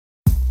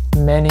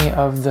many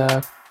of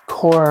the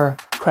core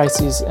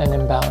crises and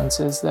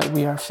imbalances that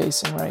we are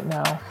facing right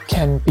now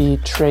can be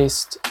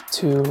traced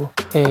to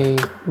a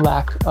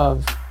lack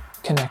of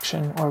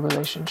connection or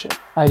relationship.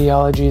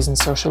 Ideologies and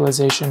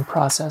socialization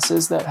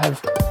processes that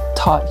have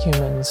taught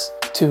humans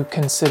to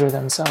consider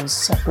themselves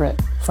separate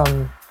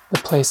from the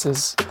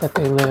places that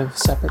they live,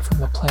 separate from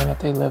the planet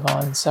they live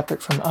on,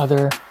 separate from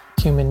other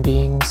human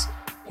beings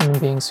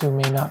who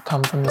may not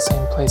come from the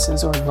same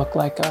places or look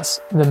like us.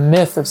 The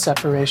myth of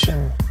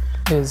separation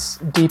is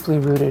deeply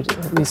rooted,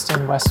 at least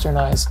in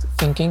westernized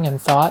thinking and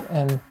thought,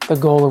 and the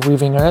goal of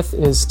Weaving Earth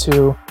is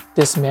to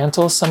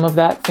dismantle some of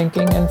that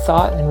thinking and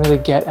thought and really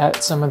get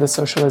at some of the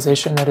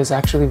socialization that is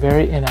actually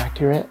very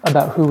inaccurate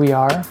about who we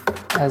are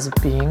as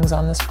beings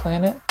on this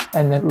planet,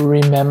 and then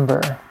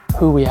remember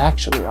who we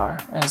actually are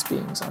as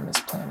beings on this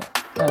planet,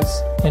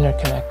 as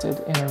interconnected,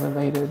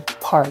 interrelated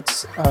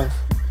parts of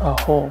a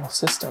whole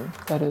system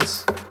that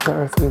is the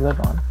earth we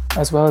live on,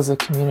 as well as the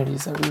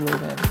communities that we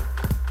live in.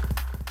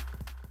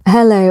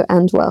 Hello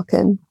and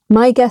welcome.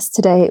 My guest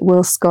today,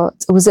 Will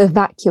Scott, was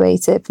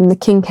evacuated from the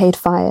Kincaid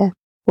fire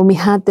when we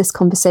had this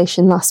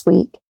conversation last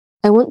week.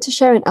 I want to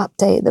share an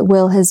update that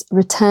Will has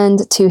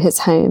returned to his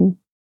home.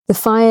 The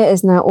fire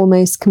is now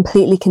almost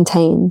completely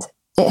contained.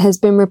 It has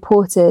been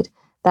reported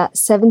that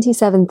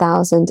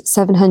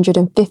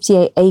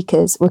 77,758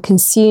 acres were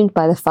consumed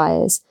by the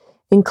fires,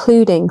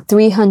 including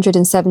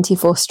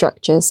 374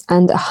 structures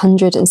and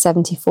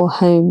 174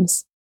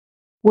 homes.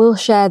 Will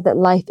shared that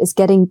life is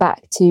getting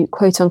back to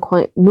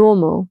quote-unquote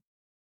normal,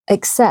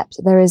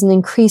 except there is an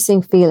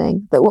increasing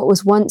feeling that what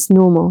was once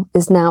normal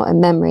is now a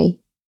memory.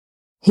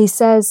 He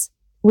says,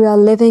 "We are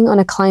living on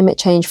a climate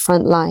change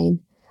front line,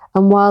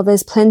 and while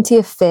there's plenty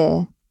of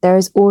fear, there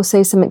is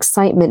also some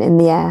excitement in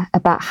the air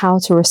about how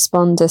to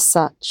respond as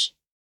such."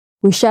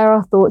 We share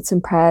our thoughts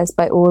and prayers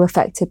by all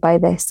affected by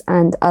this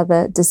and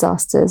other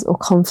disasters or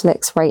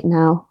conflicts right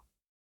now.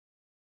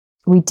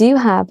 We do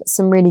have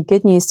some really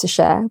good news to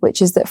share,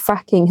 which is that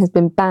fracking has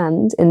been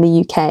banned in the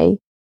UK.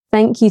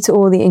 Thank you to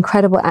all the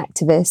incredible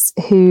activists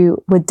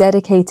who were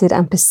dedicated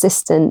and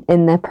persistent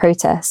in their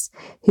protests,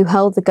 who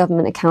held the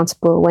government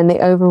accountable when they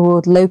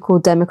overruled local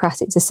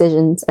democratic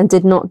decisions and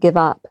did not give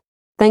up.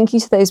 Thank you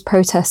to those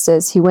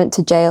protesters who went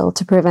to jail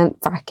to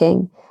prevent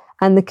fracking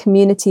and the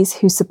communities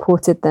who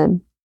supported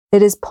them.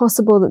 It is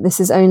possible that this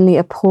is only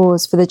a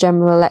pause for the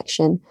general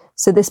election,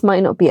 so this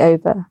might not be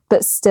over,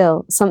 but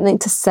still something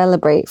to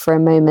celebrate for a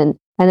moment,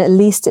 and at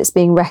least it's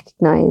being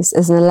recognised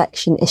as an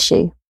election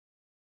issue.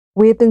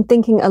 We have been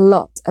thinking a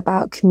lot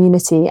about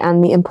community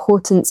and the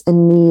importance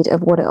and need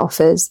of what it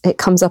offers. It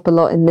comes up a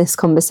lot in this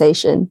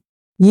conversation.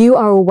 You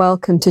are all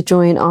welcome to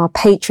join our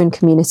Patreon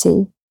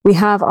community. We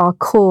have our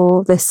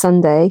call this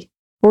Sunday.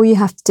 All you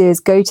have to do is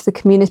go to the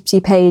community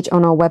page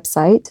on our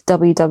website,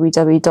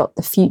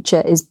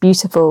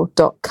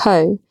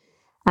 www.thefutureisbeautiful.co,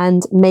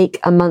 and make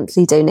a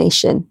monthly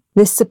donation.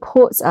 This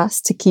supports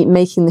us to keep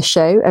making the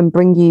show and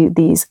bring you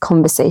these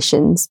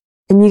conversations.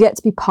 And you get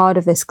to be part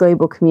of this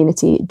global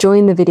community,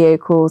 join the video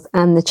calls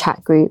and the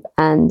chat group,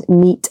 and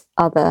meet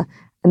other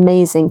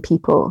amazing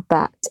people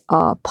that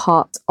are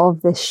part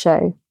of this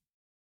show.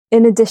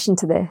 In addition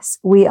to this,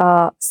 we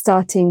are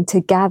starting to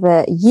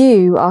gather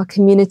you, our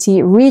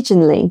community,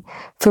 regionally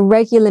for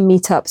regular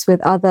meetups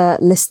with other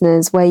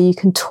listeners where you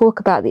can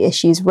talk about the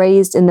issues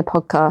raised in the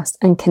podcast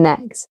and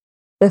connect.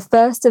 The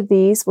first of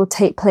these will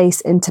take place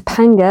in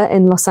Topanga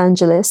in Los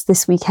Angeles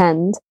this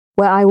weekend,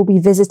 where I will be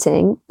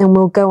visiting and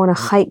we'll go on a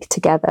hike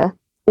together.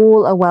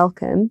 All are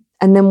welcome.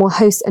 And then we'll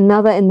host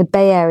another in the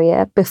Bay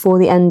Area before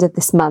the end of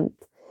this month.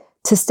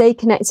 To stay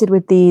connected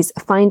with these,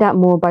 find out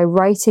more by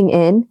writing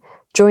in,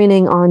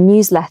 joining our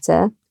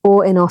newsletter,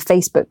 or in our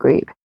Facebook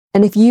group.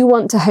 And if you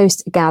want to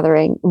host a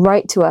gathering,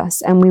 write to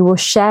us and we will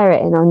share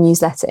it in our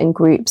newsletter and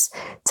groups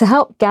to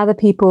help gather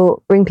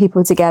people, bring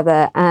people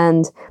together,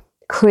 and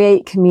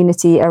create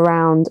community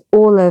around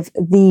all of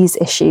these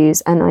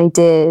issues and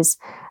ideas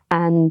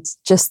and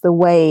just the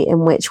way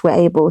in which we're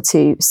able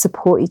to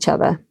support each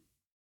other.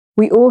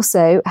 We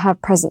also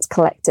have Presence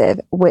Collective,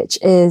 which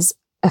is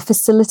a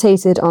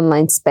facilitated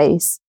online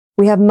space.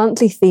 We have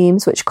monthly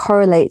themes which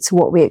correlate to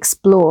what we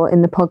explore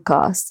in the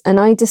podcast, and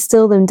I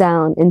distill them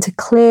down into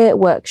clear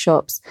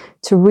workshops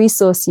to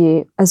resource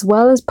you, as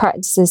well as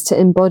practices to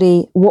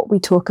embody what we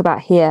talk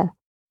about here.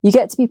 You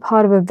get to be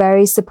part of a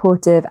very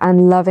supportive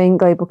and loving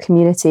global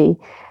community,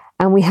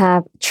 and we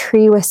have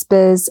tree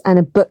whispers and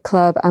a book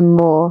club and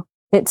more.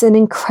 It's an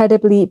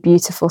incredibly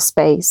beautiful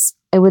space.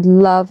 I would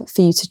love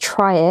for you to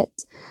try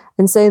it.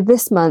 And so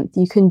this month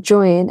you can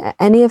join at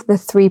any of the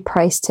 3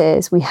 price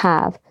tiers we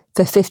have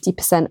for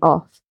 50%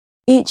 off.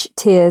 Each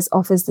tiers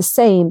offers the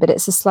same, but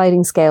it's a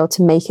sliding scale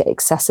to make it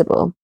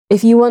accessible.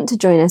 If you want to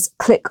join us,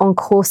 click on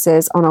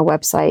courses on our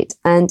website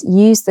and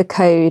use the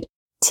code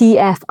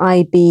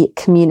TFIB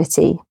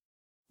community.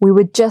 We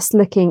were just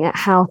looking at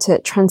how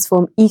to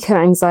transform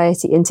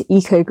eco-anxiety into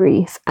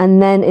eco-grief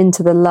and then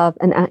into the love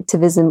and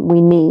activism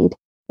we need.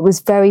 It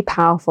was very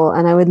powerful,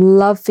 and I would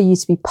love for you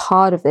to be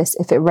part of this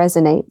if it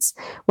resonates.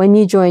 When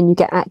you join, you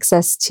get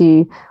access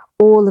to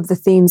all of the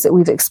themes that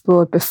we've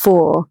explored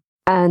before,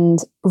 and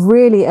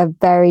really a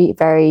very,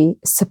 very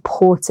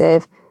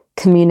supportive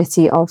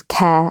community of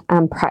care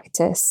and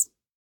practice.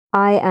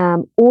 I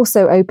am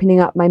also opening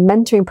up my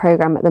mentoring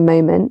program at the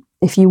moment.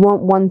 If you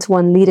want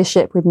one-to-one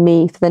leadership with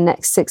me for the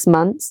next 6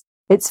 months,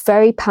 it's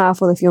very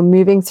powerful if you're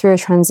moving through a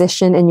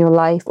transition in your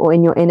life or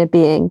in your inner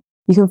being.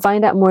 You can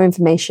find out more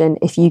information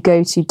if you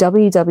go to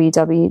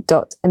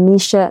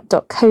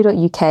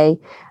www.amisha.co.uk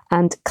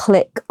and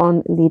click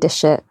on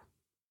leadership.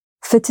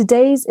 For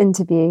today's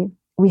interview,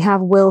 we have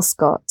Will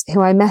Scott,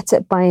 who I met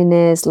at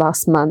Pioneers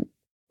last month.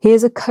 He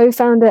is a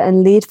co-founder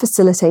and lead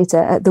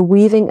facilitator at the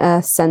Weaving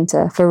Earth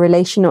Center for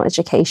Relational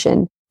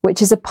Education,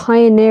 which is a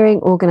pioneering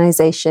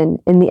organization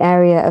in the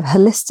area of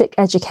holistic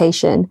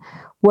education,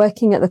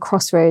 working at the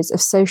crossroads of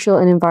social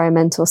and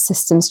environmental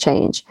systems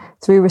change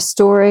through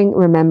restoring,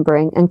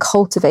 remembering, and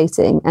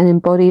cultivating an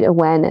embodied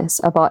awareness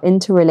of our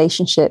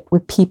interrelationship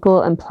with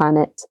people and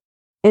planet.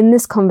 In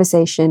this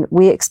conversation,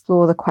 we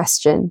explore the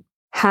question,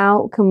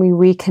 how can we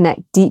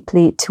reconnect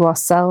deeply to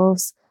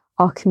ourselves,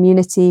 our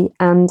community,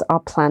 and our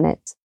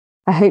planet?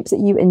 I hope that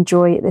you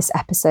enjoy this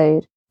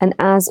episode. And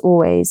as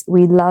always,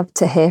 we love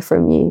to hear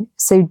from you.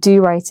 So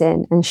do write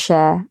in and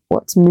share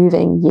what's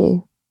moving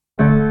you.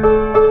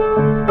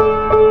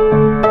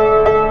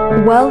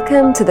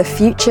 Welcome to The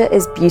Future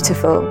is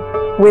Beautiful,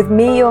 with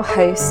me, your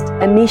host,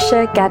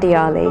 Amisha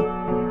Gadiali.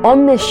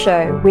 On this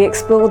show, we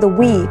explore the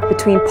weave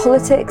between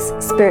politics,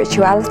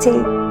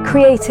 spirituality,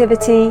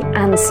 creativity,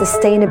 and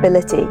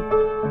sustainability.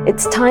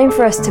 It's time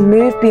for us to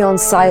move beyond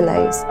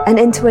silos and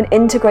into an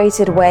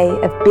integrated way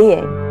of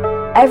being.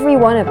 Every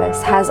one of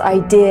us has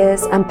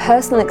ideas and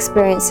personal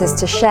experiences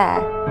to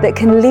share that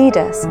can lead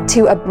us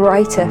to a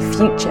brighter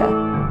future.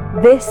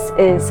 This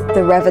is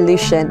the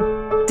revolution.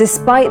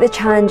 Despite the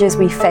challenges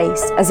we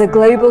face as a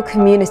global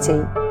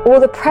community or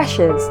the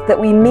pressures that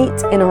we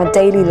meet in our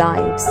daily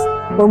lives,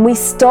 when we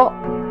stop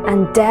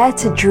and dare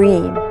to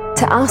dream,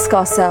 to ask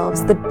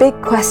ourselves the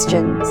big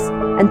questions,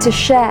 and to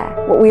share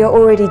what we are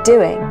already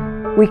doing,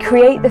 we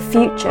create the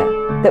future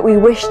that we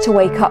wish to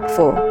wake up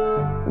for.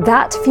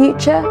 That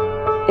future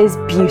is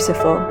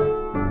beautiful.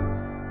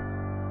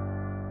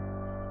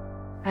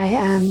 I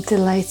am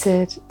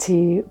delighted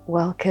to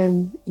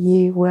welcome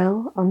you,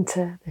 Will,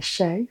 onto the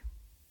show.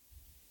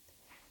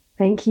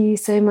 Thank you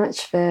so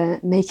much for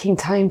making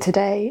time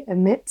today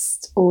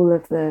amidst all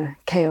of the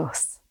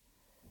chaos.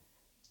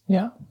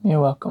 Yeah,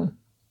 you're welcome.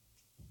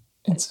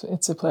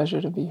 It's a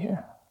pleasure to be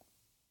here.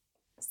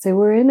 So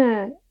we're in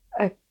a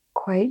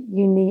quite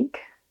unique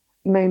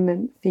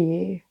moment for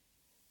you.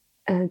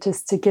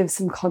 Just to give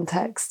some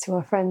context to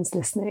our friends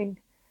listening,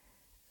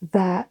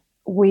 that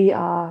we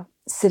are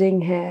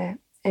sitting here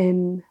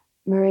in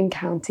Marin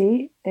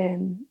County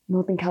in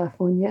Northern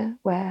California,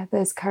 where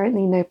there's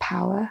currently no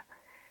power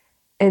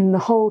in the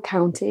whole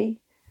county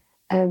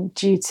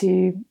due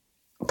to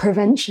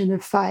prevention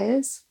of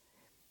fires.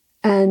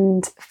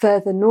 And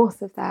further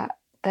north of that,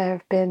 there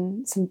have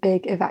been some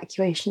big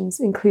evacuations,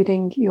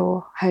 including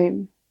your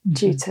home,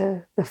 due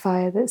to the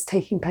fire that's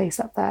taking place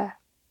up there.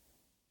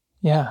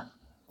 Yeah,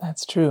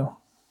 that's true.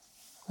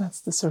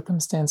 That's the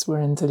circumstance we're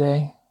in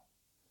today.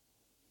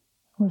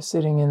 We're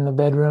sitting in the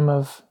bedroom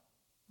of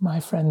my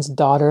friend's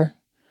daughter,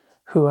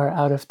 who are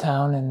out of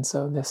town, and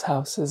so this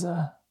house is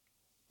a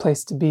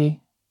place to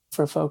be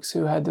for folks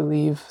who had to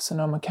leave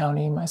Sonoma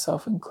County,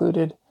 myself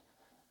included.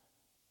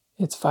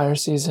 It's fire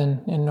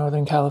season in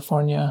Northern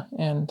California,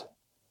 and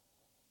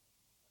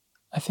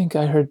I think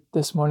I heard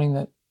this morning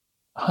that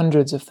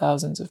hundreds of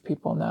thousands of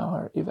people now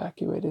are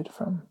evacuated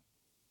from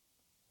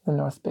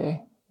the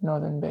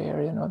Northern Bay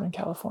Area, Northern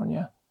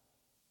California,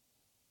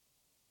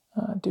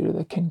 due to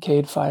the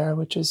Kincaid fire,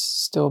 which is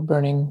still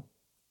burning,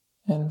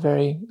 and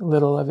very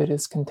little of it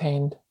is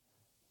contained.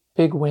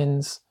 Big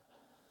winds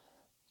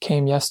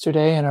came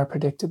yesterday and are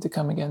predicted to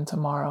come again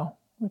tomorrow,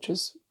 which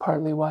is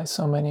partly why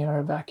so many are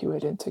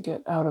evacuated, to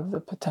get out of the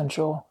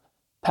potential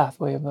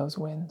pathway of those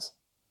winds.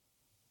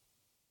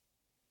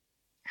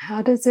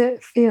 How does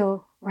it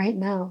feel right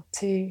now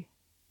to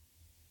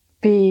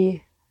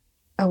be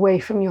away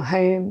from your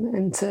home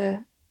and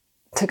to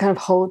kind of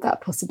hold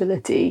that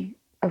possibility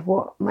of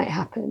what might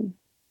happen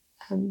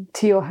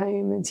to your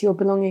home and to your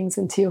belongings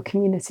and to your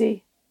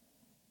community?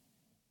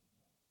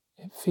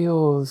 It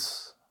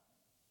feels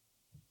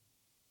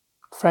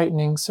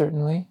frightening,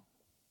 certainly.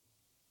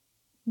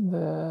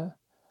 The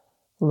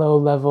low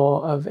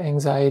level of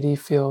anxiety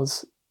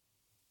feels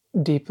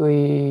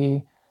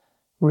deeply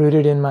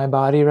rooted in my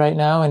body right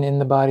now and in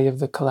the body of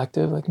the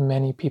collective, like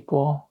many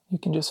people. You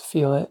can just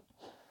feel it.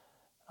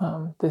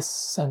 This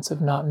sense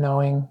of not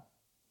knowing.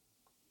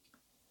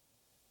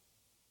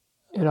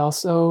 It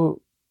also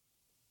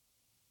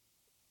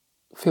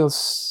feels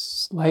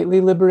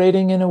slightly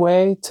liberating in a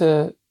way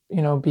to,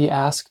 be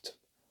asked.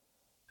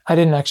 I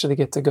didn't actually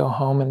get to go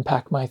home and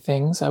pack my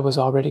things. I was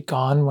already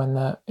gone when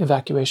the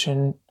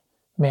evacuation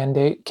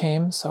mandate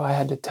came, so I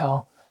had to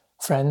tell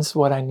friends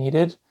what I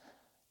needed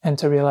and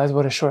to realize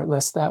what a short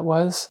list that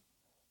was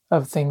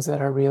of things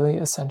that are really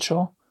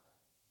essential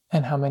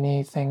and how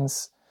many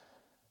things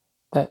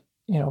that,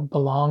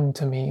 belong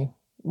to me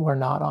were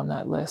not on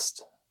that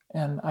list.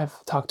 And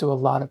I've talked to a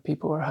lot of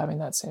people who are having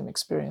that same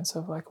experience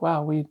of like,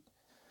 wow,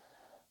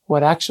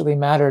 what actually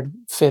mattered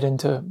fit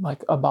into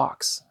like a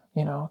box,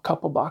 a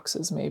couple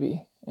boxes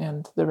maybe.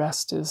 And the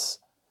rest is,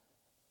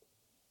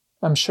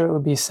 I'm sure it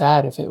would be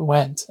sad if it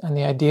went. And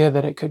the idea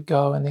that it could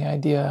go, and the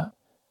idea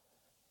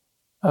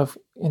of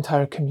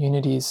entire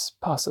communities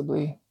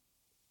possibly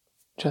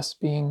just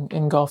being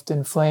engulfed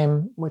in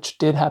flame, which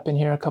did happen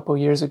here a couple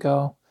years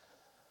ago,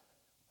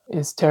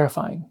 is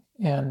terrifying.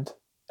 And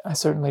I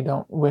certainly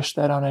don't wish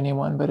that on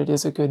anyone, but it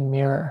is a good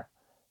mirror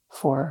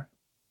for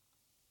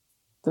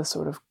the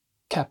sort of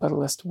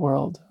capitalist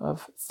world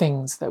of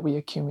things that we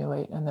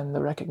accumulate, and then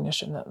the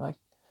recognition that like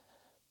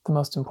the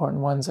most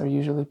important ones are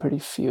usually pretty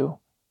few.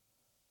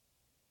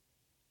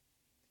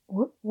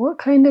 What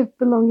kind of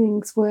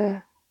belongings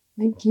were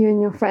like you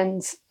and your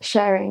friends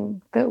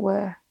sharing that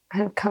were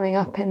kind of coming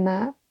up in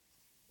that,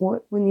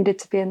 what needed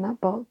to be in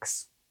that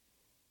box?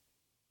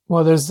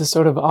 Well, there's this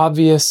sort of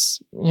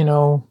obvious,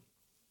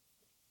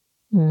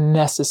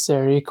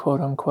 necessary,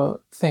 quote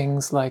unquote,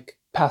 things like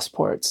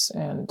passports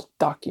and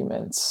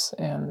documents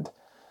and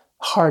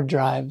hard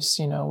drives,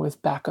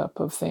 with backup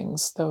of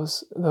things,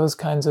 those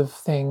kinds of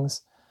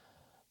things.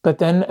 But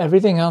then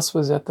everything else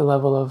was at the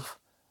level of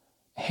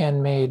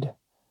handmade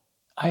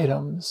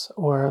items.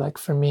 Or like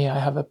for me, I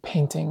have a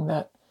painting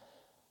that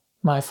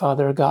my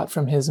father got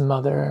from his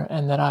mother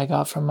and that I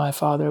got from my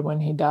father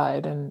when he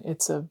died. And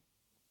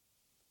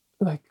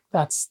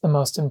that's the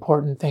most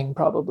important thing,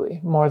 probably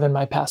more than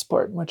my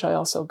passport, which I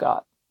also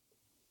got.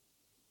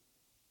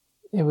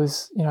 It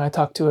was, I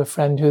talked to a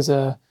friend who's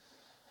a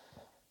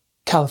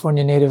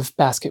California native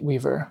basket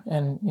weaver,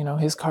 and,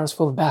 his car's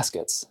full of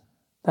baskets.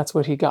 That's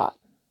what he got.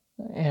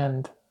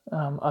 And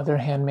other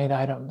handmade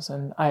items.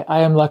 And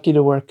I am lucky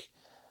to work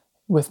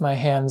with my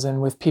hands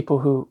and with people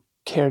who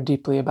care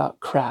deeply about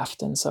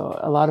craft. And so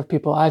a lot of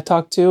people I've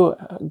talked to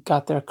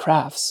got their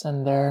crafts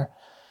and their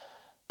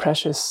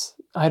precious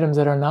items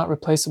that are not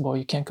replaceable.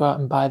 You can't go out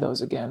and buy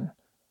those again.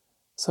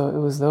 So it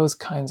was those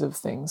kinds of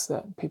things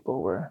that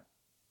people were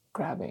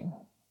grabbing.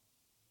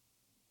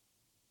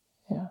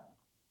 Yeah.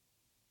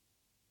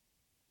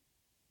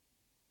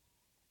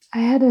 I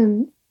had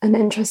an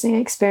interesting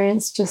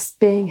experience just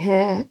being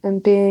here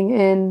and being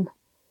in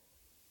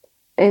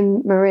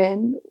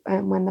Marin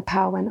when the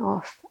power went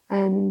off.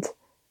 And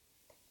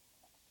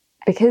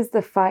because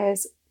the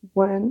fires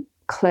weren't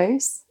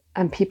close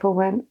and people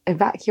weren't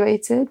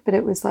evacuated, but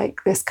it was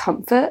like this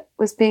comfort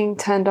was being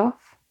turned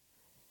off.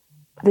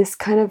 This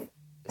kind of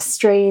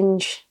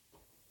strange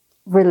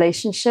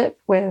relationship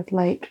with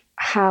like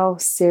how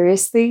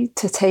seriously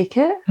to take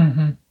it,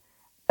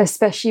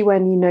 especially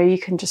when you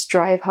can just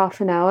drive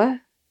half an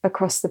hour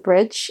across the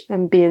bridge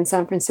and be in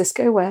San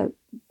Francisco where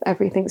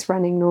everything's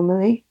running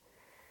normally.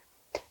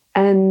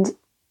 And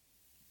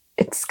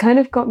it's kind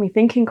of got me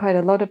thinking quite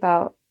a lot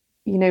about,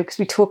 because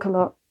we talk a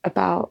lot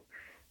about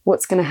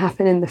what's going to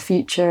happen in the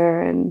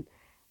future, and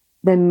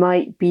there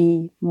might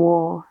be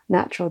more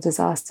natural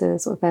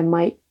disasters, or there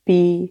might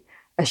be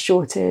a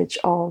shortage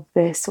of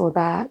this or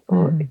that.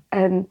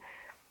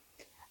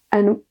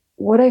 And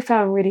what I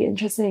found really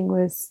interesting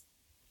was,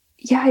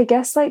 I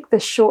guess like the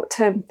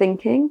short-term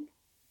thinking.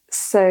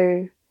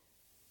 So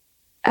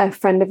a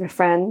friend of a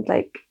friend,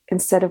 like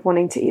instead of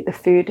wanting to eat the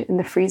food in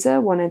the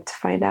freezer, wanted to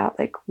find out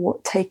like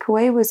what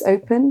takeaway was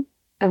open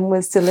and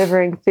was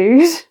delivering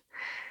food.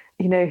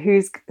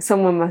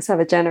 Someone must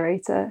have a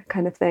generator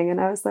kind of thing. And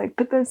I was like,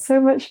 but there's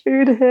so much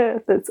food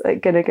here that's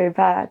like going to go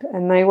bad.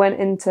 And I went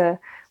into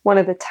one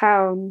of the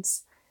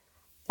towns,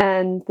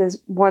 and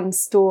there's one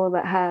store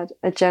that had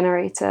a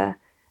generator,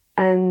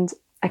 and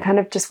I kind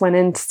of just went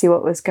in to see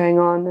what was going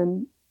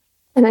on.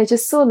 And I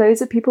just saw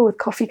loads of people with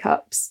coffee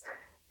cups,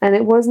 and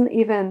it wasn't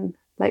even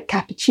like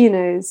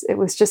cappuccinos. It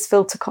was just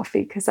filter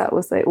coffee, because that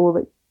was like all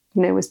that,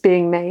 was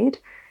being made.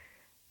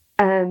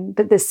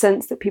 But this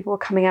sense that people were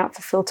coming out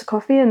for filter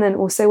coffee, and then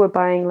also were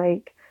buying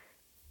like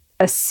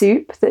a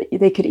soup that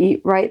they could eat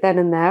right then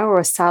and there,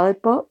 or a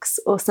salad box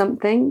or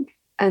something.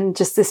 And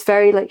just this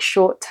very like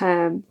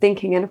short-term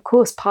thinking. And of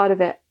course, part of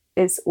it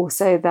is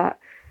also that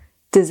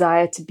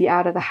desire to be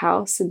out of the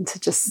house and to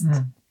just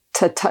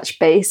to touch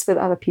base with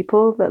other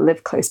people that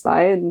live close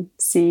by and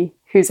see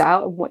who's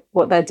out and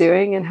what they're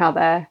doing and how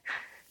they're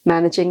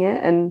managing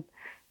it, and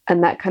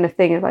that kind of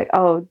thing of like,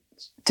 oh,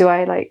 do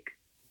I like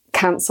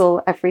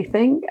cancel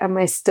everything? Am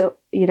I still,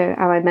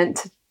 am I meant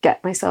to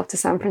get myself to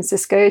San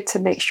Francisco to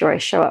make sure I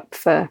show up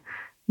for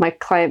my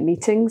client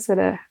meetings that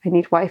I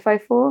need Wi-Fi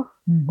for?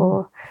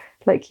 Or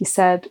like you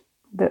said,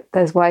 that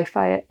there's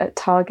Wi-Fi at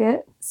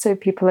Target, so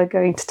people are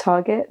going to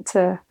Target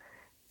to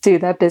do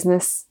their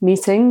business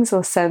meetings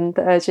or send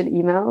the urgent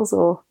emails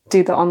or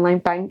do the online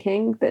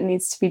banking that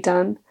needs to be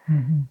done.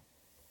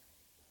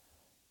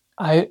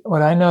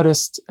 What I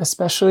noticed,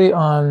 especially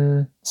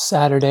on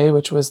Saturday,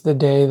 which was the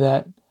day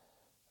that,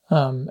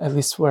 at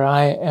least where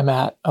I am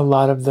at, a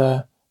lot of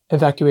the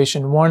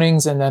evacuation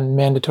warnings and then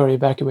mandatory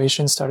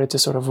evacuation started to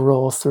sort of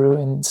roll through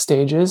in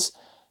stages.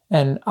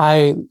 And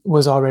I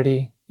was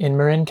already in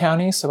Marin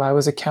County, so I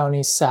was a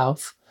county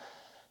south.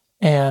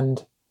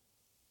 And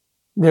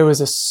there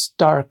was a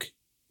stark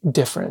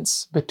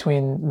difference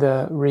between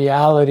the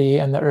reality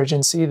and the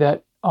urgency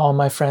that all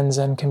my friends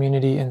and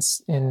community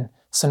in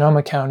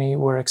Sonoma County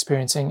were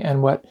experiencing,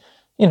 and what,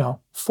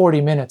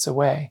 40 minutes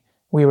away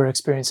we were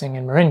experiencing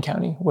in Marin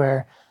County,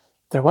 where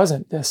there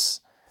wasn't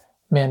this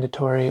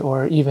mandatory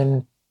or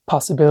even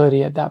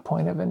possibility at that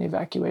point of an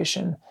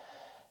evacuation.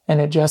 And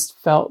it just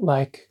felt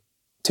like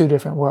two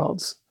different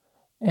worlds.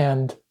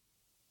 And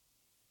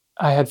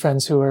I had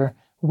friends who were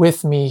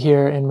with me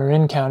here in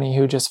Marin County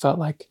who just felt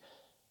like,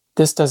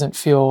 this doesn't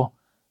feel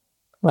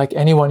like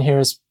anyone here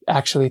is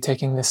actually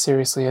taking this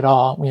seriously at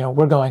all.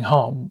 We're going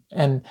home.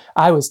 And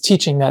I was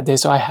teaching that day,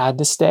 so I had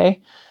to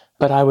stay,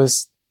 but I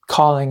was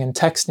calling and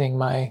texting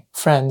my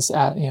friends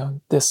at,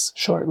 this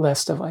short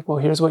list of like, well,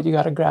 here's what you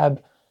got to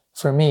grab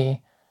for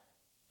me.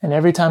 And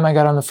every time I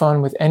got on the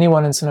phone with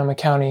anyone in Sonoma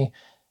County,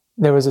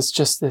 there was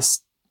just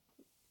this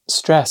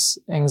stress,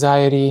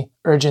 anxiety,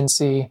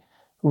 urgency,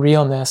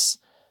 realness.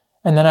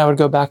 And then I would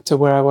go back to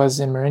where I was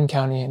in Marin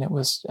County, and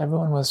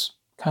everyone was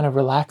kind of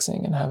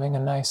relaxing and having a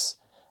nice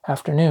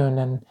afternoon.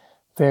 And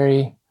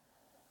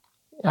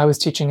I was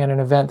teaching at an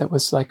event that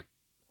was like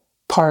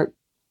part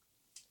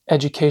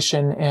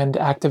education and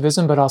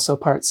activism, but also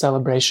part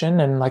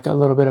celebration and like a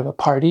little bit of a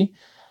party.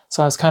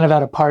 So I was kind of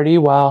at a party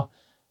while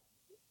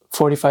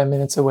 45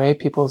 minutes away,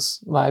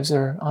 people's lives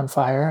are on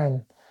fire.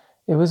 And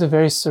it was a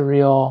very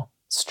surreal,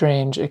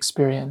 strange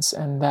experience.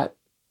 And that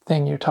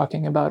thing you're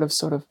talking about of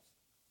sort of,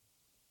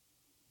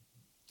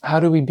 how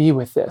do we be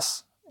with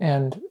this?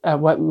 And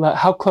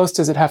how close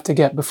does it have to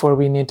get before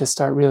we need to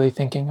start really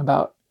thinking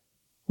about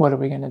what are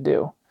we going to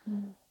do?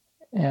 Mm.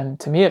 And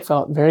to me, it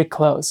felt very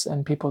close,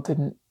 and people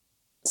didn't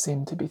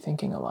seem to be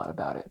thinking a lot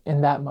about it in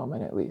that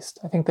moment, at least.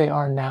 I think they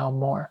are now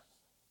more,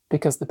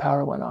 because the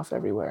power went off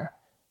everywhere.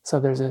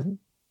 So there's a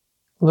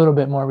little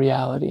bit more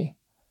reality.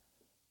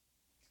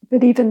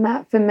 But even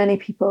that, for many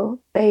people,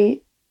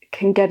 they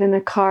can get in a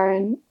car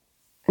and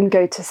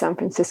go to San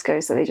Francisco,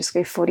 so they just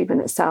go 40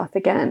 minutes south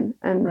again.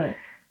 And right.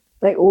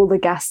 Like all the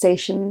gas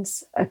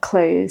stations are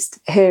closed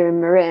here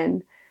in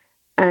Marin.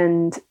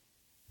 And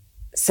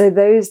so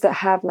those that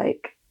have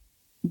like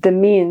the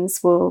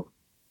means will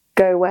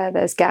go where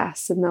there's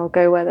gas, and they'll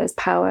go where there's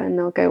power, and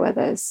they'll go where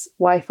there's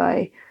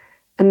Wi-Fi.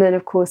 And then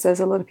of course there's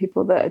a lot of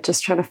people that are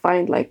just trying to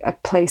find like a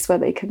place where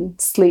they can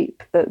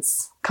sleep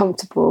that's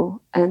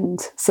comfortable and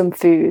some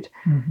food.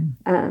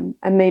 Mm-hmm.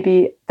 And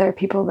maybe there are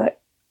people that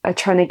are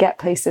trying to get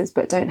places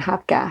but don't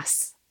have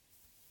gas.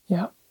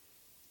 Yeah.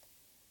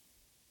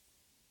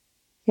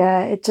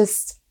 Yeah,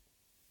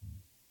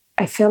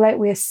 I feel like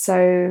we're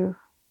so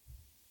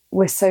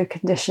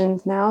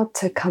conditioned now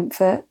to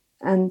comfort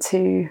and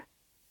to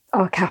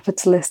our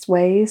capitalist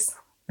ways.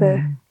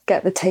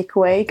 Get the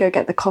takeaway, go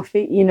get the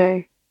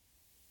coffee,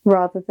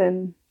 rather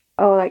than,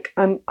 I'm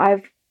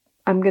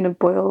going to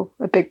boil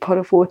a big pot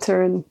of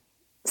water and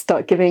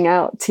start giving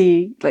out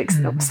tea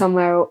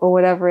somewhere or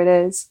whatever it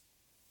is.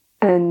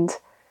 And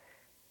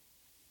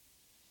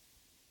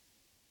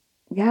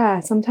yeah,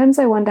 sometimes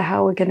I wonder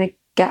how we're going to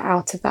get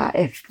out of that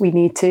if we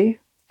need to.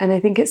 And I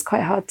think it's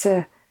quite hard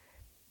to,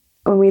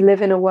 when we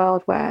live in a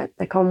world where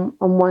like on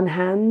one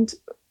hand,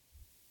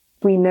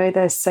 we know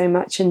there's so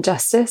much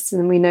injustice,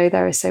 and we know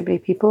there are so many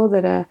people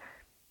that are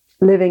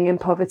living in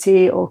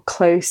poverty or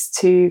close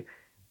to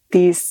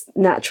these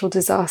natural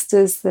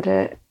disasters that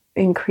are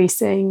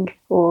increasing,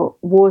 or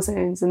war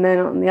zones. And then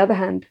on the other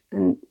hand,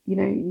 and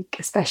you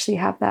especially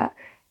have that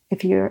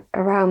if you're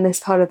around this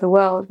part of the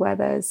world where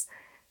there's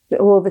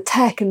all the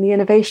tech and the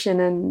innovation,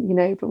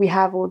 and but we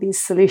have all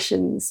these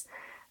solutions,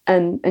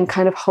 and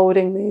kind of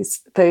holding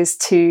those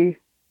two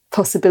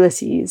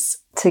possibilities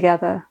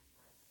together.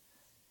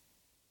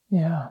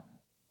 Yeah.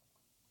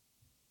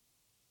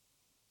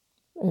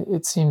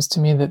 It seems to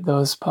me that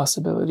those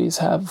possibilities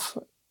have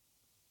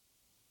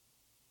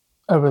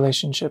a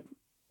relationship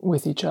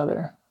with each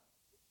other.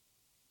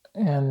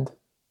 And,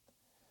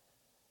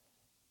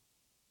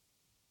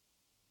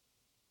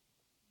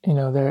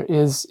 there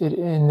is,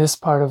 in this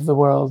part of the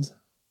world,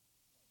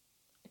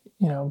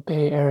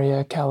 Bay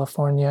Area,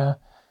 California,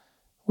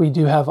 we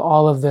do have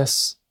all of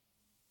this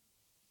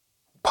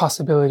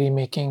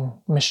possibility-making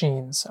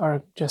machines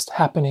are just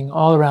happening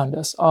all around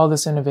us, all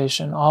this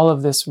innovation, all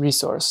of this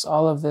resource,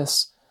 all of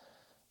this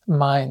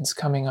minds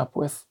coming up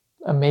with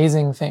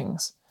amazing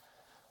things.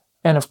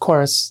 And of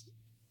course,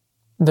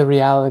 the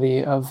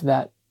reality of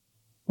that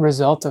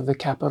result of the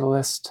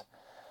capitalist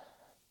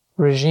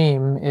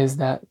regime is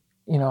that,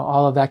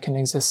 all of that can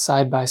exist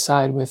side by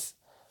side with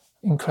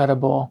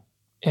incredible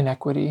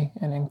inequity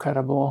and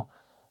incredible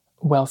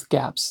wealth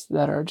gaps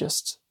that are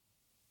just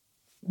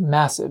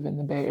massive in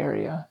the Bay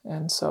Area.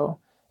 And so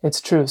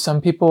it's true.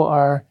 Some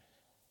people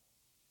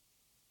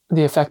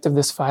the effect of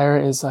this fire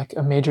is like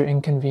a major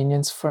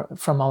inconvenience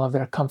from all of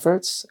their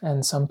comforts.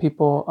 And some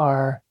people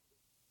are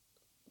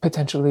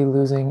potentially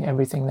losing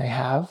everything they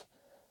have.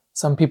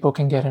 Some people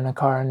can get in a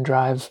car and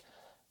drive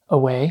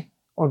away,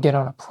 or get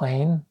on a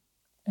plane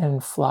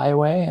and fly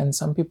away. And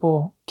some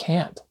people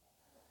can't.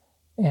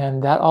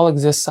 And that all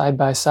exists side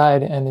by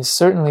side, and is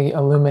certainly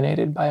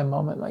illuminated by a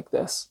moment like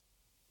this.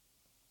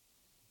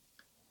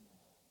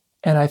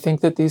 And I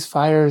think that these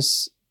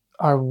fires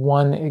are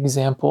one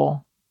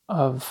example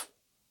of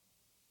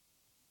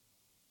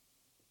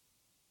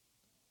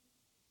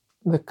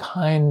the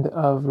kind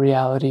of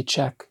reality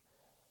check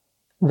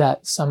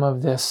that some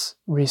of this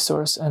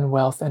resource and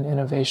wealth and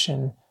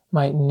innovation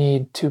might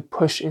need to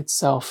push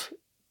itself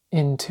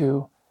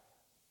into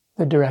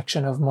the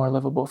direction of more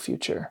livable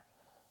future.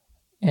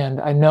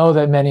 And I know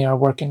that many are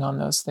working on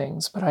those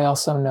things, but I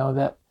also know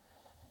that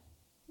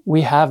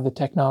we have the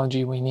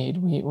technology we need.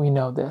 We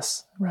know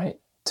this, right?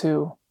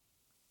 To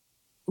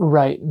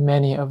right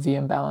many of the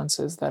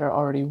imbalances that are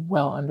already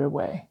well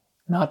underway,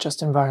 not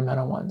just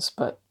environmental ones,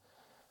 but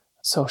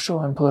social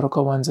and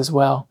political ones as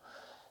well.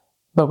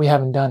 But we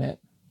haven't done it.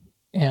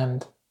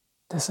 And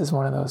this is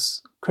one of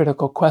those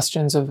critical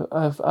questions of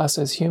us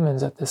as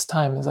humans at this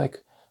time, is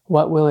like,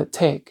 what will it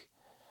take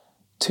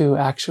to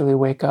actually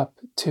wake up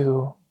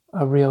to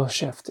a real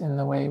shift in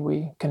the way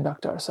we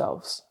conduct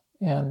ourselves?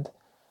 And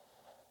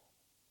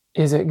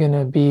is it going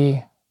to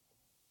be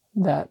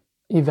that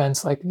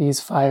events like these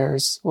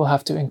fires will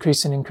have to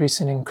increase and increase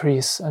and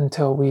increase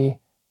until we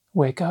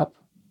wake up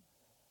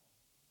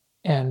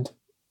and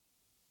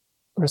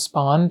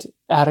respond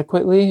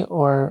adequately?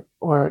 Or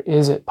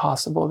is it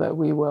possible that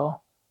we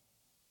will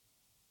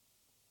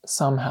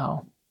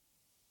somehow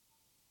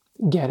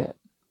get it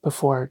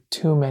before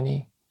too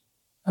many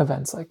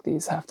events like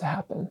these have to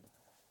happen?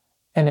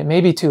 And it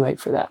may be too late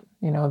for that.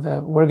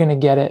 We're going to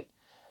get it.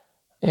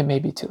 It may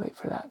be too late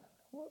for that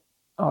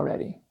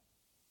already.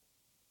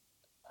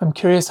 I'm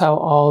curious how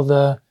all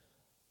the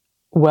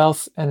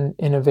wealth and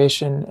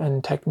innovation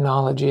and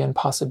technology and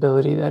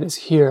possibility that is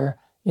here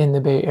in the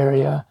Bay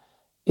Area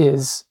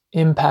is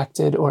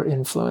impacted or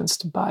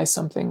influenced by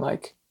something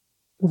like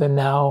the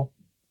now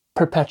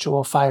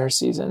perpetual fire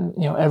season.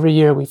 Every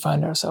year we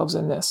find ourselves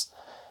in this.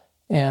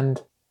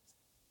 And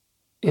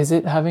is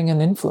it having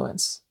an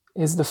influence?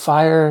 Is the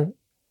fire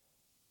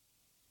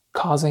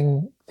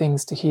causing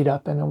things to heat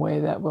up in a way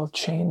that will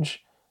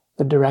change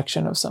the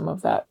direction of some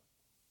of that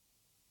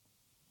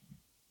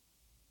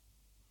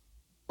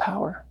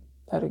power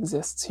that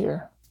exists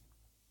here?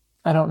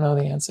 I don't know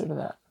the answer to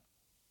that.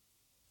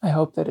 I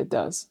hope that it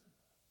does.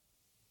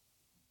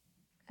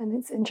 And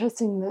it's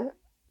interesting that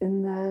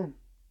in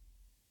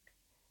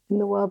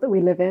the world that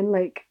we live in,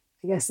 like,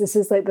 I guess this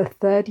is like the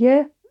third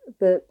year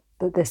that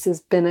this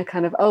has been a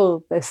kind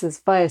of, this is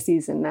fire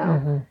season now.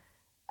 Mm-hmm.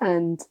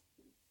 And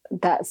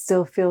that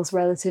still feels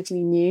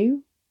relatively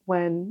new,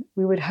 when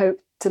we would hope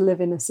to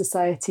live in a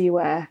society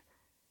where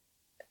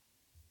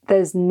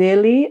there's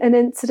nearly an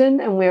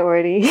incident and we're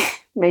already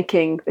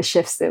making the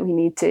shifts that we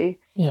need to.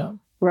 Yeah.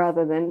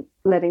 Rather than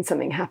letting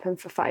something happen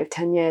for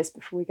 5-10 years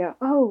before we go,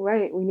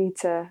 right, we need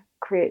to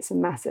create some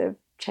massive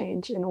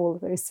change in all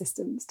of those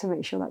systems to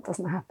make sure that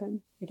doesn't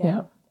happen again.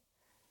 Yeah.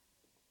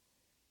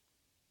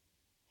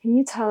 Can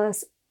you tell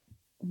us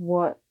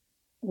what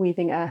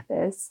Weaving Earth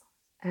is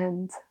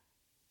and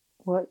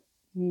what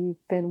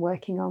you've been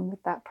working on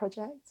with that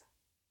project?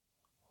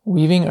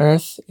 Weaving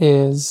Earth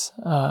is,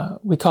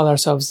 we call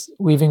ourselves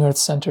Weaving Earth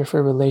Center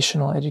for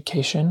Relational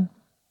Education.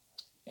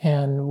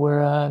 And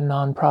we're a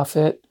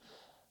nonprofit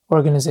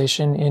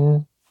organization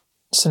in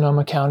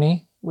Sonoma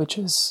County, which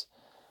is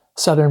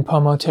southern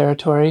Pomo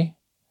territory,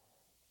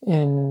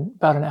 in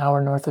about an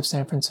hour north of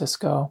San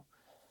Francisco.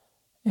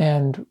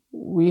 And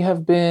we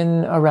have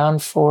been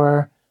around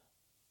for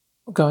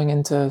going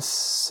into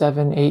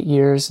 7-8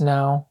 years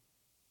now.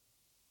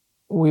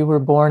 We were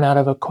born out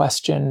of a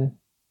question: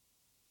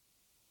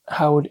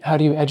 how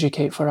do you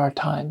educate for our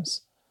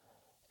times?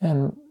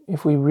 And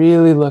if we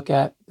really look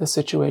at the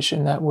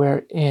situation that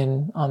we're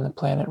in on the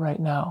planet right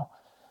now,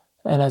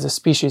 and as a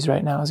species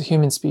right now, as a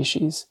human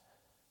species,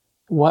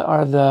 what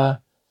are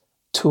the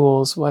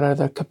tools? What are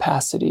the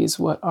capacities?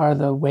 What are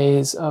the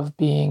ways of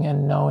being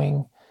and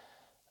knowing?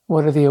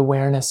 What are the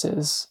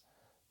awarenesses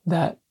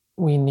that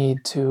we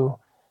need to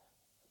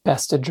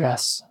best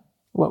address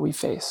what we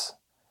face?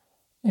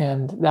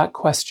 And that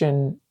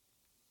question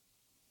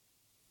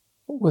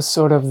was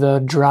sort of the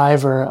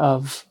driver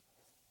of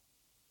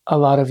a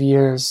lot of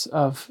years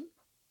of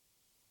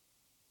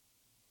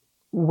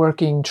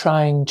working,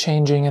 trying,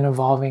 changing, and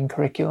evolving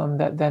curriculum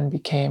that then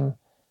became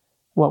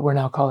what we're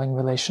now calling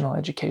relational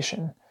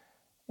education.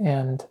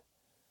 And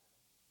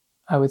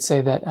I would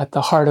say that at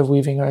the heart of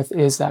Weaving Earth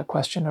is that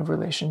question of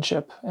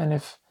relationship. And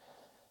if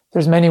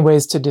there's many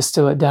ways to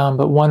distill it down,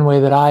 but one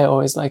way that I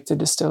always like to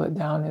distill it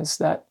down is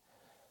that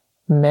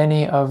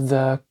many of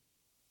the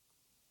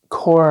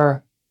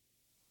core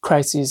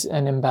crises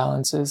and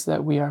imbalances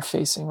that we are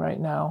facing right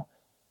now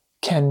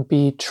can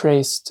be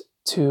traced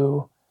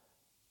to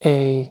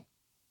a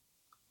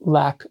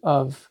lack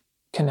of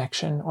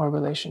connection or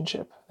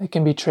relationship. They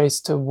can be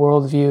traced to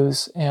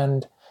worldviews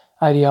and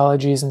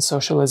ideologies and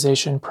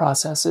socialization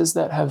processes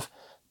that have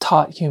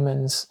taught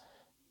humans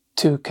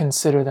to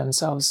consider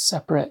themselves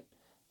separate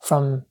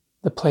from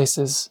the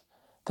places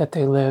that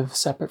they live,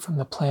 separate from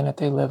the planet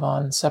they live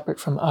on, separate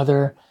from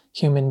other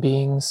human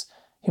beings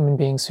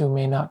who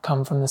may not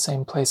come from the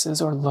same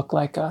places or look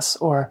like us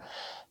or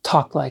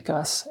talk like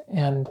us.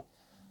 And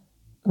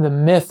the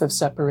myth of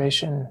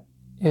separation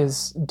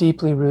is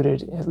deeply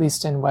rooted, at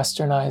least in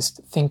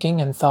westernized thinking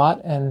and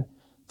thought. And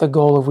the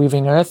goal of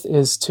Weaving Earth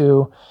is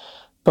to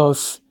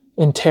both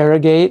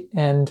interrogate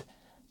and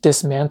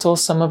dismantle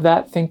some of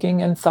that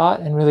thinking and thought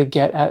and really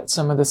get at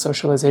some of the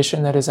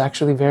socialization that is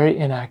actually very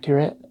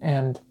inaccurate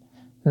and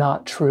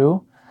not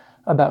true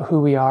about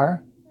who we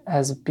are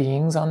as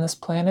beings on this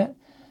planet.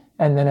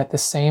 And then at the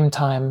same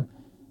time,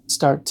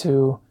 start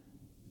to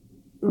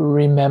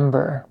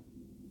remember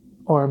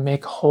or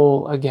make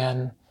whole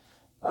again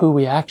who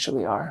we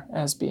actually are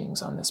as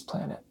beings on this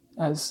planet,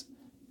 as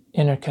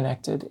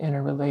interconnected,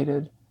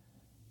 interrelated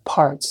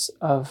parts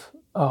of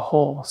a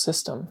whole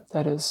system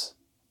that is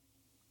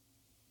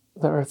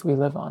the earth we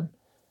live on,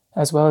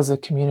 as well as the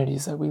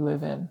communities that we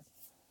live in.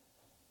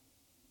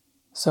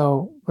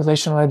 So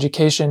relational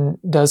education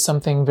does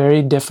something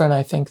very different,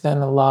 I think, than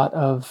a lot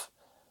of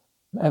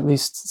at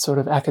least sort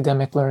of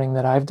academic learning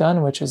that I've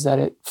done, which is that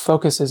it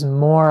focuses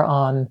more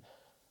on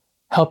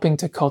helping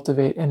to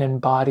cultivate an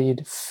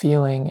embodied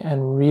feeling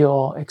and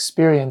real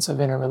experience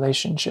of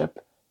interrelationship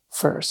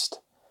first.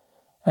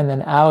 And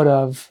then out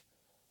of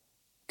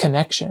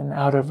connection,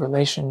 out of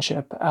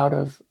relationship, out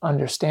of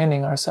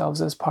understanding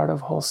ourselves as part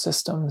of whole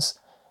systems,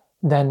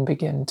 then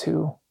begin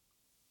to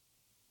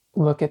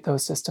look at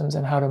those systems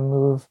and how to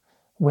move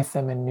with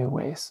them in new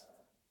ways.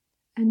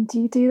 And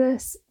do you do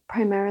this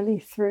primarily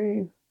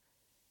through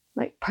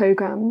like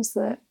programs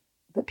that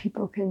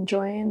people can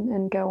join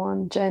and go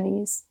on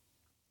journeys?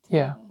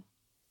 Yeah.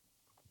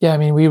 Yeah, I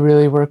mean, we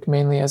really work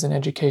mainly as an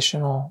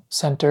educational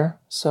center.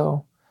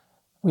 So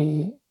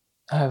we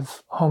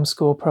have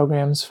homeschool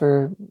programs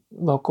for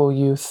local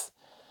youth.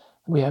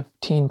 We have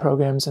teen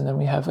programs, and then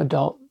we have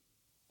adult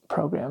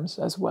programs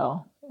as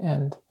well.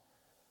 And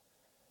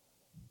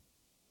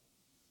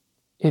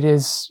it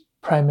is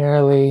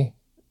primarily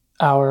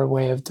our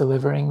way of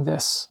delivering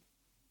this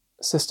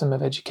system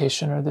of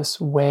education, or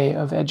this way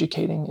of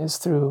educating, is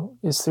through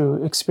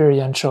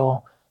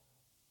experiential,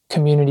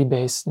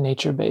 community-based,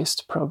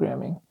 nature-based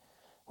programming.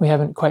 We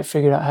haven't quite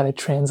figured out how to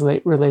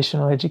translate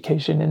relational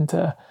education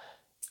into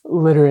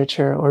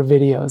literature or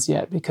videos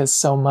yet, because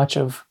so much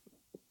of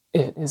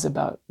it is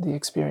about the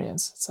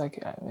experience. It's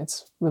like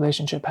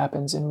relationship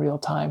happens in real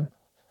time.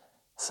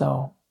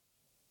 So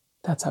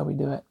that's how we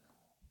do it.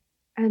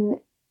 And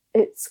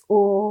it's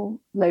all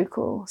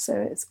local, so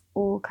it's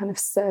all kind of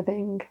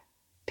serving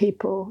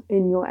people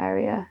in your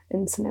area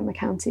in Sonoma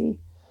County.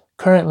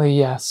 Currently,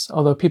 yes,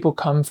 although people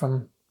come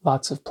from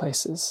lots of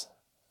places,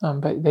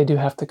 but they do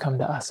have to come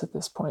to us at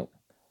this point.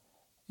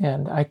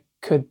 And I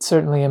could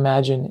certainly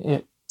imagine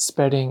it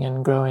spreading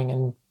and growing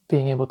and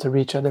being able to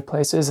reach other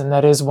places. And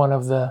that is one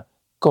of the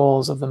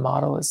goals of the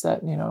model, is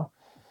that,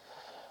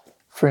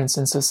 for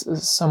instance,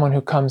 as someone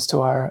who comes to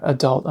our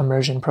adult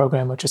immersion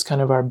program, which is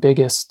kind of our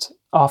biggest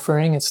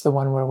offering, it's the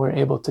one where we're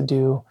able to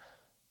do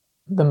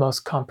the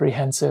most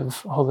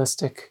comprehensive,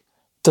 holistic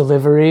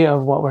delivery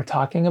of what we're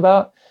talking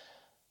about.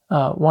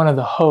 One of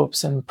the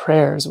hopes and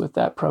prayers with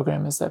that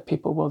program is that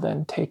people will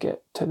then take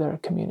it to their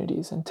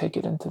communities and take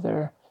it into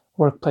their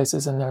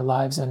workplaces and their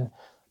lives and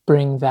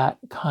bring that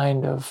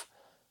kind of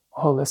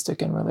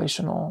holistic and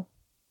relational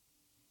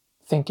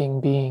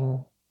thinking,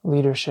 being,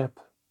 leadership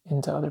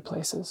into other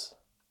places.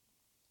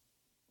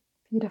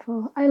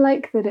 Beautiful. I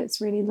like that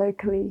it's really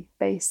locally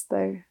based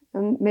though.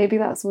 And maybe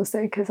that's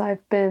also because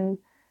I've been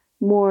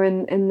more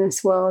in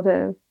this world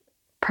of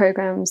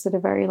programs that are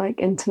very like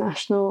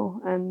international,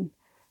 and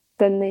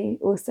then they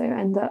also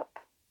end up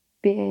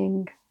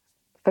being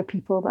for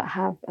people that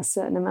have a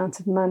certain amount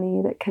of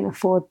money that can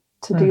afford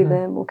to do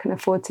them or can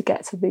afford to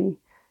get to the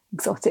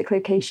exotic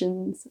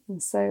locations.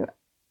 And so,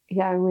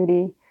 yeah, I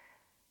really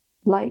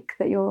like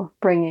that you're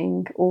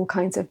bringing all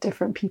kinds of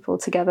different people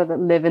together that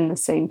live in the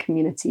same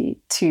community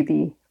to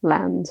the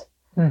land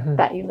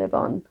that you live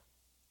on.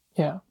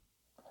 Yeah.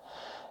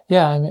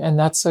 Yeah, and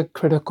that's a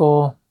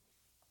critical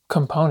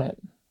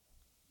component.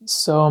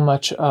 So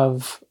much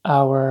of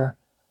our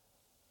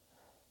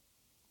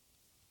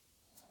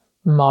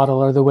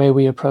model, or the way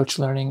we approach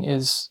learning,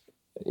 is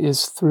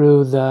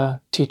through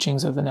the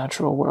teachings of the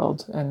natural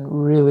world,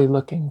 and really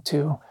looking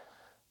to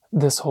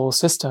this whole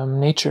system,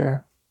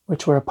 nature,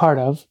 which we're a part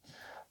of,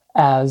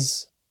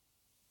 as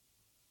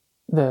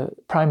the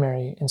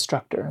primary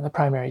instructor, the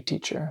primary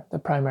teacher, the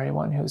primary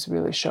one who's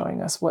really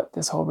showing us what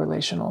this whole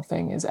relational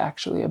thing is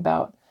actually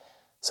about.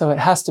 So it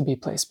has to be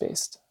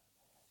place-based.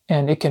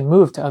 And it can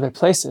move to other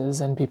places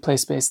and be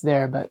place-based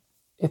there, but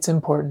it's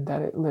important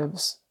that it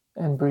lives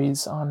and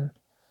breathes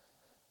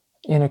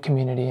in a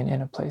community and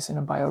in a place, in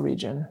a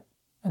bioregion.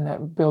 And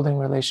that building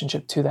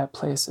relationship to that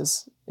place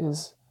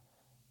is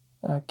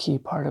a key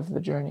part of the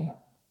journey.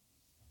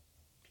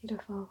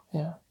 Beautiful.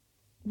 Yeah.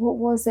 What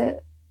was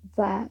it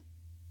that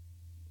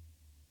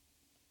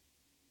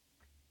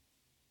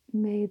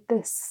made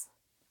this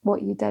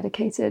what you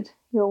dedicated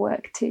your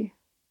work to?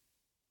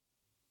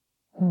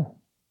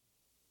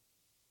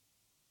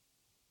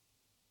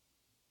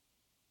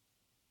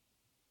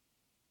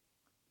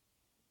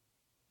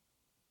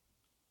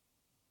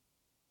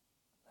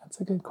 That's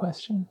a good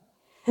question.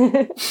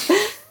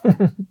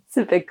 It's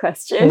a big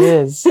question. It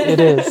is. It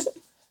is.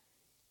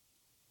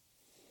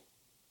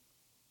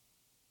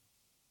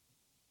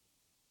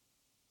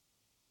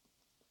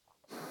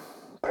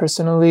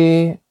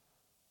 Personally,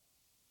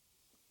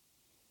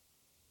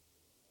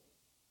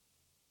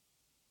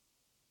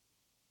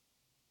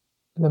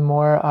 the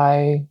more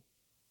I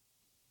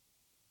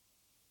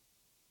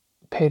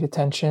paid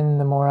attention,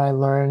 the more I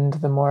learned,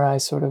 the more I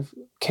sort of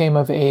came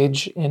of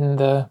age in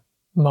the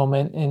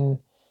moment in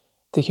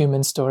the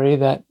human story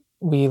that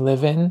we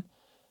live in,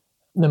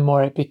 the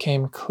more it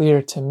became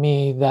clear to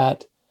me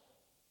that,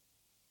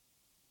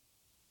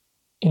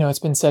 it's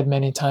been said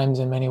many times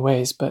in many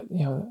ways, but,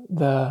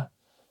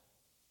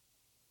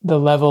 the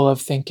level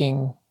of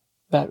thinking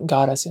that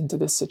got us into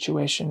this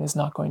situation is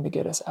not going to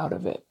get us out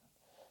of it.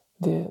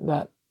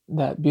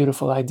 That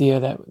beautiful idea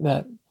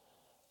that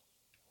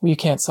we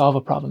can't solve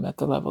a problem at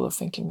the level of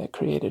thinking that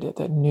created it,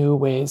 that new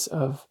ways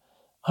of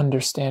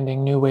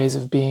understanding, new ways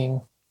of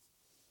being,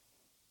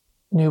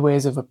 new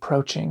ways of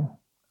approaching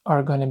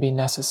are going to be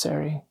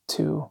necessary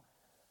to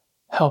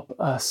help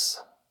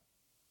us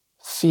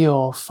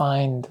feel,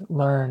 find,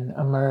 learn,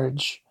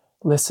 emerge,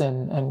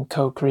 listen, and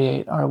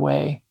co-create our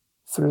way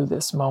through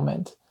this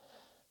moment.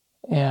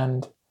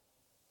 And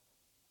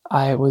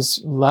I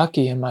was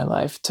lucky in my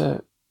life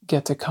to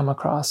get to come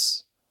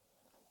across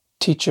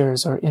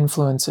teachers or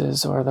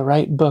influences or the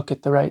right book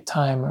at the right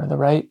time or the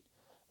right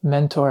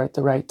mentor at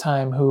the right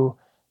time who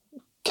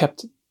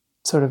kept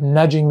sort of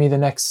nudging me the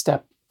next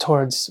step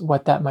towards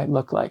what that might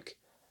look like.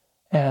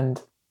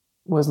 And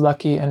was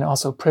lucky and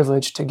also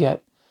privileged to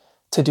get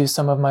to do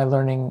some of my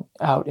learning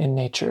out in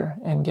nature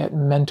and get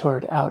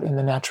mentored out in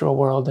the natural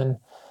world and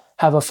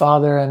have a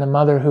father and a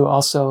mother who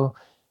also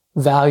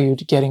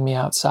valued getting me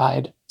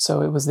outside.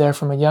 So it was there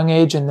from a young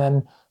age, and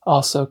then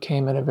also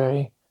came at a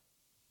very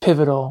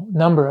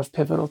number of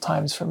pivotal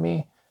times for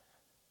me.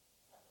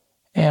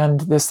 And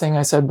this thing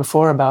I said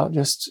before about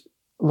just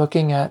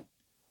looking at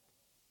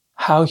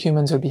how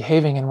humans are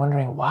behaving and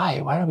wondering why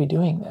are we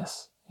doing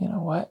this?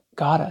 What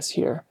got us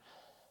here?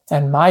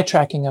 And my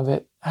tracking of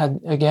it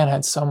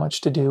had so much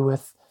to do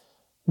with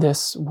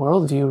this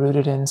worldview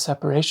rooted in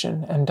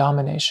separation and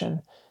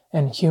domination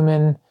and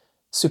human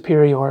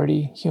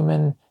superiority,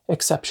 human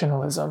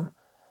exceptionalism.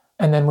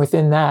 And then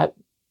within that,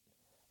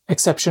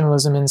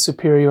 exceptionalism and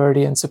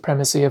superiority and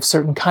supremacy of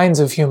certain kinds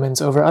of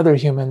humans over other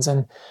humans.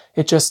 And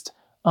it just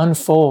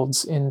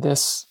unfolds in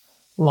this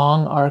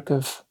long arc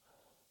of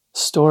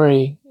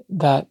story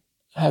that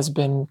has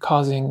been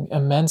causing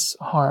immense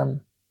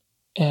harm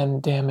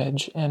and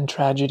damage and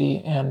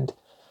tragedy and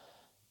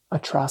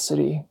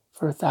atrocity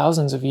for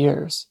thousands of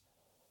years.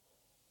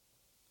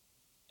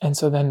 And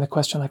so then the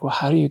question, well,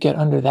 how do you get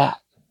under that?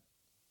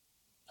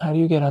 How do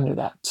you get under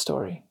that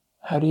story?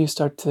 How do you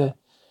start to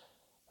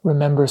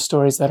remember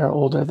stories that are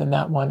older than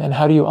that one? And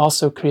how do you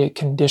also create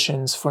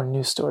conditions for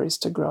new stories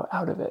to grow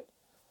out of it?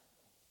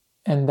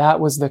 And that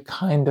was the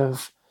kind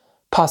of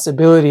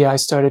possibility I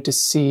started to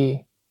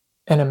see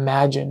and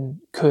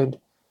imagine could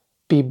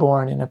be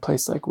born in a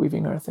place like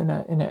Weaving Earth, in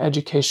an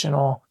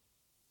educational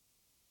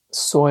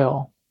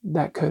soil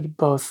that could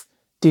both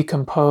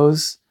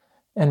decompose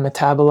and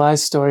metabolize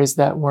stories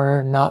that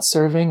were not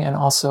serving and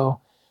also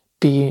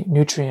be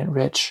nutrient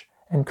rich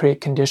and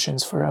create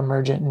conditions for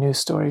emergent new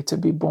story to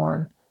be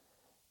born.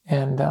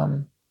 And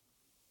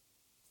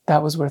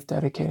that was worth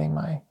dedicating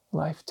my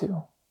life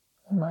to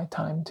and my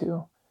time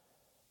to.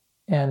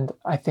 And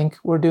I think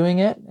we're doing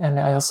it. And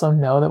I also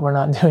know that we're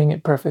not doing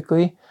it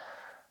perfectly.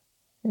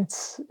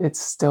 It's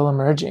still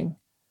emerging.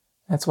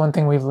 That's one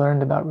thing we've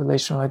learned about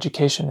relational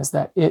education, is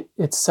that it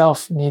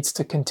itself needs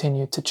to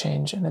continue to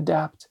change and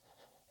adapt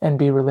and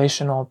be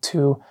relational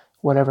to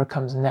whatever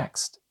comes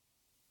next.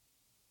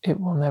 It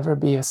will never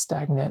be a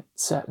stagnant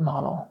set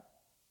model.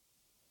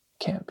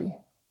 Can't be.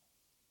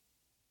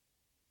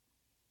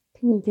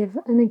 Can you give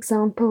an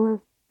example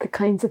of the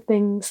kinds of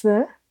things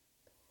that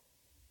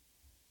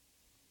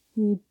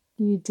you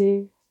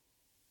do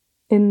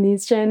in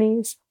these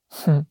journeys?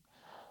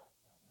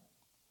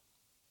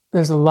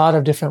 There's a lot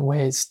of different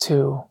ways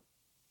to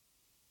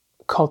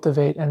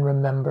cultivate and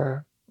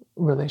remember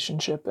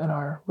relationship and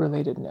our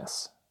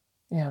relatedness.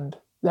 And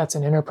that's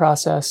an inner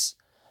process.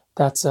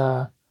 That's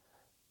a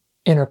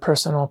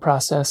interpersonal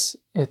process.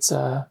 It's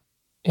a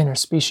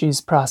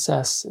interspecies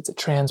process. It's a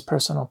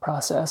transpersonal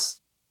process.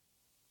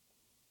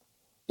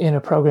 In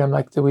a program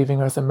like the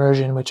Weaving Earth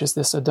Immersion, which is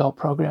this adult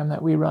program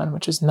that we run,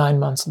 which is 9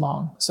 months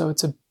long. So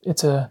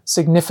it's a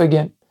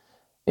significant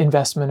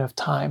investment of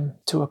time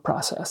to a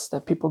process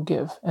that people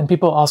give. And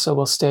people also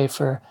will stay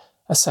for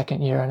a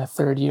second year and a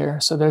third year.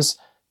 So there's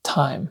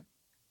time.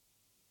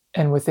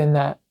 And within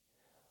that,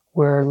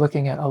 we're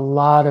looking at a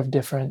lot of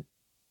different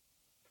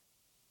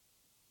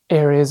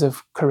areas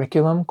of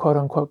curriculum, quote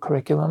unquote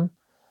curriculum,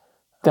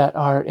 that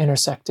are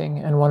intersecting.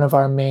 And one of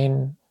our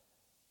main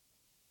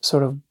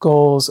sort of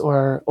goals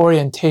or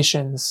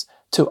orientations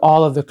to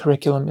all of the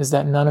curriculum is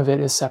that none of it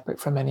is separate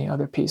from any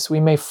other piece. We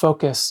may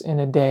focus in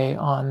a day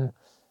on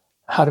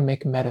how to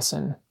make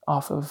medicine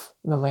off of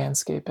the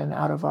landscape and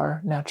out of our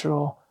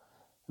natural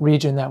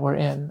region that we're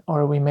in,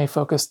 or we may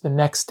focus the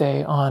next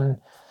day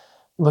on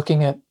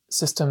looking at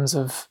systems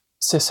of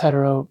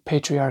cis-hetero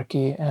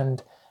patriarchy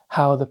and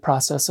how the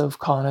process of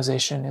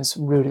colonization is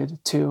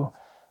rooted to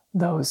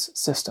those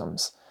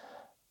systems.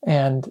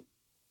 And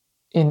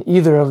in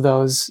either of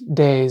those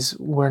days,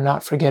 we're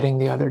not forgetting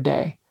the other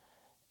day.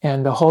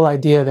 And the whole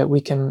idea that we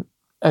can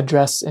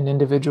address an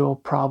individual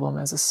problem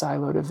as a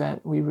siloed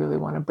event, we really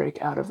want to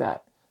break out of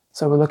that.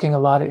 So we're looking at a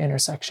lot of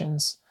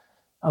intersections,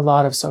 a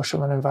lot of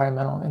social and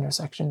environmental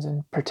intersections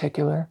in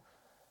particular.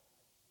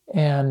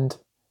 And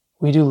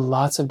we do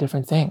lots of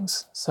different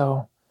things.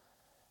 So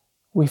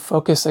we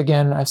focus,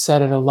 again, I've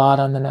said it a lot,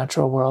 on the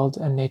natural world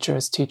and nature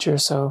as teacher.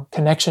 So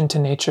connection to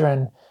nature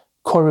and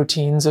core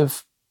routines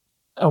of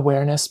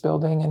awareness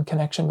building and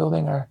connection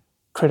building are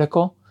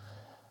critical.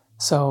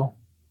 So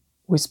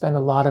we spend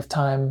a lot of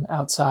time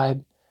outside.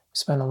 We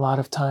spend a lot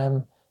of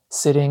time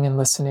sitting and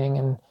listening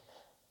and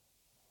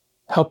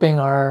helping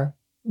our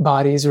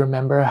bodies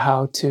remember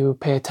how to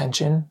pay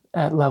attention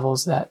at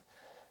levels that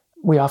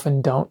we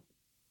often don't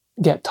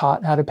get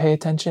taught how to pay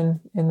attention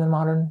in the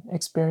modern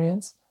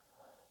experience.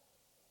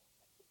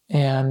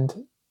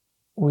 And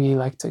we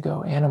like to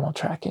go animal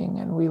tracking,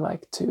 and we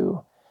like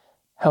to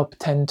help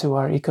tend to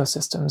our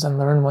ecosystems and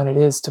learn what it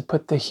is to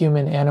put the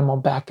human animal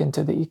back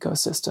into the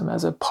ecosystem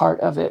as a part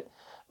of it,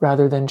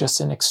 rather than just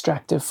an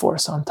extractive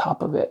force on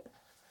top of it.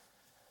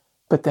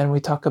 But then we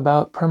talk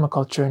about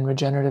permaculture and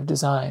regenerative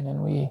design,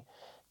 and we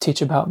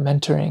teach about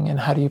mentoring and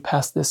how do you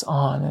pass this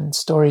on, and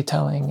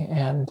storytelling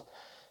and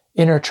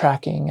inner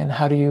tracking, and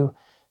how do you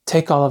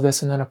take all of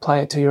this and then apply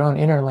it to your own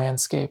inner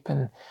landscape,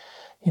 and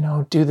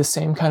do the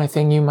same kind of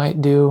thing you might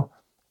do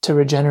to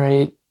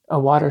regenerate a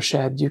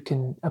watershed. You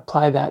can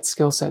apply that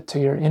skill set to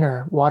your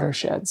inner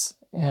watersheds.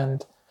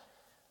 And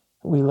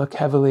we look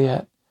heavily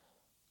at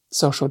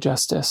social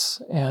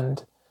justice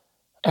and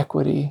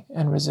equity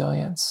and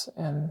resilience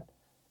and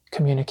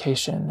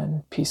communication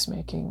and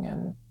peacemaking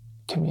and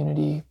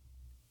community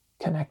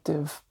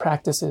connective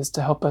practices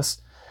to help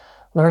us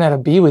learn how to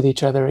be with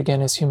each other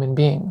again as human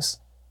beings.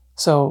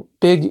 So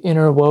big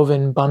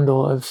interwoven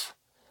bundle of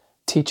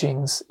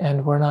teachings,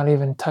 and we're not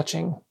even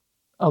touching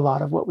a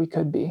lot of what we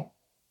could be.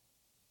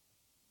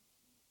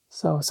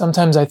 So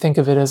sometimes I think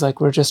of it as like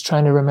we're just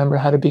trying to remember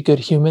how to be good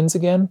humans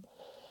again.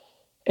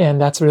 And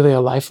that's really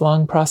a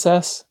lifelong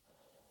process.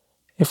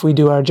 If we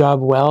do our job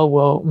well,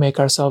 we'll make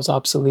ourselves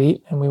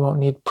obsolete, and we won't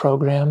need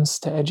programs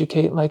to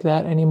educate like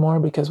that anymore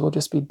because we'll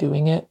just be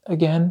doing it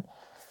again.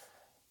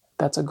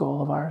 That's a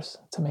goal of ours,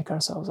 to make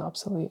ourselves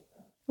obsolete.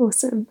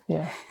 Awesome.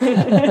 Yeah.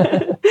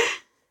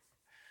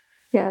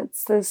 Yeah,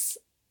 there's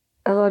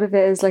a lot of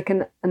it is like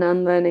an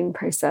unlearning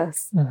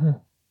process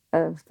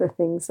of the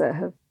things that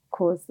have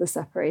caused the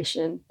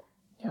separation.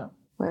 Yeah.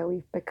 Where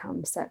we've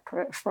become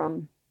separate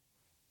from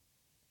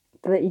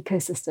the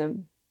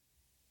ecosystem.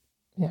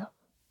 Yeah.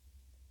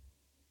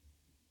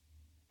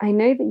 I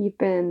know that you've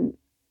been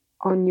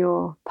on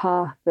your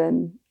path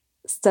and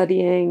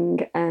studying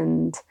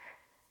and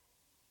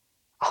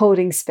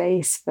holding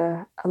space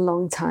for a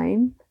long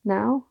time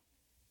now.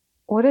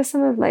 What are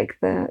some of like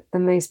the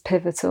most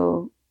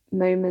pivotal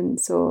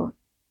moments or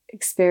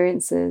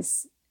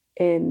experiences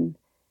in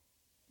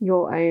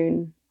your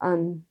own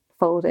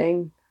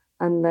unfolding,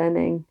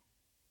 unlearning?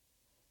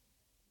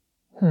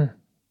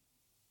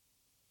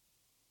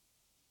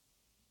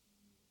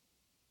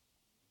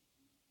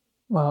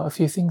 Well, a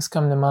few things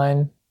come to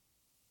mind.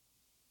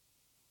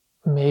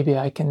 Maybe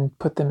I can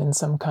put them in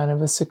some kind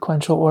of a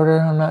sequential order.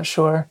 I'm not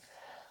sure.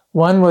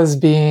 One was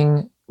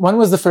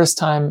the first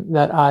time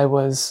that I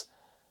was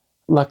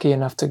lucky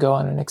enough to go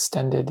on an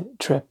extended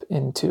trip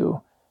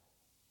into,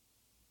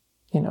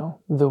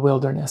 the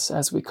wilderness,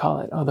 as we call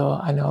it. Although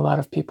I know a lot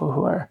of people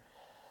who are,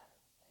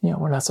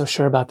 we're not so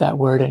sure about that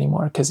word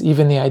anymore, because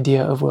even the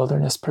idea of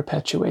wilderness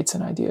perpetuates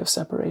an idea of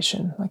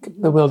separation. Like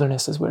the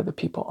wilderness is where the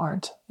people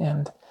aren't.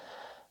 And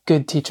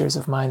good teachers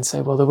of mine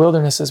say, well, the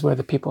wilderness is where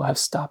the people have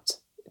stopped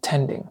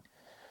tending.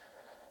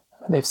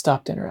 They've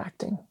stopped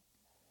interacting.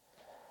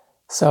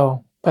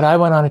 So, but I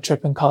went on a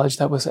trip in college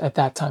that was at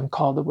that time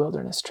called the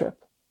wilderness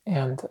trip.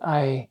 And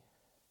I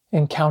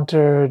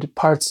encountered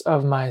parts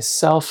of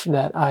myself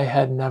that I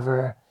had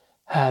never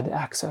had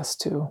access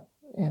to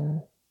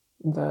in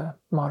the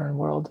modern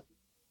world.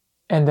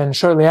 And then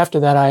shortly after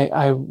that,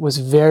 I was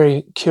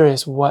very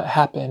curious what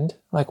happened.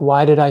 Like,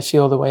 why did I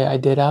feel the way I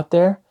did out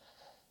there?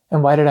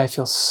 And why did I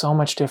feel so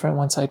much different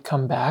once I'd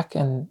come back?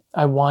 And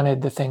I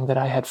wanted the thing that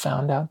I had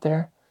found out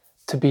there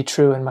to be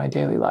true in my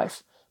daily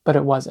life, but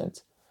it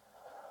wasn't.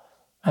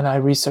 And I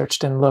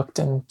researched and looked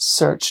and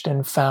searched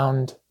and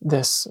found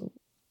this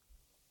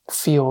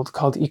field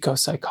called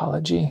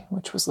ecopsychology,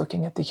 which was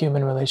looking at the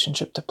human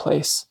relationship to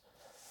place.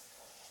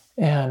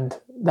 And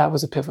that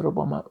was a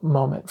pivotal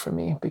moment for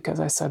me, because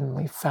I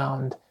suddenly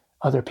found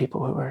other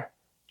people who were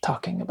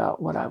talking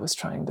about what I was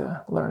trying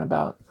to learn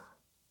about.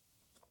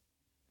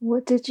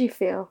 What did you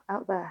feel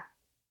out there?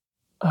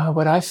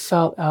 What I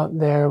felt out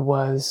there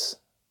was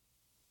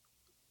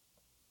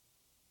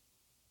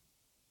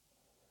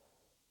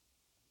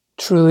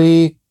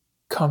truly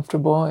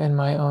comfortable in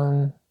my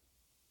own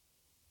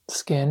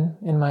skin,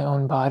 in my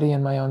own body,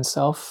 in my own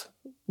self,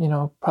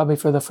 probably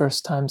for the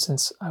first time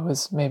since I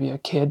was maybe a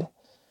kid.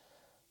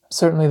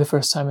 Certainly the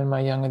first time in my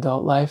young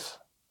adult life.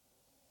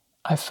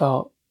 I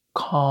felt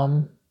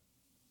calm.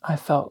 I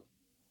felt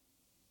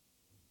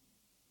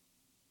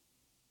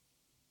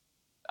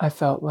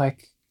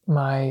like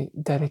my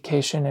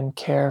dedication and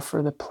care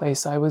for the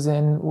place I was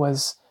in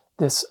was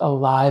this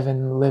alive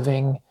and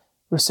living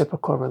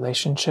reciprocal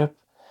relationship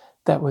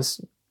that was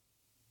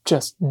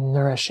just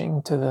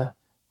nourishing to the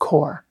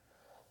core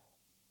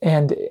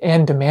and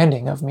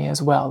demanding of me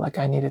as well. Like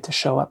I needed to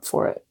show up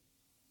for it.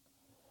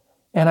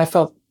 And I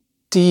felt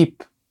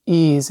deep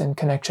ease and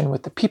connection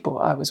with the people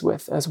I was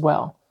with as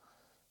well.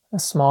 A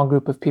small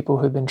group of people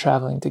who'd been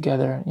traveling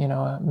together,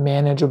 a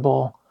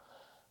manageable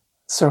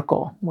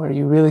circle where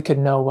you really could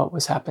know what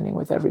was happening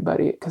with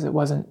everybody because it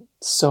wasn't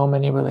so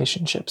many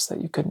relationships that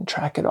you couldn't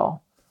track it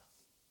all.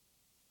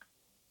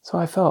 So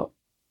I felt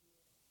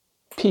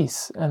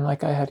peace and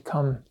like I had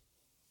come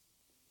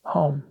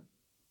home.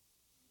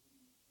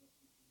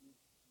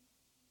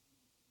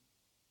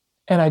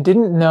 And I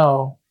didn't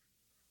know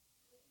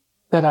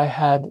that I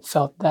had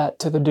felt that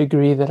to the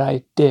degree that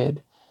I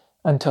did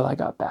until I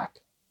got back.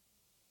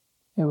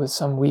 It was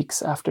some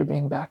weeks after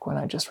being back when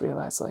I just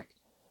realized, like,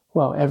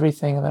 whoa,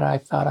 everything that I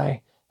thought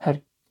I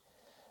had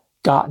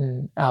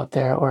gotten out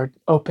there or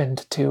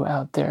opened to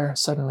out there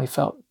suddenly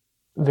felt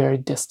very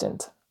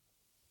distant.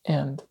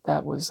 And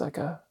that was like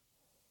a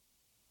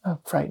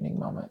frightening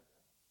moment.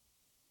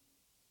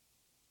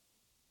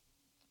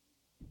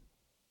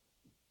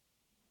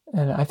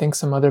 And I think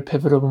some other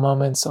pivotal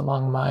moments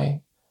along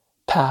my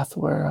path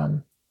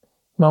were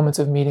moments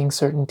of meeting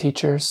certain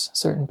teachers,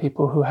 certain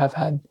people who have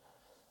had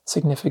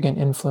significant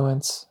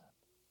influence.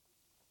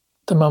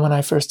 The moment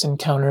I first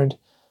encountered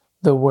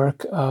the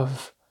work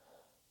of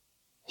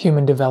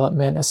human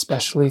development,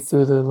 especially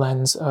through the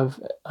lens of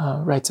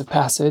rites of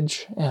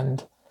passage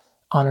and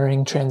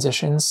honoring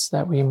transitions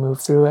that we move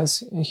through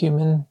as a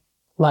human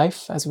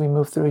life, as we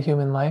move through a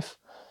human life,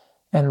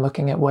 and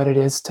looking at what it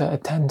is to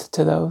attend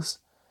to those,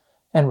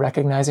 and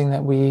recognizing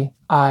that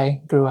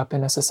I grew up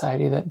in a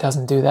society that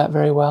doesn't do that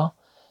very well,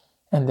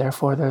 and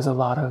therefore there's a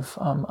lot of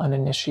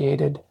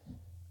uninitiated,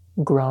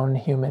 grown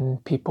human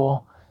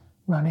people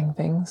running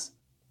things.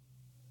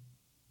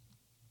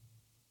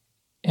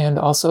 And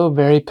also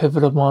very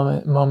pivotal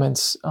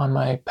moments on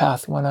my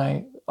path when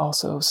I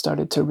also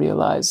started to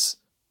realize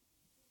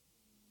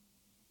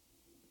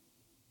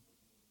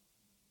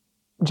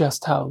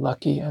just how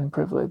lucky and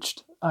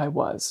privileged I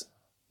was.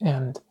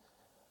 And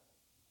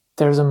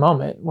there's a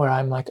moment where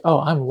I'm like,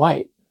 oh, I'm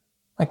white.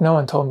 Like no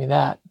one told me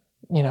that,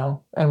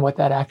 and what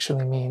that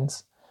actually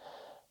means.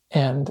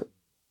 And,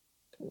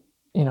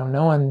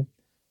 no one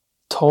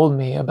told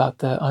me about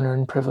the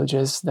unearned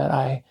privileges that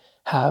I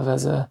have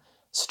as a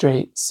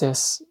straight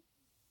cis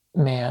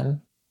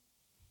man.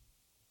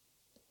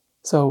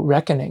 So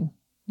reckoning,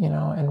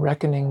 and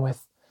reckoning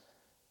with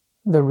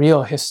the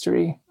real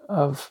history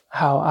of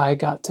how I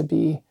got to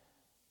be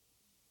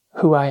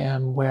who I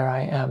am, where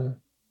I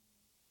am,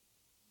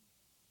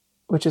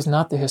 which is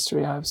not the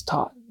history I was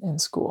taught in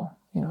school.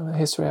 The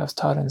history I was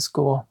taught in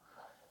school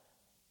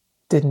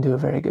didn't do a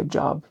very good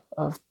job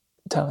of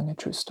telling a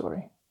true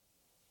story.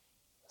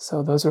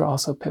 So those are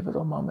also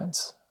pivotal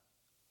moments,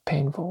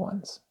 painful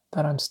ones,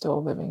 that I'm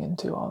still living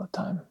into all the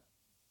time.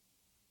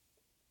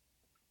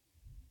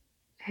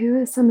 Who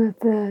are some of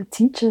the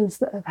teachers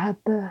that have had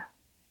the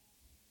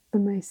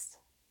most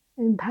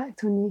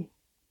impact on you?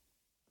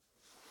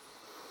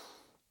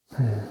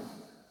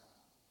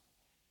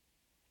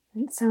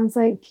 It sounds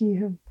like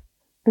you have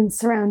been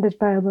surrounded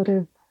by a lot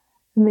of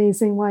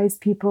amazing, wise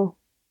people.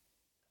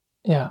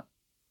 Yeah,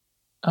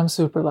 I'm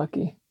super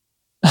lucky.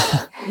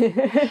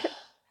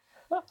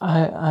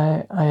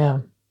 I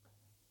am.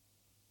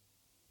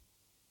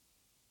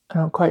 I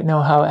don't quite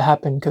know how it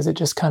happened because it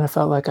just kind of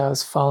felt like I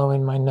was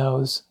following my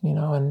nose,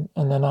 and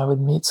then I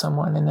would meet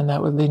someone and then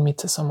that would lead me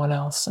to someone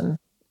else.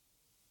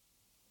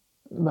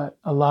 But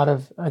a lot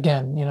of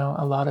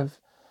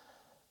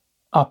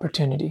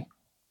opportunity,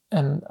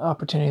 and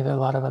opportunity that a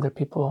lot of other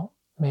people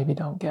maybe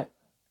don't get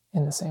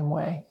in the same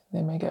way.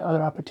 They may get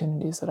other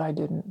opportunities that I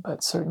didn't,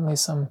 but certainly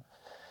some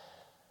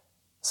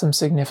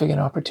significant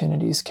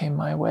opportunities came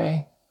my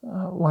way.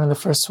 One of the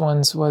first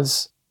ones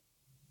was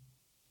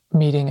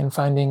meeting and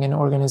finding an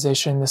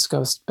organization. This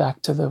goes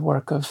back to the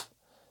work of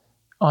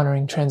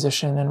honoring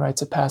transition and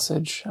rites of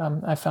passage.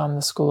 I found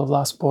the School of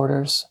Lost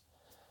Borders,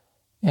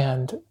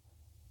 and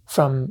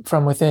from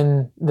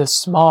within the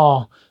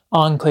small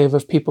enclave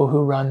of people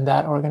who run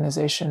that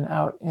organization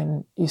out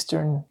in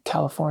Eastern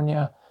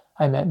California,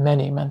 I met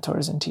many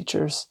mentors and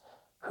teachers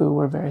who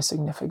were very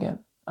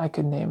significant. I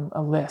could name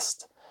a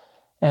list.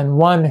 And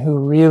one who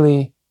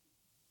really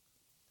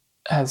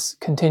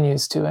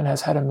continues to and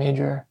has had a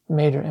major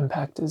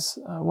impact is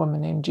a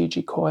woman named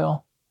Gigi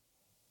Coyle.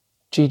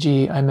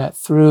 Gigi I met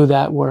through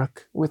that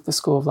work with the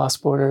School of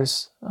Lost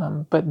Borders,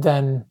 but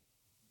then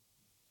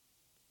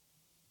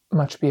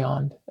much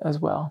beyond as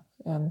well,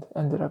 and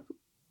ended up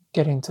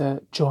getting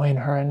to join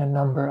her in a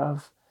number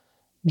of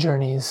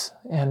journeys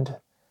and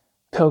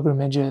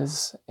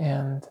pilgrimages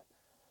and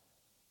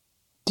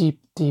deep,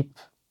 deep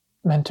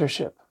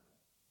mentorship.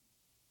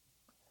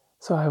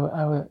 So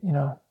I would,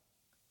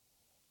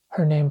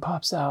 her name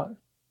pops out.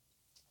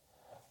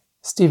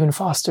 Stephen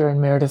Foster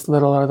and Meredith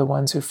Little are the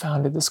ones who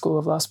founded the School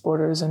of Lost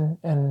Borders, and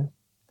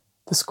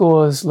the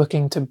school is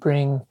looking to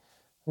bring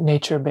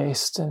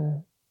nature-based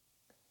and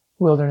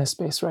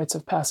wilderness-based rites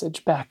of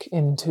passage back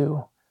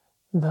into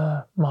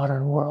the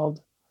modern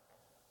world.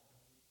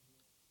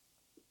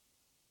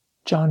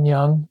 John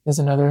Young is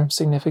another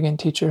significant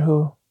teacher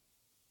who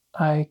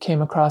I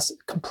came across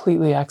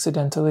completely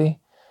accidentally.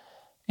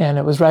 And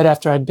it was right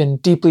after I'd been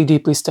deeply,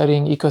 deeply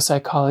studying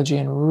eco-psychology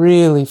and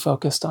really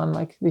focused on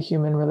like the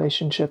human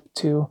relationship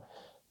to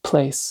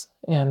place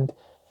and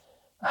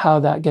how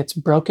that gets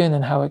broken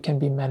and how it can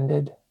be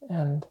mended.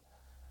 And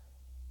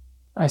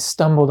I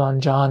stumbled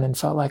on John and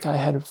felt like I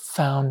had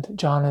found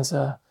John as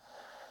a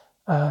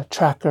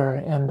tracker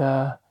and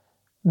a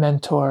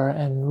mentor,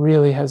 and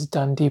really has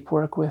done deep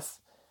work with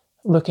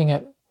looking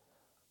at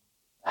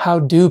how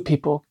do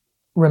people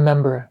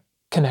remember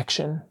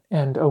connection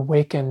and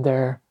awaken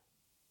their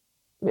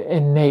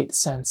innate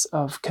sense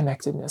of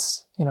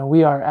connectedness.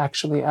 We are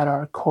actually at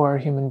our core,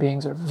 human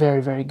beings are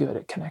very, very good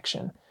at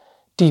connection,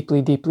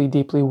 deeply, deeply,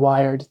 deeply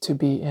wired to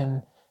be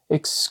in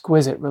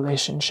exquisite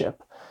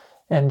relationship.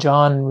 And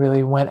John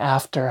really went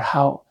after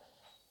how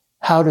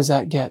does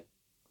that get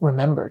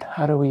remembered?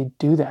 How do we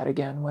do that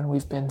again when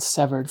we've been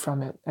severed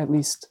from it, at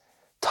least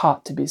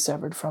taught to be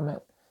severed from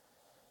it?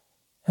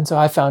 And so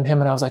I found him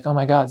and I was like, oh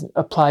my God,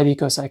 applied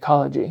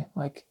eco-psychology.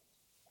 Like,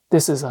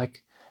 this is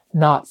like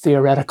not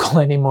theoretical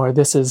anymore.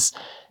 This is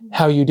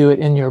how you do it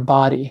in your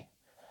body,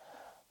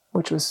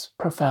 which was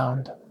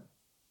profound.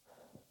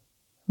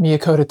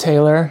 Miyakota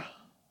Taylor,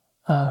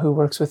 who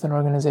works with an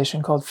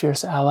organization called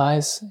Fierce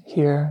Allies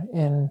here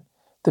in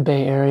the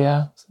Bay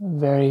Area, a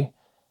very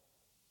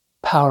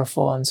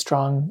powerful and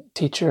strong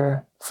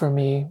teacher for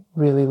me,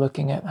 really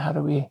looking at how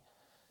do we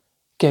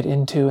get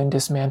into and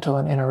dismantle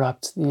and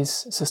interrupt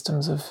these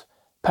systems of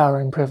power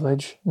and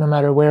privilege. No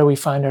matter where we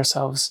find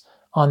ourselves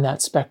on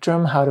that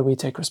spectrum, how do we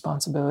take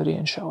responsibility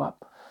and show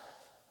up?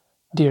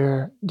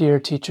 Dear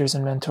teachers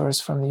and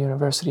mentors from the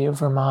University of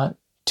Vermont,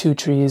 Two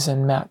Trees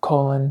and Matt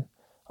Colin,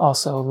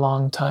 also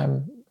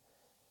longtime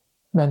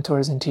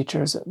mentors and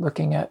teachers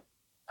looking at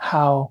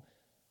how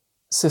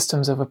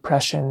systems of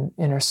oppression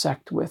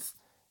intersect with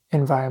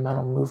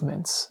environmental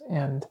movements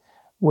and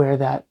where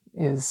that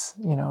is,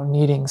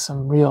 needing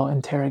some real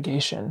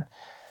interrogation,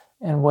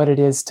 and what it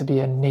is to be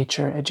a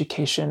nature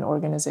education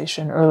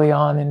organization. Early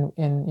on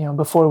in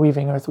before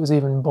Weaving Earth was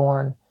even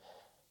born,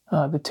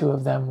 the two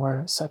of them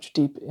were such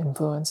deep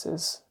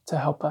influences to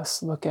help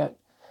us look at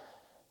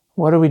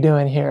what are we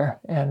doing here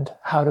and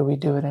how do we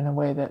do it in a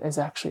way that is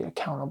actually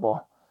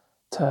accountable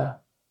to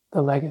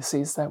the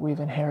legacies that we've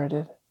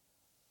inherited.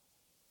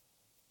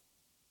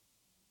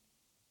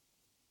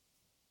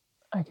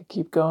 I could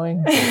keep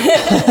going.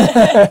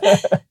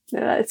 No,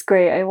 that's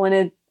great. I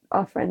wanted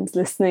our friends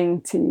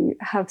listening to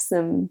have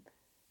some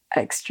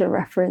extra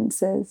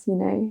references,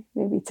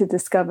 maybe to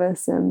discover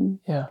some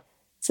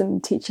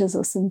teachers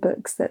or some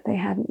books that they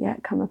hadn't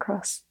yet come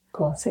across.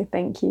 Cool. So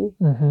thank you.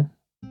 Mm-hmm.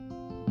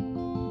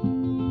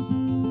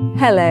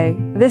 Hello,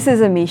 this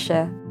is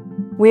Amisha.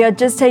 We are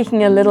just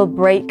taking a little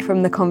break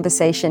from the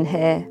conversation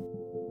here.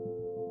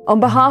 On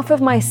behalf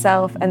of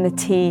myself and the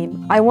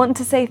team, I want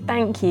to say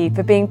thank you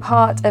for being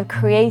part of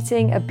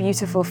creating a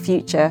beautiful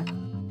future.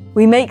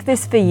 We make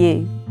this for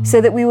you,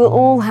 so that we will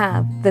all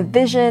have the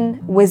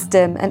vision,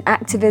 wisdom, and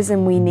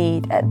activism we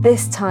need at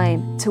this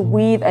time to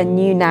weave a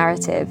new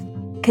narrative.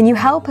 Can you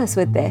help us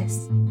with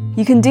this?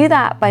 You can do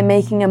that by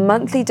making a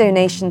monthly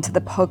donation to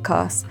the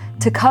podcast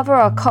to cover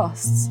our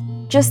costs.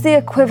 Just the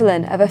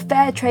equivalent of a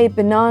fair trade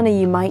banana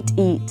you might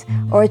eat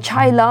or a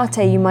chai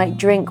latte you might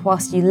drink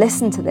whilst you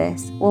listen to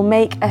this will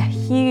make a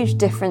huge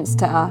difference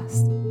to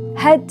us.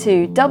 Head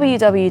to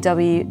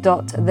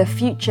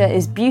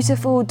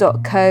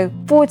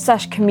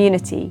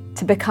www.thefutureisbeautiful.co/community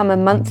to become a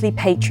monthly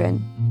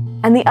patron.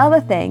 And the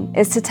other thing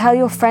is to tell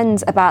your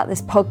friends about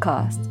this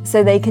podcast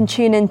so they can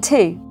tune in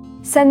too.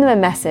 Send them a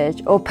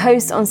message or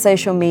post on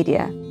social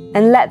media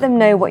and let them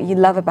know what you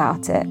love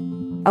about it.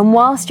 And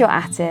whilst you're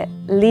at it,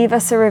 leave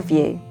us a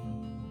review.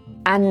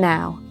 And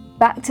now,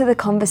 back to the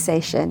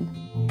conversation.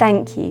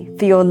 Thank you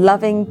for your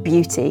loving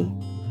beauty.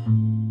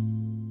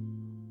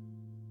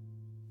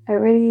 I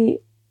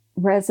really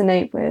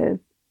resonate with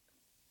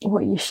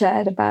what you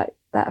shared about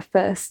that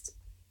first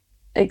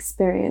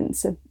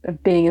experience of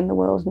being in the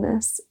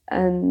wilderness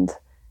and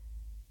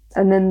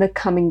then the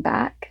coming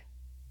back.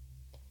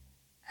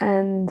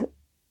 And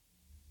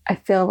I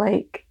feel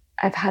like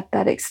I've had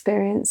that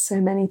experience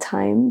so many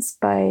times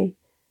by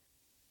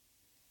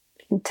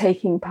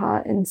taking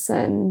part in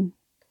certain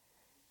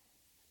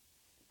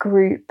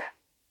group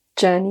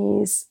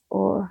journeys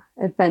or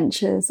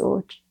adventures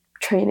or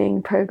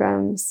training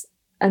programs,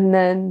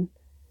 and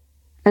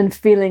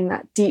feeling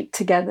that deep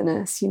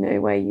togetherness,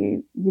 where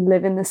you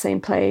live in the same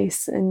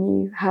place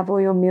and you have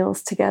all your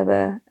meals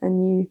together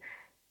and you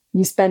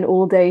you spend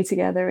all day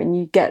together and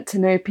you get to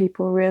know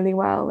people really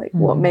well, like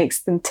what makes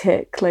them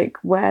tick, like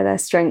where their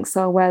strengths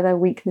are, where their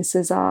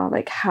weaknesses are,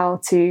 like how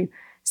to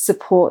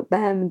support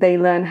them. They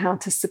learn how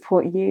to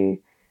support you.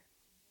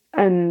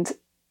 And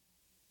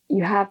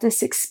you have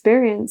this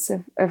experience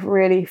of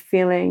really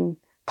feeling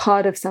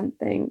part of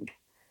something.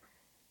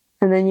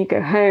 And then you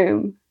go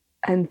home.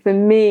 And for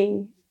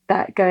me,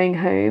 that going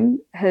home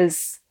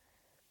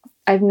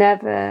I've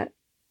never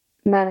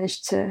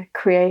managed to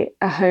create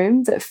a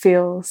home that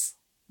feels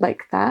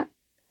like that.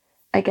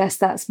 I guess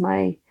that's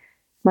my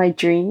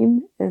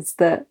dream, is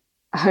that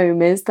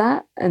home is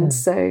that. And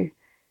so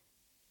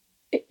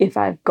if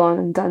I've gone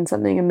and done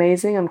something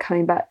amazing, I'm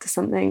coming back to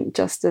something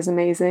just as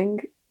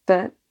amazing.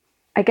 But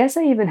I guess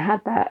I even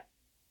had that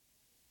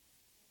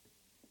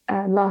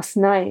last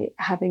night,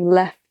 having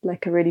left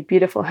like a really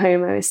beautiful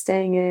home I was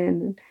staying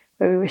in,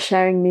 where we were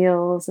sharing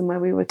meals and where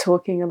we were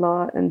talking a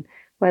lot, and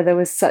where there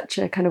was such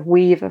a kind of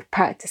weave of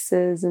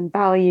practices and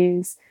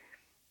values.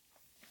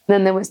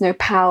 Then there was no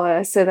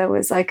power. So there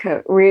was like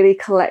a really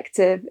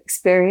collective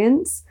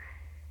experience.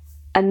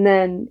 And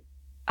then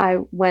I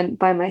went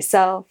by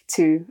myself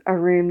to a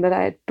room that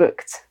I had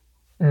booked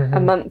a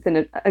month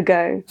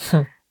ago,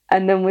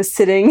 and then was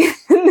sitting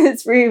in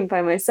this room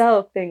by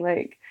myself being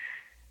like,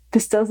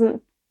 this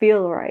doesn't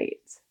feel right.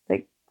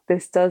 Like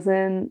this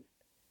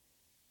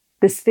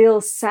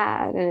feels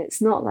sad. And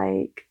it's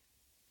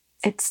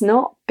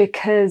not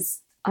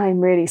because I'm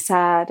really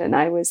sad and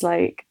I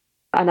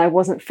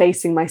wasn't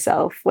facing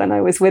myself when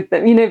I was with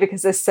them,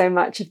 because there's so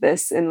much of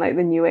this in like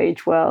the new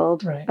age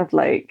world, right, of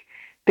like,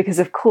 because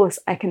of course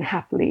I can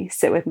happily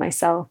sit with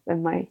myself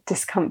and my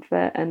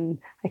discomfort, and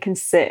I can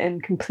sit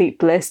in complete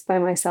bliss by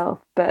myself.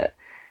 But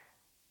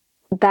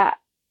that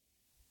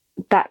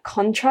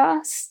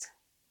contrast,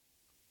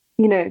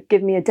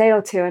 give me a day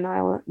or two and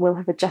I will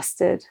have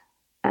adjusted,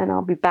 and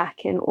I'll be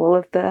back in all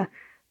of the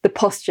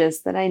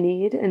postures that I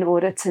need in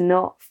order to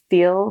not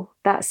feel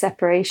that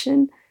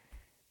separation.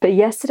 But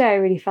yesterday I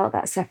really felt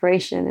that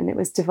separation, and it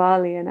was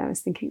Diwali, and I was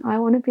thinking, I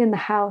want to be in the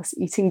house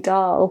eating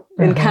dal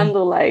in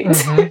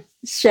candlelight,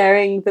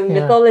 sharing the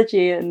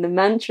mythology and the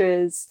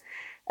mantras,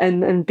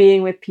 and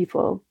being with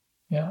people.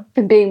 Yeah.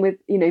 And being with,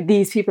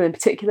 these people in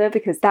particular,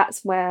 because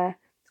that's where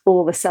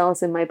all the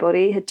cells in my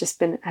body had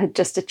just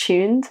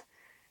attuned.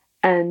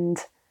 And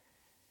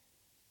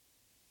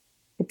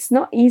it's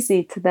not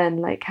easy to then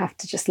like have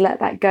to just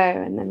let that go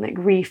and then like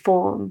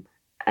reform.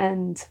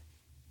 And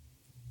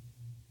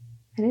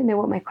I don't know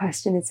what my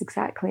question is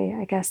exactly.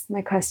 I guess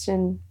my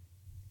question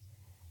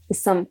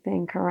is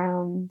something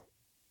around,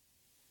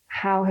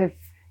 how have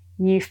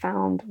you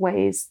found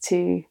ways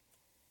to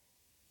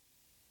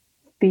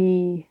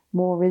be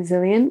more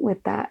resilient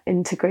with that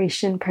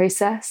integration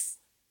process?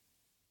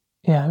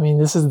 Yeah, I mean,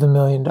 this is the $1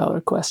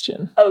 million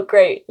question. Oh,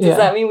 great. Does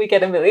that mean we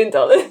get $1 million?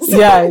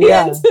 Yeah,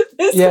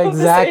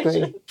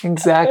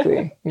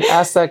 exactly. You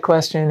ask that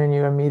question and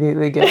you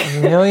immediately get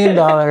 $1 million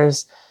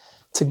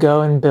to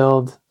go and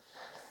build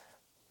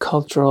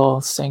cultural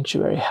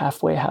sanctuary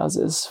halfway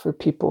houses for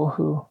people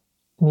who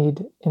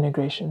need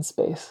integration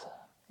space.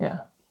 Yeah.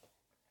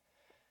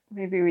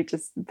 Maybe we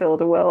just build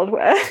a world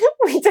where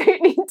we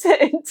don't need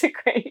to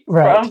integrate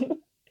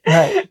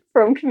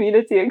from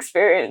community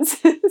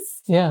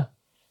experiences. Yeah.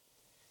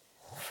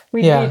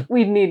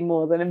 We'd need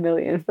more than $1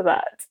 million for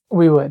that.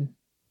 We would.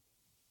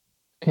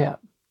 Yeah.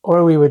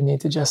 Or we would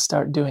need to just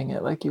start doing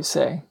it, like you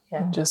say,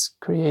 and just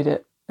create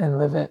it and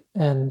live it.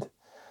 And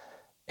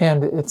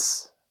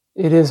it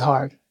is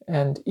hard.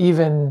 And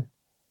even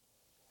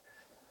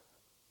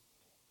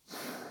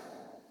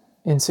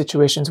in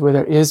situations where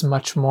there is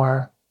much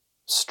more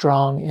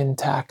strong,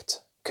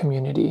 intact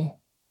community,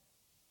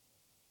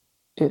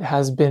 it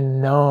has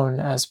been known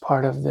as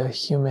part of the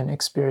human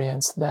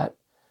experience that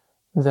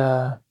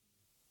the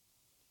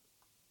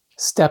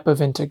step of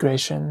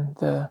integration,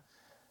 the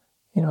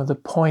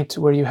point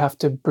where you have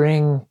to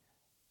bring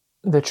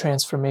the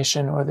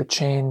transformation or the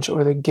change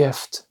or the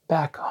gift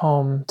back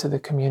home to the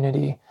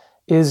community,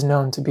 is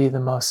known to be the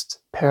most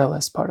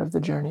perilous part of the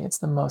journey. It's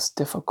the most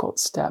difficult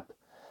step.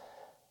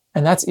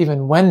 And that's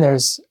even when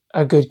there's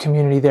a good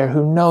community there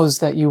who knows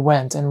that you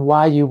went and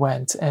why you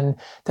went, and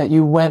that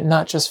you went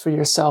not just for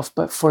yourself,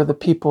 but for the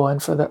people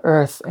and for the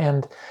earth,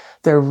 and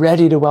they're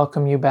ready to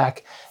welcome you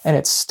back. And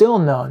it's still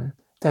known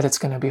that it's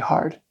going to be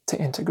hard to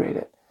integrate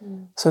it.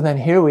 So then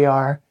here we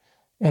are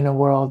in a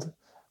world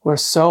where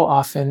so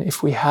often,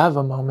 if we have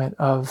a moment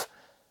of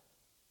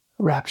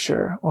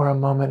rapture or a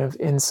moment of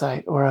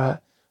insight or a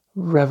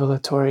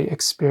revelatory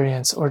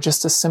experience or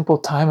just a simple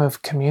time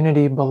of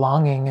community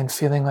belonging and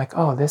feeling like,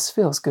 oh, this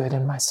feels good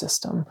in my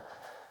system,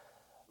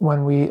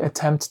 when we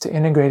attempt to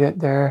integrate it,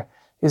 there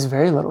is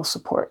very little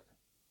support.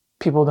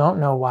 People don't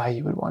know why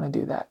you would want to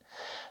do that,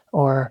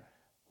 or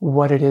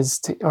what it is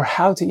to, or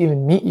how to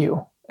even meet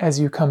you as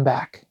you come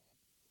back.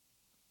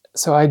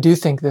 So I do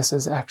think this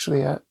is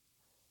actually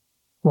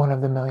one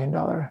of the $1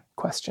 million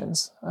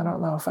questions. I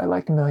don't know if I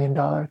like $1 million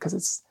because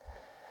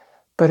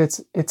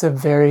it's a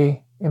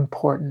very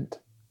important,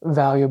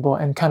 valuable,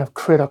 and kind of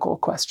critical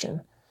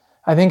question.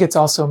 I think it's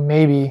also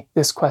maybe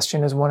this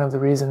question is one of the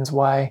reasons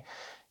why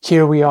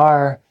here we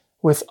are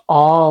with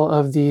all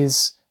of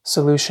these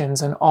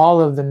solutions and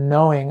all of the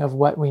knowing of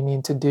what we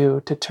need to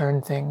do to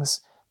turn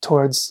things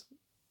towards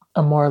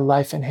a more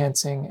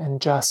life-enhancing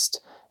and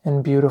just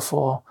and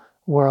beautiful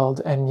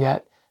world, and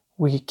yet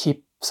we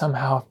keep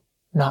somehow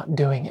not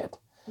doing it.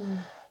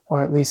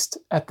 Or at least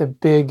at the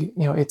big,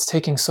 it's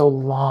taking so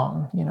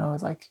long,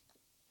 like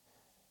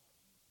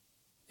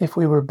if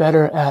we were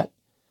better at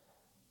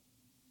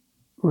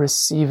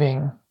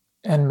receiving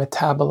and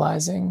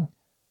metabolizing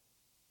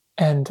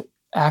and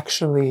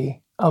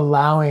actually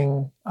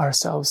allowing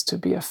ourselves to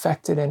be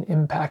affected and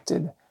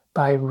impacted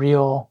by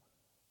real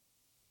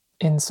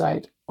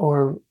insight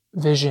or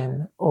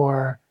vision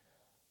or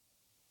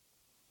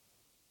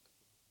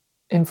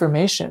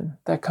information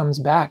that comes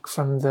back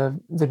from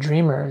the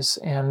dreamers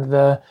and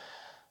the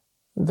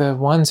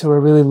ones who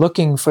are really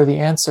looking for the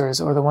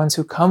answers, or the ones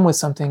who come with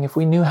something, if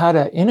we knew how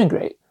to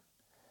integrate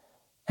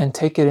and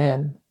take it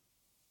in,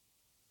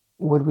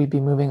 would we be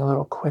moving a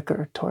little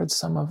quicker towards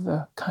some of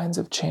the kinds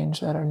of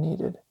change that are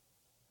needed?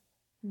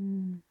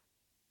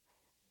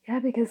 Yeah,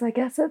 because I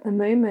guess at the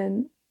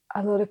moment,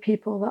 a lot of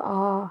people that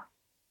are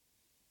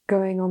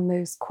going on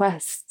those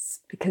quests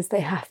because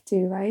they have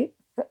to, right?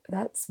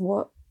 That's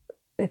what,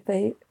 if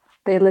they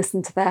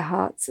listen to their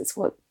hearts, it's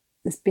what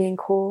is being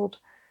called.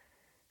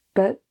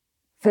 But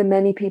for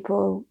many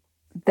people,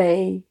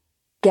 they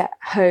get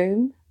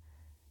home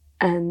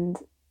and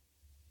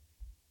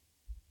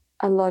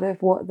a lot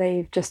of what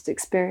they've just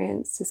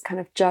experienced is kind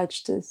of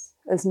judged as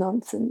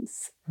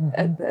nonsense,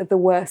 at the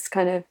worst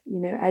kind of,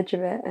 edge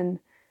of it. And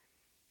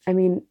I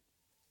mean,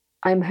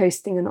 I'm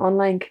hosting an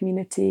online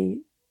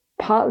community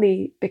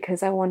partly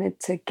because I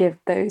wanted to give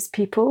those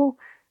people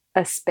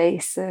a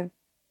space of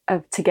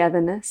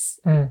togetherness,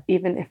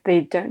 even if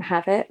they don't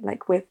have it,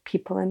 like with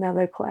people in their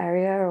local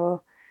area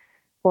or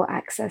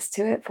access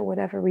to it for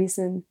whatever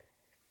reason.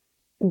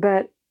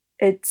 But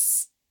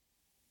it's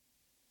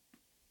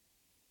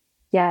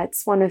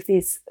one of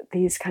these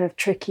kind of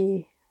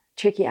tricky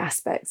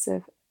aspects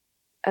of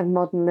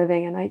modern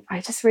living. And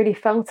I just really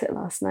felt it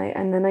last night.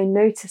 And then I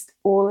noticed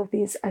all of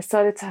these, I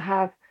started to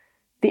have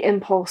the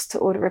impulse to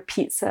order a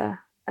pizza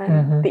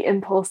and the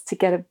impulse to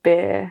get a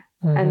beer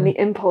and the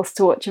impulse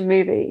to watch a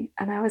movie.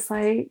 And I was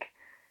like,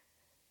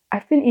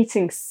 I've been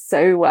eating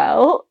so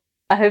well.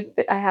 I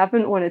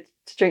haven't wanted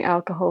to drink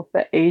alcohol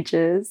for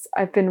ages.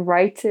 I've been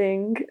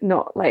writing,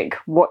 not like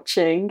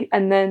watching.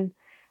 And then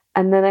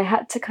I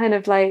had to kind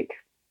of like,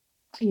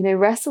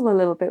 wrestle a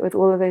little bit with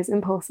all of those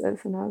impulses.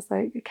 And I was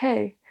like,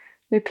 okay,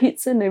 no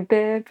pizza, no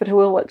beer, but I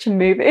will watch a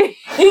movie.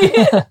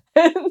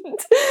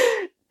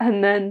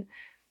 and then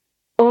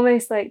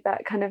almost like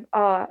that kind of,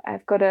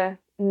 I've got to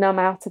numb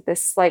out of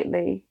this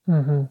slightly.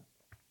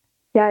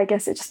 Yeah, I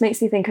guess it just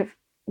makes me think of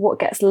what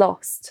gets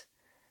lost,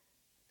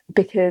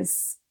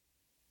 because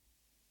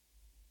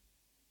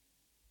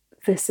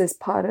this is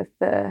part of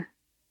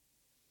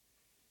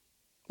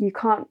you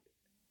can't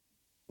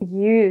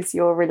use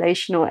your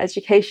relational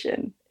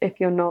education if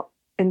you're not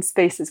in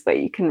spaces where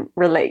you can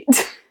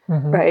relate,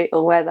 right?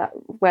 Or where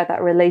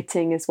that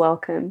relating is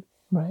welcome.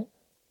 Right.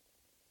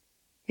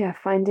 Yeah,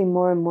 finding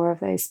more and more of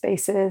those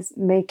spaces,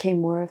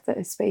 making more of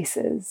those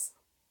spaces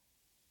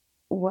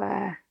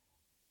where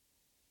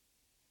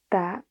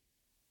that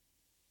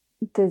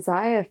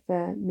desire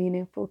for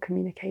meaningful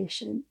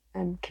communication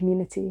and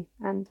community,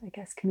 and I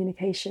guess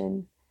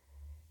communication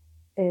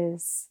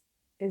is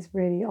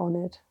really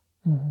honored.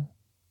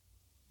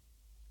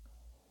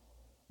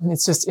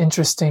 It's just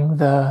interesting,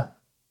 the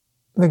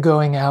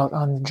going out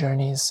on the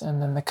journeys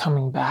and then the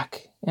coming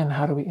back, and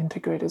how do we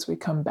integrate as we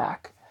come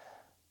back,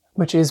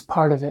 which is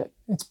part of it.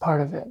 It's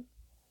part of it.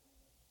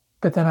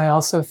 But then I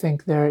also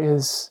think there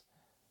is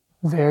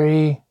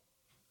very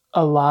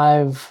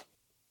alive,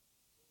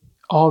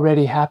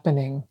 already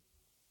happening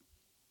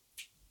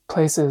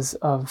places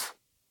of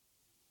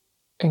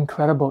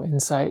incredible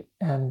insight,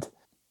 and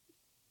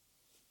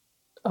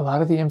a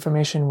lot of the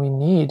information we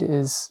need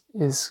is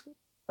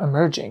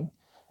emerging.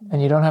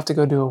 And you don't have to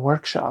go do a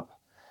workshop.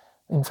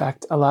 In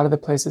fact, a lot of the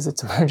places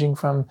it's emerging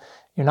from,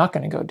 you're not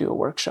going to go do a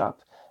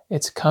workshop.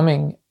 It's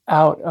coming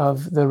out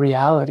of the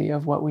reality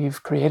of what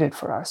we've created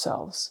for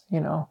ourselves.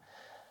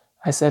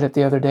 I said it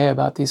the other day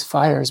about these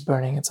fires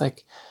burning. It's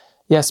like,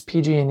 yes,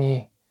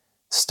 PG&E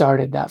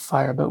started that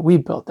fire, but we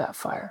built that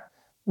fire.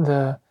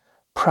 The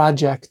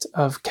project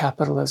of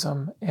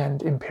capitalism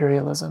and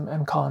imperialism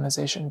and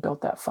colonization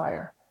built that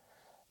fire.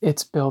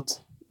 It's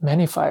built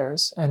many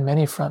fires and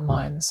many front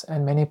lines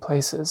and many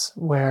places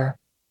where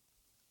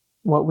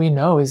what we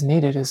know is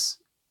needed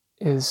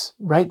is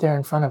right there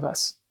in front of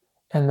us.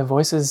 And the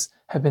voices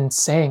have been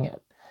saying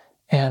it.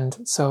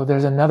 And so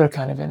there's another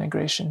kind of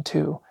integration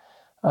too,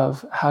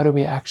 of how do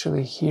we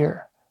actually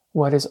hear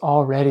what is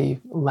already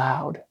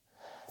loud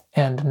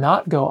and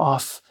not go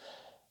off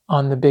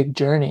on the big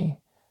journey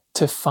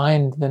to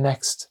find the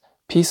next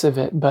piece of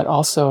it, but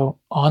also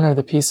honor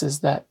the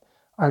pieces that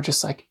are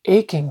just like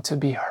aching to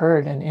be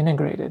heard and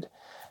integrated.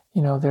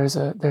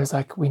 There's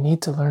like, we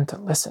need to learn to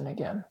listen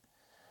again.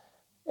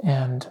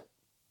 And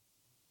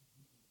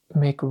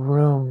make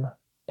room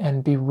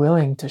and be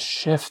willing to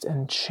shift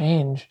and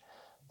change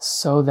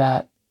so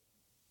that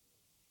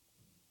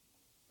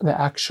the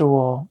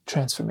actual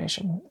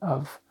transformation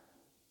of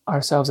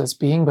ourselves as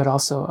being, but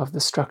also of the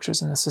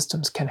structures and the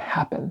systems can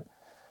happen.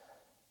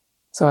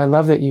 So I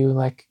love that you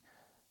like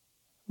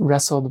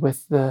wrestled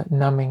with the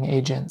numbing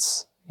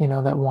agents, you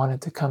know, that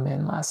wanted to come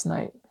in last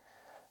night.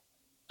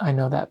 I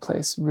know that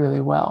place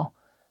really well.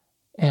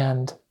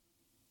 And,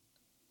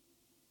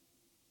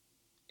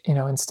 you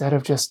know, instead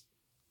of just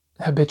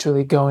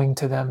habitually going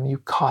to them, you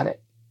caught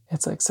it.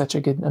 It's like such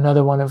a good,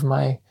 another one of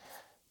my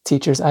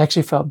teachers. I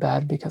actually felt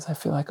bad because I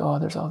feel like, oh,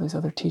 there's all these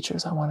other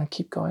teachers. I want to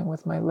keep going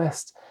with my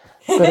list.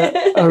 But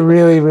a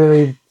really,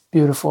 really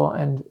beautiful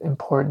and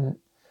important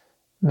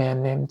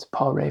man named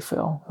Paul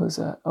Rayfield, who's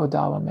a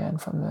Odawa man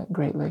from the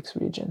Great Lakes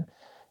region.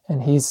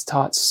 And he's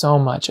taught so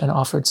much and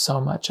offered so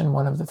much. And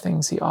one of the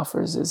things he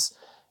offers is,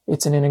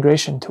 it's an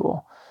integration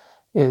tool,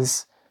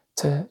 is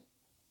to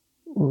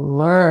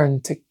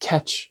learn to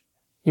catch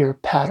your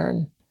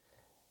pattern.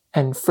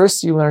 And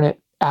first you learn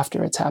it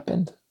after it's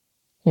happened.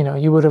 You know,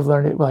 you would have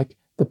learned it like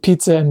the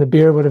pizza and the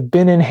beer would have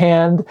been in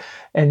hand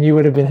and you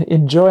would have been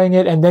enjoying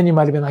it. And then you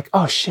might have been like,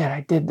 oh shit,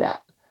 I did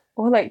that.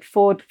 Or like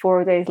four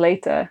days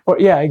later. Or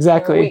yeah,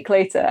 exactly. Or a week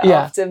later,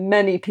 after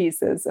many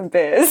pizzas and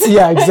beers.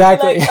 Yeah,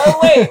 exactly. Like, oh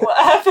wait, what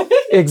happened?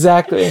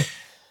 Exactly.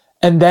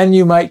 And then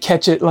you might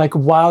catch it like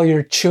while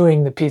you're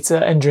chewing the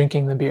pizza and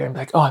drinking the beer and be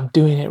like, oh, I'm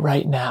doing it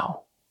right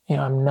now. You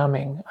know, I'm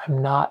numbing.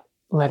 I'm not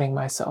letting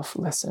myself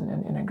listen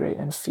and integrate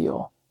and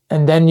feel.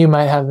 And then you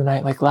might have the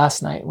night like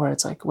last night where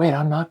it's like, wait,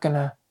 I'm not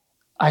gonna,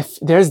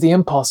 there's the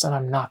impulse and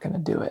I'm not gonna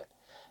do it.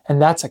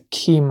 And that's a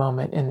key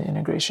moment in the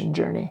integration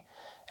journey.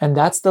 And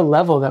that's the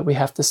level that we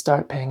have to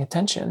start paying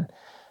attention,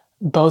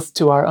 both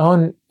to our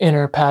own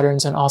inner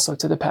patterns and also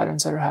to the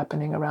patterns that are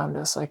happening around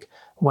us. Like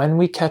when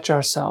we catch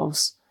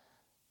ourselves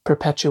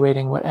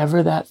perpetuating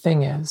whatever that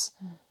thing is,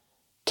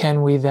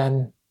 can we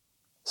then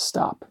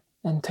stop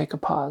and take a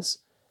pause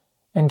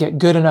and get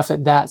good enough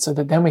at that so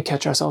that then we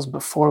catch ourselves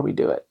before we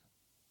do it?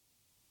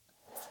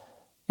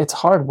 It's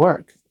hard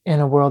work in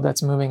a world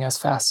that's moving as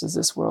fast as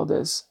this world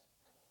is.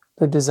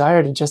 The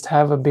desire to just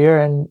have a beer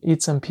and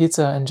eat some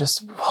pizza and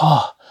just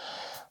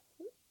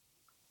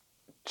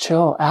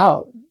chill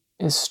out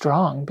is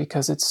strong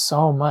because it's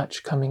so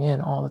much coming in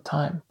all the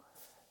time.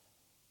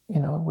 You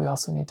know, we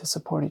also need to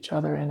support each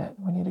other in it.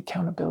 We need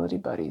accountability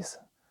buddies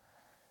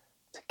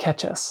to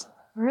catch us.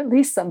 Or at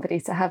least somebody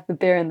to have the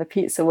beer and the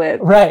pizza with.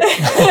 Right.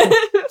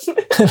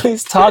 At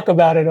least talk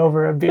about it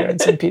over a beer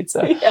and some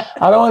pizza. Yeah.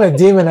 I don't want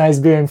to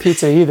demonize beer and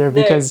pizza either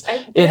because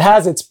it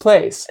has its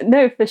place.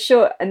 No, for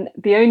sure. And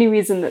the only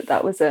reason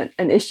that was an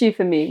issue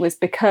for me was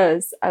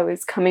because I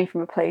was coming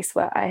from a place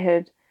where I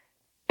had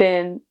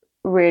been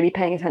really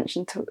paying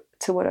attention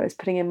to what I was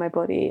putting in my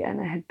body, and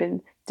I had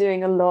been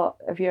doing a lot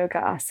of yoga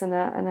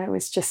asana, and I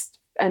was just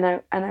and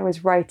I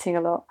was writing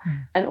a lot,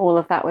 and all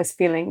of that was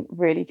feeling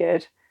really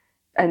good.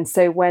 And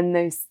so when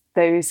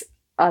those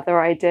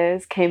other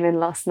ideas came in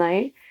last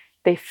night,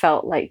 they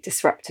felt like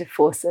disruptive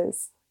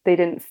forces. They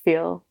didn't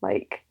feel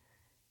like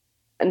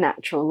a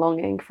natural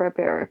longing for a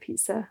beer or a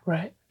pizza.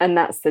 Right. And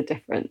that's the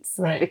difference.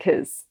 Right.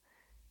 Because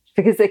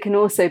there can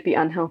also be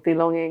unhealthy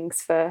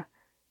longings for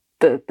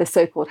the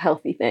so-called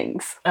healthy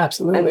things.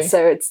 Absolutely. And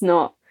so it's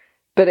not,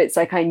 but it's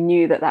like I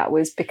knew that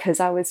was because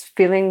I was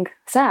feeling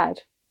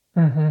sad.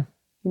 Mm-hmm.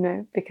 You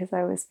know, because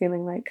I was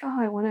feeling like, oh,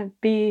 I want to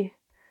be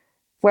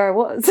where I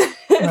was.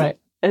 Right.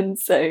 And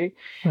so,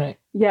 right.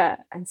 Yeah.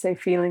 And so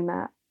feeling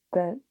that,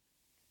 but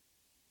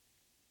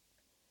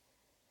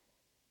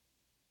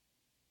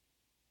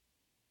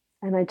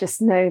and I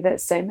just know that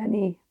so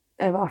many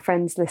of our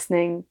friends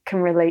listening can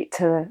relate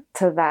to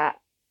that,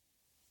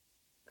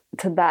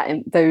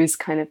 those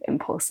kind of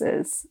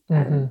impulses,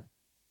 mm-hmm.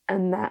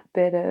 and that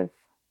bit of,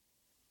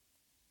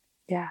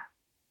 yeah.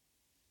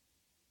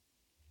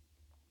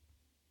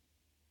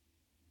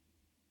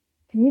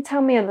 Can you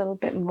tell me a little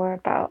bit more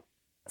about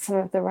some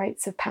of the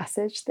rites of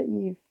passage that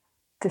you've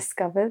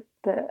discovered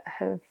that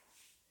have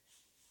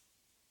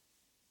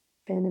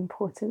been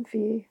important for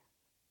you?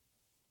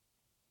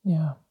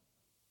 Yeah.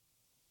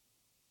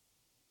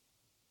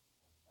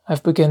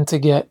 I've begun to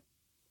get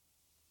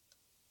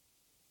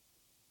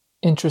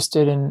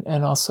interested in,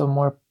 and also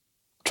more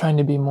trying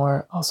to be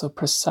more also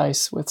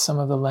precise with some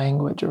of the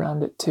language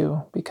around it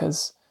too,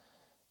 because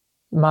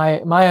my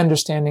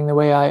understanding, the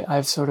way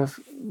I've sort of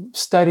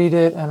studied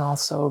it and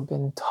also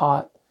been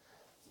taught,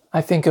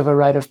 I think of a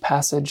rite of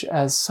passage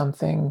as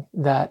something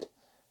that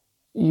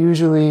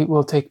usually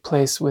will take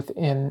place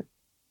within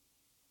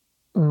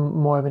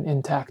more of an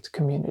intact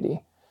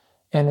community.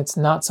 And it's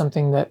not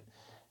something that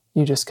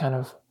you just kind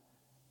of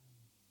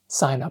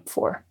sign up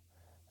for.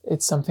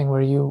 It's something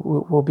where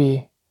you will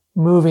be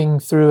moving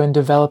through and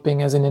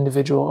developing as an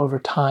individual over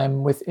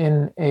time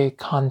within a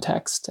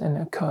context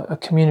and a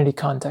community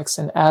context.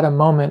 And at a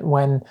moment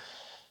when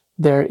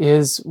there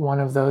is one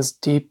of those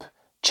deep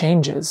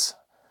changes,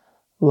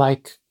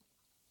 like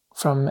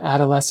from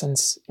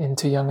adolescence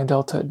into young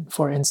adulthood,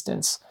 for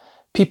instance,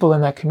 people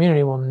in that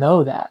community will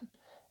know that.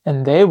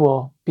 And they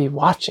will be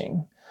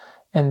watching,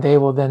 and they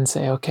will then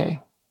say,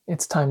 okay,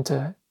 it's time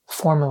to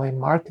formally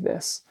mark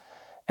this.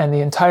 And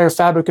the entire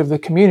fabric of the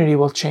community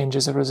will change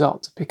as a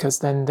result, because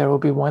then there will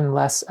be one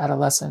less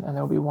adolescent and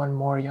there will be one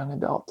more young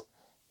adult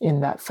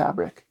in that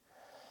fabric.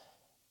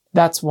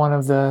 That's one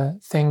of the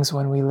things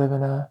when we live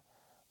in a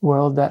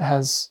world that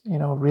has,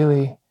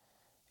 really,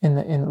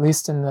 at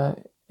least in the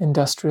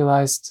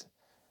industrialized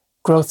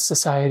growth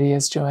society,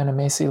 as Joanna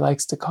Macy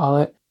likes to call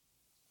it,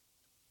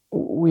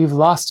 we've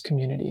lost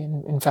community.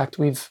 In fact,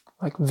 we've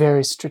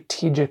very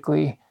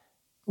strategically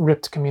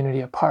ripped community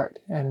apart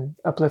and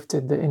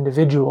uplifted the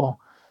individual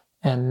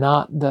and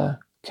not the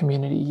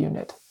community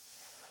unit.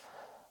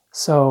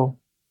 So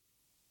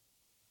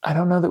I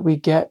don't know that we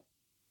get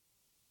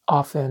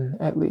often,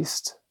 at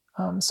least,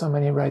 so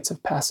many rites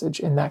of passage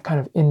in that kind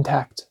of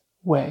intact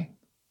way.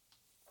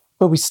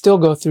 But we still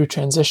go through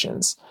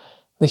transitions.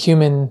 The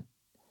human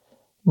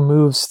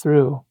moves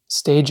through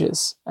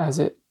stages as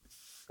it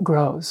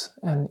grows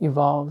and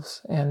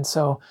evolves. And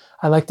so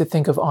I like to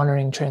think of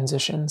honoring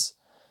transitions.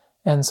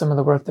 And some of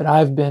the work that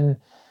I've been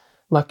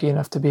lucky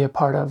enough to be a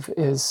part of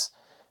is,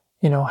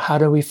 how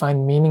do we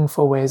find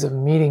meaningful ways of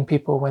meeting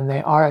people when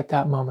they are at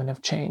that moment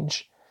of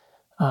change,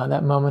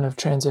 that moment of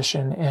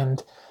transition,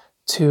 and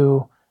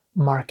to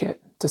mark it,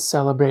 to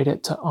celebrate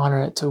it, to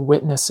honor it, to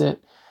witness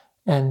it,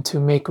 and to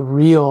make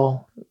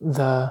real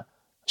the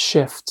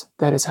shift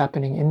that is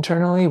happening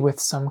internally with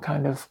some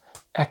kind of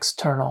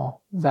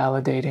external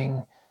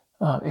validating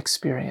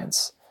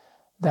experience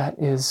that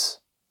is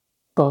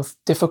both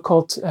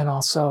difficult and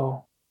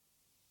also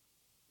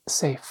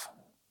safe,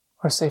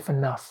 or safe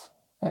enough,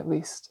 at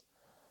least.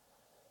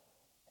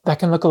 That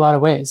can look a lot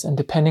of ways, and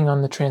depending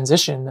on the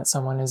transition that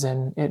someone is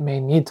in, it may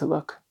need to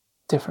look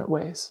different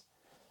ways.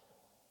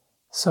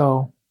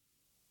 So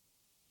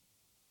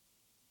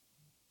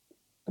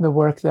the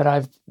work that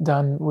I've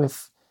done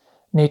with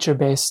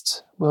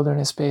nature-based,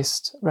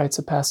 wilderness-based rites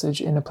of passage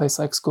in a place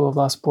like School of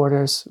Lost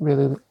Borders,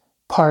 really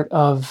part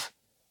of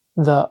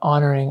the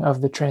honoring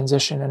of the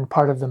transition and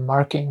part of the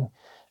marking,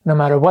 no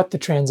matter what the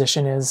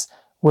transition is,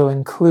 will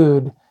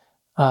include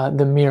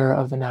the mirror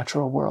of the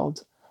natural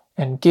world,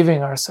 and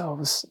giving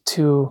ourselves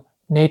to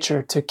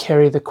nature to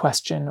carry the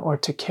question or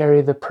to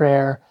carry the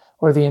prayer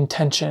or the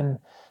intention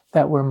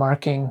that we're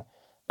marking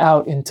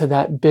out into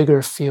that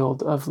bigger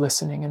field of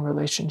listening and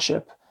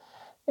relationship,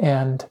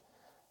 and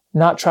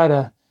not try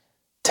to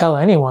tell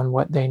anyone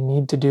what they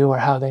need to do or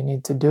how they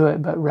need to do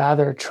it, but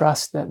rather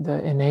trust that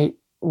the innate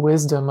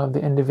wisdom of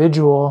the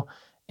individual,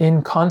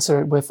 in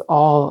concert with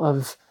all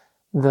of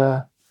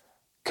the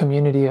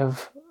community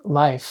of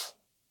life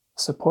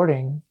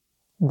supporting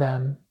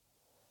them,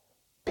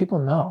 people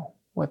know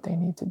what they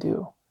need to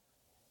do.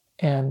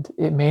 And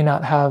it may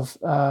not have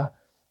an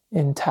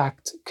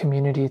intact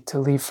community to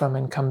leave from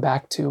and come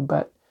back to,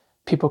 but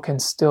people can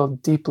still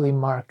deeply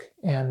mark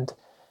and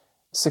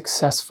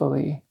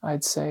successfully,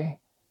 I'd say,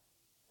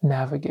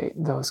 navigate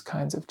those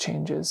kinds of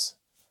changes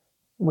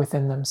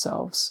within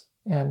themselves.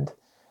 And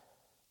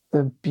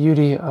the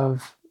beauty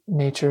of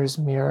nature's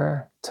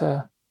mirror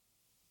to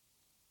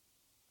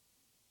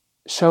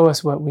show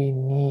us what we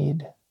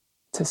need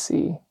to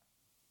see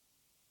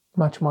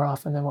much more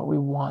often than what we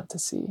want to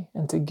see,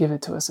 and to give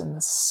it to us in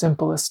the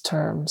simplest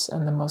terms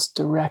and the most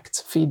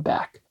direct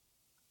feedback,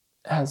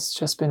 has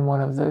just been one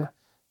of the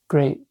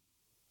great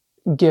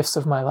gifts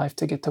of my life,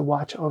 to get to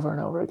watch over and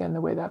over again the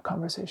way that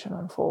conversation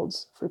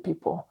unfolds for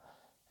people.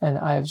 And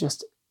I have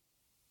just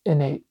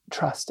innate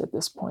trust at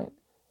this point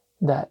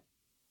that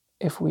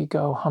if we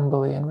go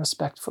humbly and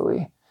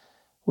respectfully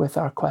with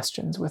our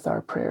questions, with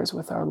our prayers,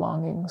 with our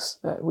longings,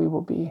 that we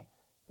will be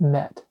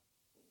met,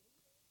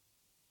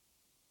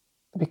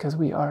 because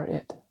we are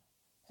it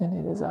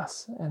and it is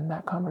us. And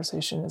that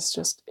conversation is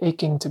just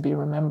aching to be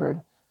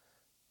remembered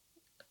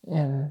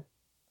in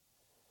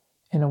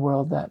a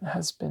world that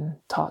has been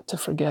taught to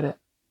forget it.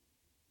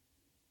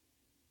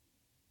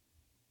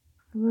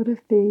 A lot of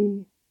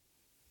the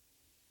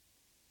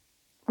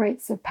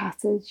rites of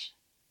passage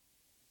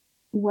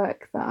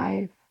work that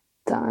I've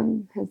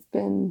done has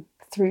been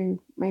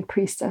through my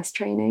priestess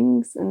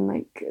trainings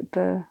and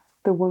the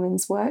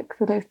women's work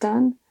that I've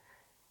done.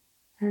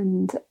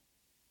 And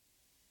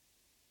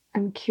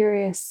I'm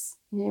curious,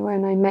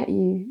 when I met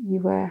you, you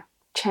were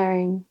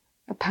chairing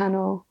a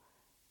panel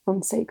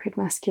on sacred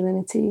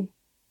masculinity,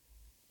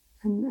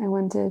 and I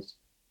wondered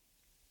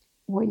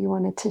what you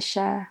wanted to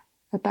share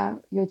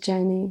about your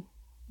journey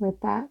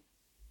with that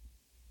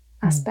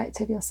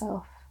aspect of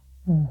yourself.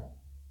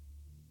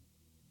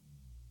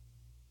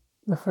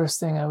 The first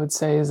thing I would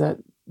say is that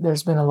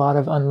there's been a lot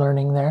of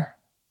unlearning there,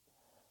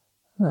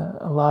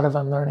 a lot of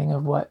unlearning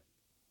of what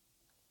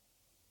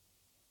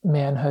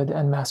manhood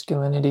and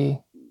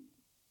masculinity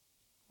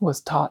was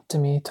taught to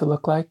me to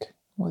look like,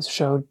 was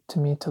showed to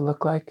me to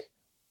look like.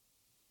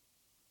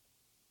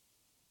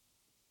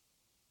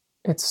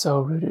 It's so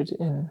rooted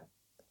in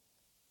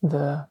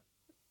the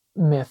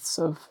myths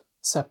of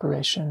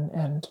separation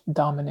and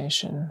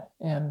domination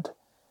and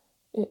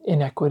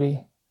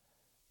inequity.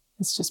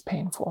 It's just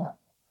painful.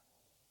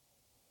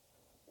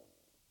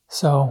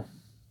 So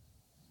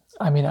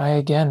I mean, I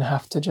again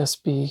have to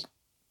just be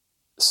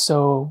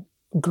so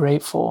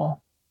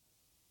grateful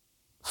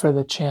for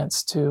the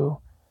chance to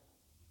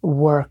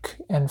work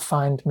and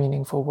find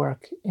meaningful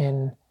work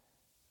in,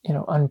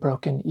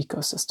 unbroken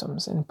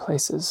ecosystems, in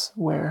places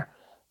where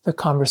the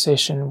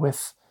conversation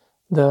with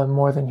the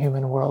more than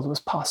human world was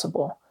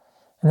possible.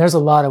 And there's a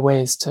lot of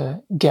ways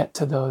to get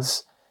to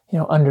those,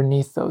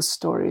 underneath those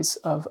stories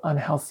of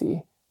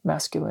unhealthy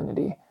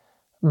masculinity.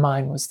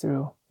 Mine was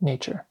through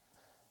nature,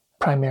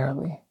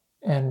 primarily.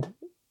 And,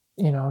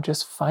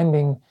 just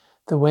finding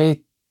the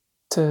way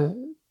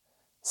to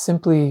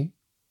simply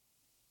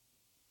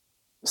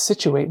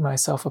situate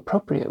myself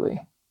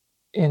appropriately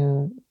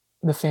in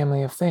the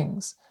family of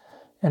things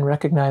and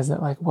recognize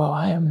that, like, well,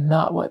 I am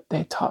not what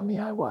they taught me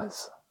I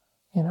was.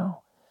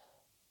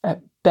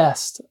 At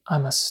best,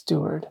 I'm a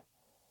steward,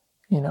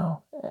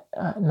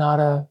 not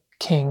a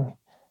king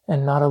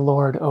and not a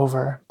lord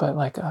over, but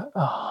like a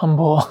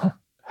humble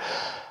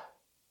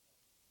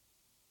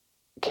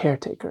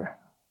caretaker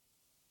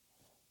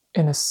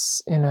in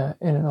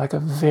like a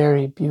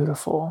very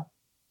beautiful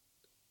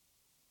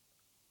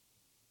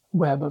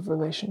web of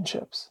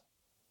relationships.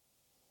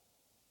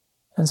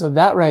 And so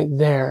that right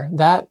there,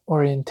 that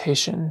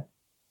orientation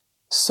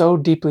so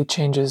deeply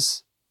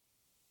changes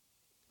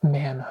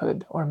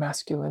manhood or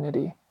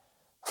masculinity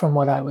from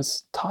what I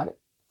was taught it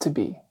to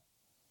be.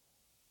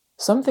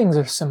 Some things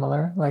are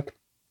similar, like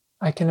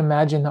I can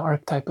imagine the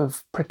archetype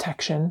of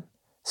protection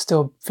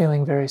still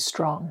feeling very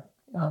strong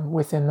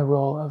within the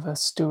role of a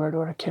steward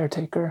or a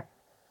caretaker,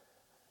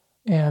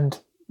 and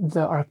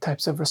the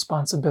archetypes of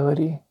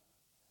responsibility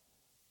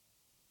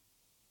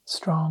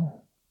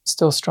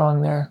still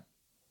strong there.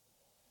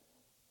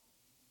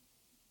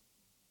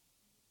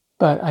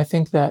 But I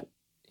think that,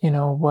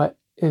 what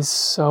is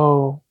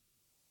so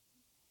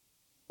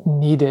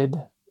needed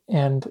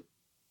and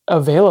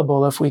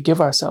available if we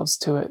give ourselves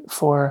to it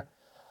for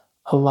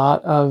a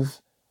lot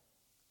of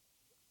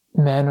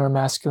men or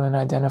masculine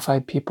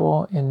identified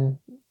people in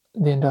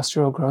the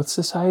industrial growth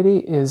society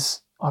is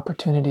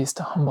opportunities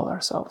to humble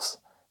ourselves,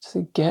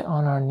 to get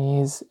on our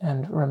knees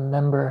and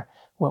remember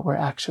what we're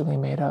actually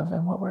made of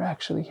and what we're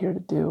actually here to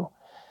do,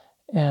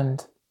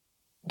 and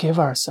give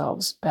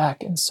ourselves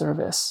back in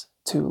service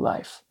to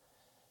life.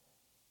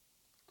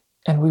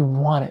 And we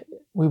want it.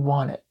 We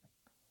want it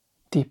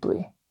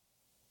deeply.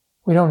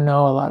 We don't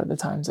know a lot of the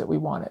times that we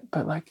want it,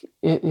 but like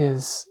it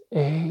is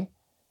a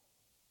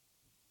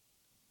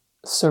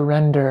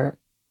surrender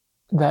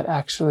that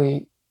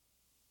actually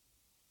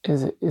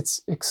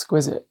it's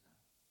exquisite.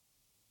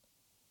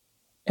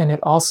 And it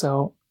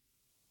also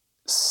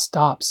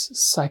stops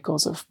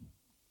cycles of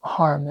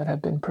harm that have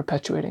been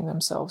perpetuating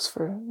themselves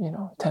for,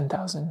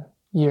 10,000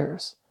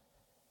 years.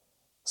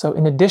 So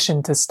in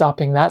addition to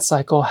stopping that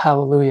cycle,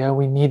 hallelujah,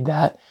 we need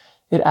that.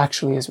 It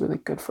actually is really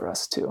good for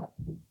us too,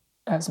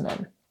 as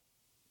men.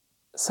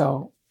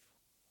 So,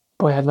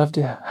 boy, I'd love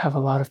to have a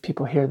lot of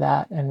people hear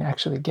that and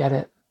actually get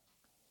it.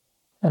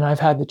 And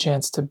I've had the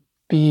chance to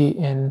be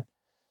in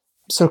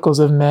circles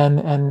of men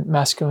and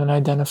masculine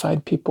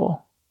identified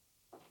people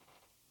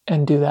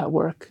and do that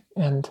work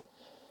and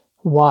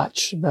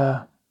watch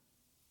the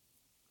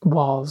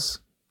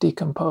walls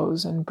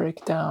decompose and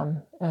break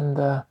down and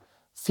the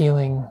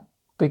feeling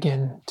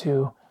begin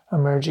to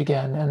emerge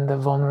again and the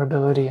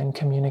vulnerability and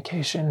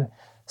communication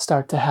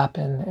start to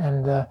happen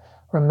and the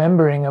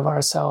remembering of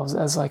ourselves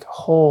as like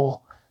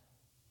whole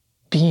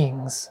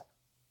beings.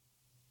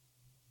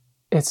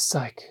 It's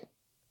like,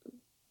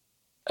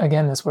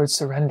 again, this word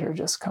surrender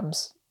just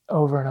comes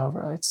over and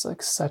over. It's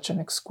like such an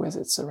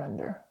exquisite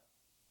surrender.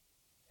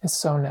 It's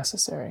so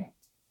necessary.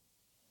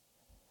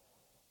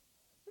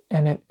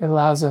 And it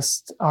allows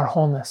us our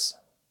wholeness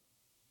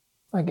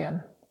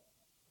again.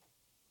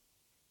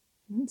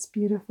 That's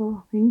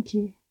beautiful. Thank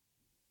you.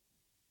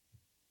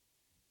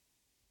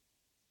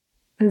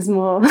 There's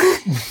more.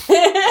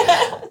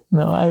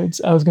 No, I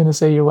was going to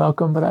say you're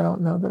welcome, but I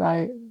don't know that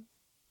I'm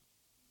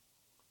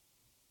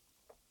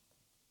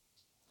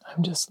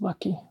just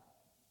lucky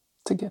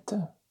to get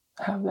to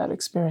have that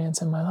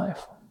experience in my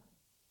life.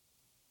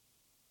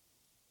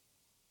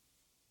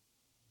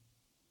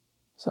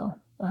 So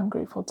I'm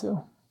grateful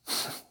too.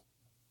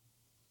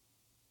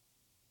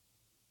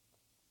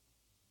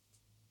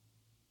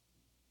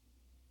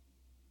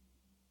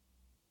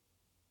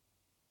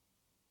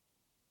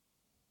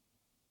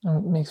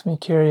 It makes me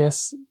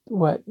curious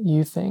what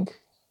you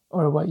think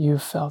or what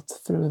you've felt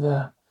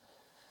through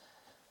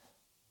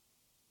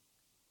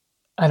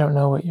I don't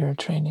know what your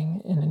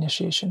training in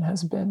initiation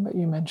has been, but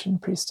you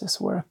mentioned priestess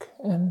work.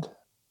 And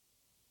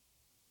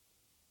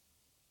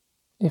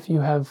if you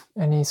have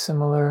any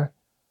similars,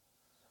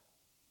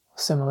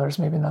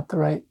 maybe not the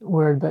right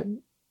word, but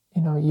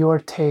your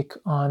take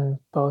on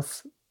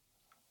both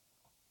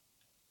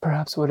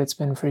perhaps what it's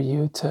been for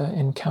you to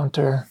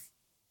encounter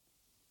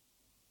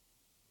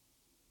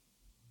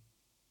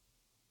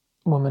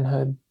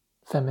womanhood,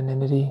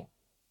 femininity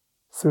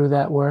through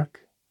that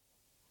work.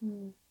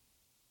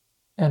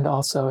 And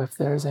also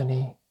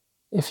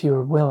if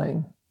you're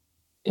willing,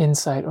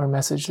 insight or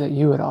message that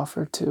you would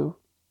offer to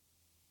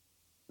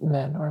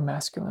men or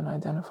masculine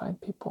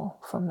identified people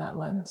from that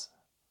lens?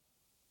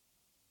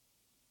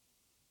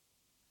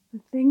 The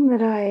thing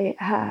that I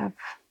have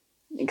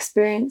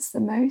experienced the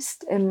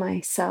most in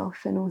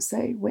myself and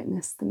also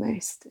witnessed the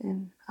most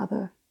in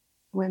other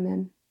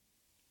women,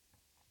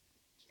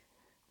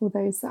 or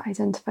those that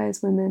identify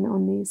as women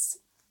on these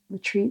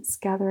retreats,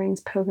 gatherings,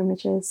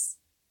 pilgrimages,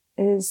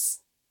 is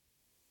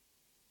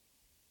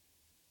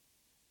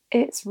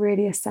it's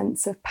really a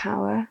sense of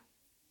power.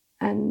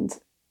 And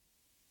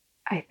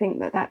I think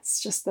that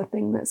that's just the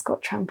thing that's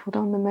got trampled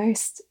on the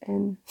most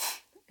in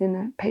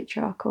a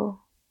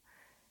patriarchal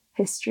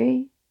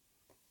history.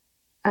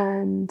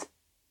 And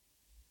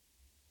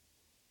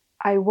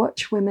I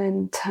watch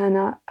women turn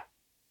up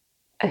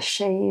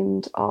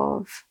ashamed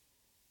of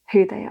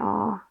who they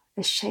are,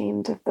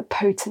 ashamed of the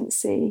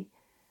potency,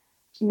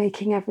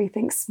 making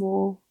everything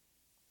small,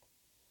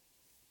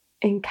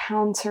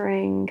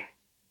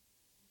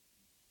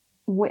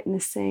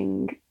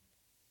 witnessing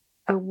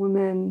a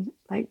woman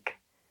like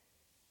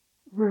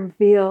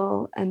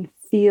reveal and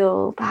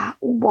feel that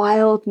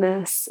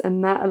wildness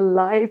and that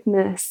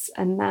aliveness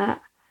and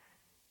that,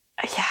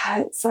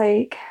 it's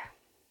like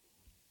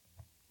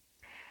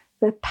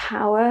the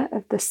power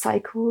of the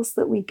cycles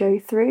that we go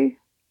through.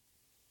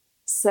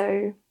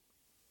 So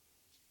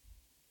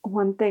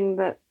one thing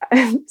that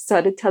I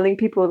started telling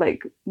people,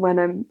 like when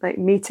I'm like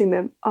meeting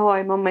them, oh,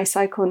 I'm on my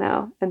cycle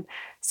now. And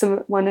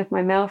one of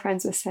my male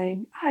friends was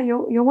saying,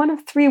 you're one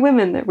of 3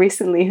 women that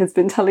recently has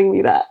been telling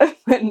me that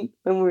when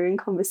we're in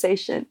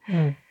conversation.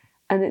 And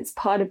it's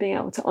part of being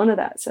able to honor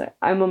that. So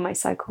I'm on my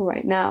cycle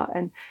right now.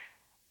 And,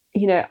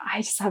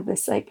 I just have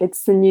this, like,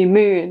 it's the new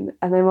moon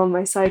and I'm on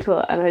my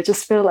cycle and I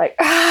just feel like,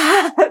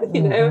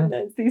 and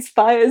there's these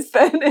fires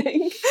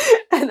burning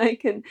and I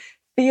can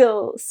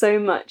feel so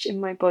much in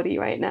my body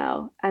right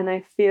now, and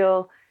I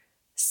feel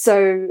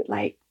so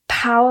like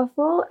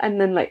powerful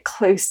and then like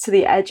close to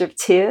the edge of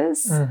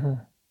tears,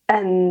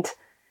 and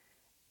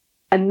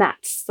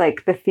that's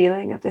like the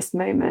feeling of this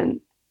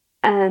moment.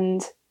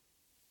 And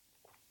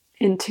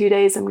in 2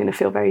 days I'm going to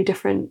feel very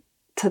different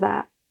to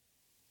that,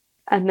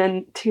 and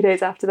then 2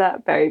 days after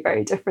that very,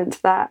 very different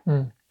to that.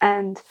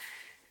 And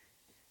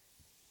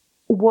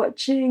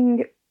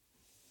watching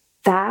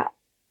that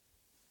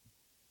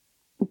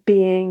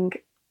being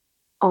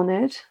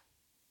honored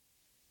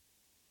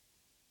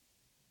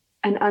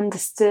and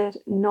understood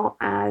not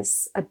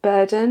as a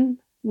burden,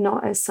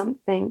 not as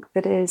something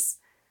that is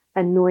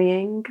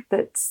annoying,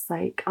 that's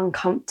like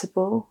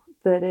uncomfortable,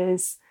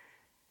 that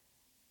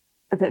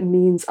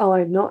means, oh,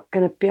 I'm not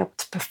going to be able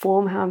to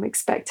perform how I'm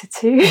expected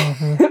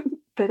to,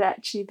 but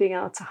actually being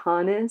able to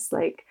harness,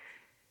 like,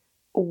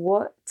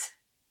 what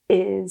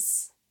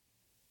is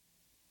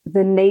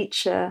the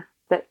nature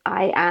that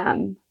I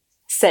am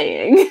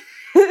saying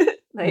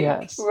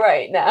like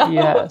right now.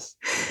 Yes.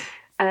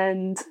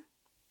 And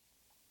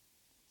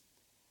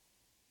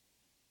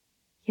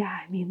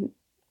I mean,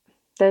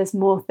 there's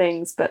more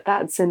things, but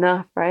that's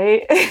enough,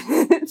 right?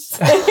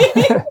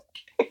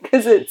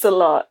 Because it's a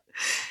lot.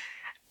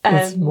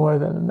 It's more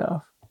than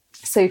enough.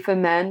 So for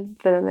men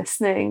that are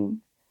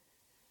listening,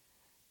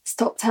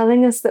 stop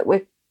telling us that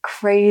we're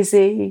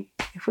crazy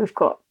if we've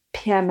got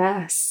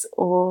PMS,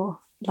 or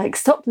like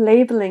stop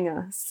labeling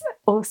us,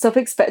 or stop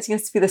expecting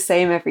us to be the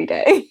same every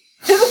day.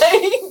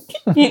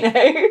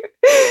 Like,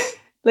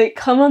 like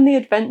come on the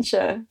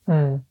adventure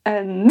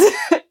and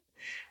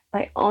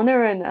like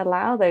honor and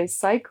allow those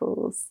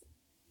cycles,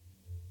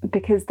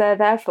 because they're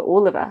there for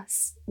all of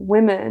us.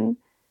 Women,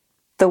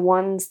 the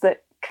ones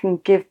that can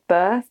give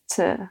birth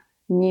to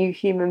new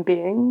human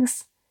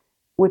beings,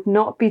 would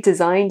not be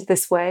designed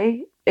this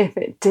way if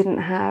it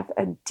didn't have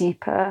a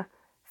deeper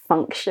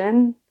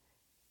function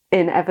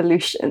in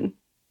evolution.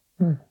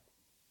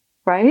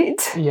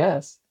 Right?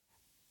 Yes.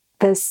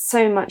 There's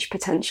so much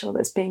potential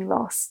that's being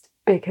lost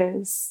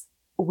because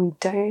we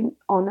don't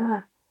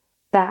honor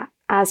that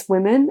as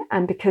women,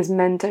 and because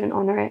men don't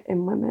honor it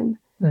in women.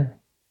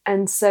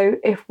 And so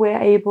if we're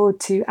able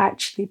to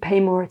actually pay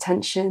more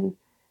attention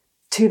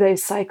to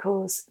those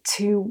cycles,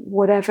 to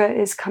whatever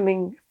is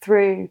coming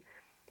through,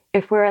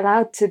 if we're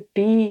allowed to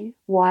be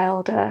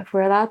wilder, if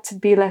we're allowed to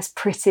be less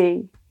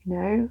pretty,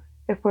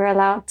 if we're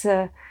allowed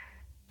to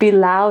be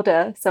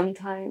louder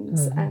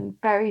sometimes and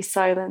very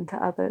silent to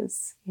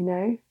others,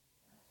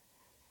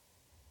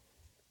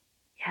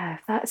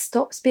 if that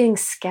stops being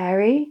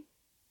scary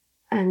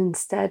and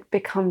instead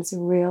becomes a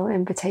real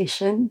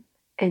invitation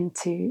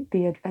into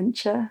the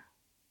adventure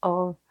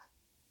of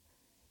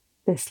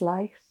this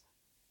life,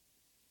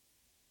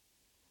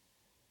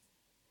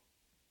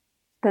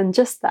 then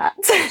just that.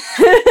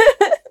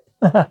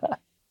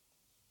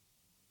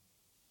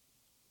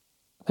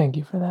 Thank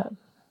you for that.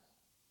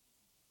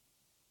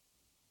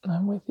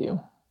 I'm with you.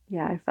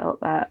 Yeah, I felt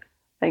that.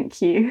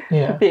 Thank you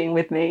for being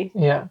with me.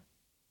 Yeah.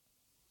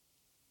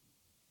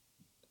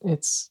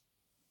 It's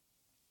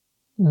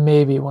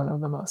maybe one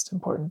of the most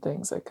important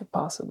things that could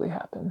possibly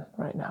happen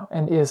right now,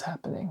 and is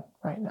happening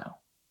right now,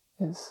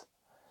 is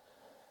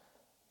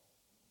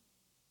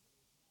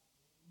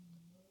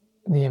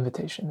the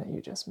invitation that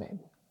you just made.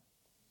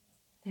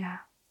 Yeah.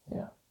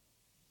 Yeah.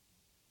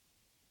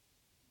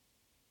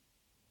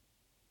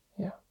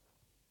 Yeah.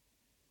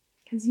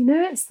 Because,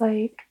 it's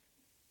like,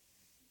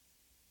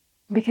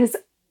 because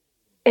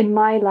in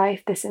my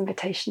life, this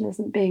invitation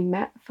isn't being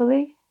met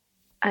fully,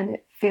 and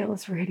it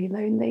feels really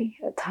lonely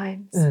at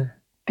times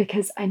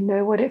because I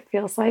know what it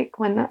feels like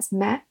when that's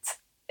met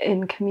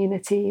in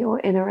community or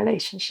in a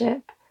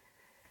relationship.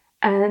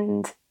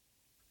 And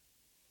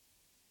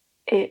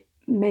it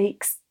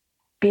makes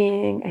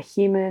being a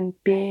human,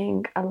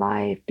 being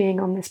alive, being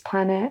on this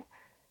planet,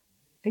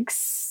 like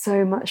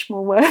so much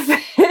more worth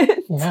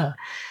it. Yeah.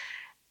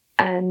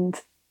 And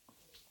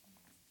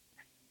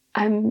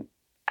I'm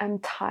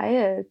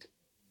tired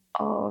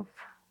of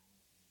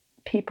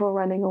people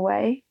running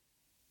away.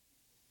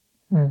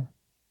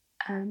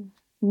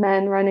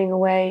 Men running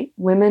away,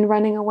 women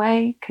running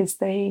away because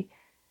they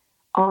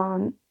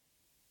aren't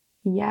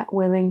yet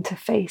willing to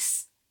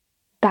face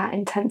that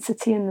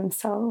intensity in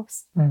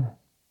themselves.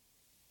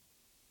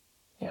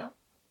 Yeah.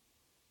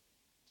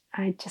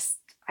 I just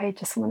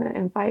want to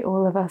invite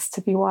all of us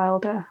to be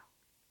wilder.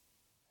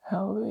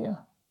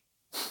 Hallelujah.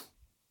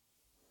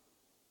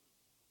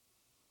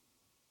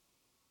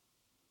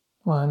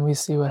 Well, and we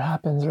see what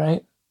happens,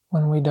 right?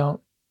 When we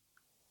don't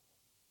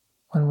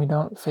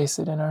face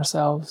it in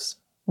ourselves,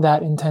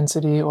 that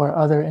intensity or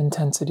other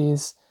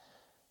intensities,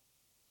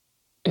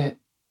 it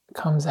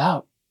comes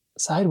out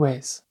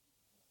sideways.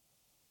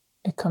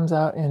 It comes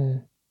out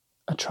in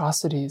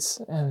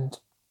atrocities and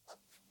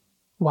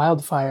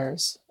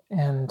wildfires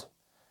and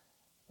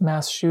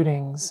mass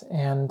shootings,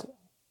 and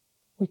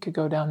we could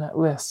go down that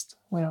list.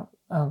 I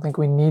don't think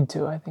we need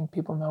to. I think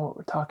people know what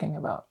we're talking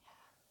about.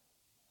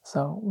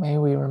 So may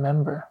we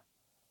remember.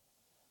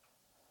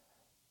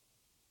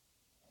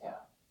 Yeah.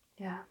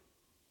 Yeah.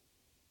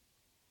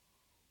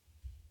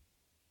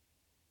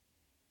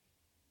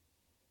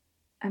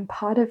 And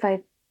part of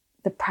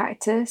the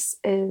practice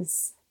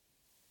is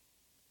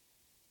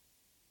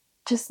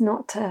just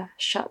not to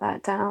shut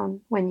that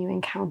down when you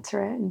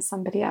encounter it in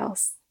somebody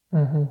else.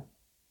 Mm-hmm.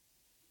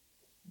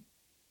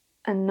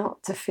 And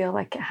not to feel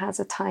like it has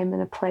a time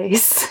and a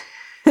place.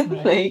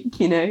 Right.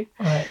 Like,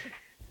 right.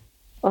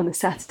 On a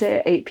Saturday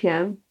at 8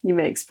 p.m, you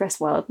may express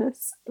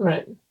wildness.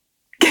 Right.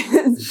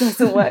 It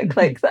doesn't work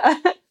like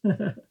that.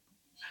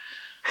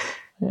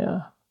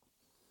 Yeah.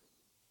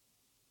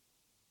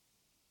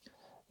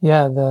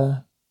 Yeah,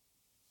 the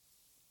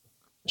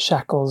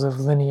shackles of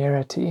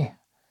linearity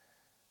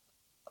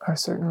are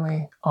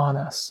certainly on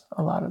us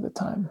a lot of the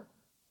time.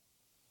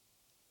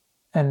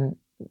 And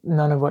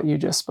none of what you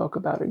just spoke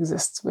about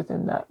exists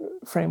within that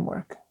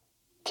framework.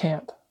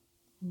 Can't.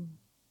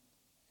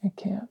 It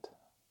can't.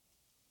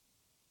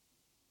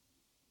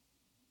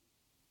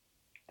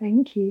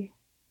 Thank you.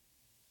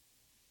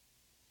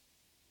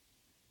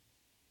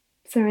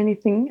 Is there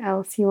anything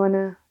else you want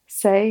to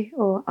say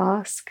or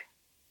ask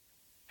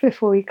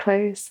before we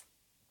close?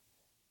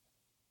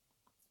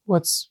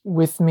 What's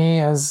with me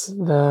as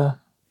the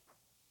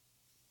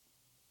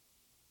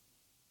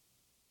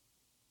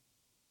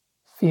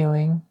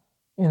feeling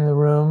in the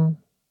room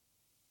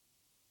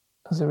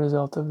as a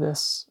result of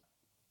this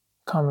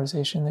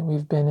conversation that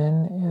we've been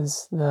in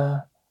is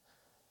a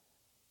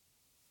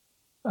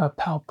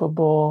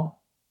palpable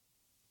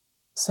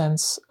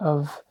sense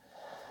of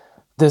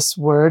this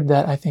word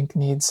that I think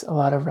needs a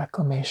lot of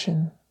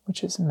reclamation,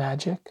 which is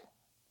magic.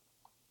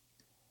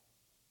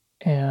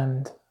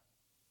 And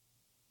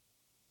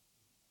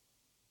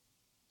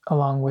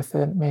along with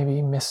it,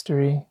 maybe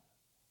mystery.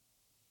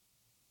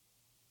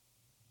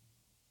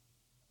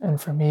 And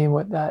for me,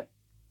 what that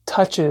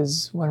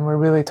touches when we're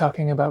really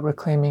talking about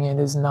reclaiming it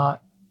is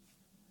not,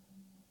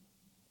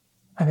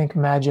 I think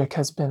magic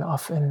has been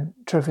often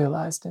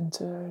trivialized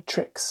into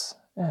tricks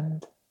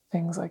and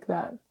things like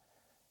that.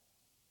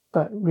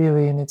 But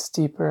really in its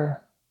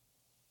deeper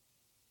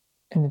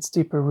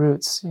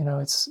roots,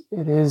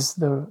 it is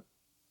the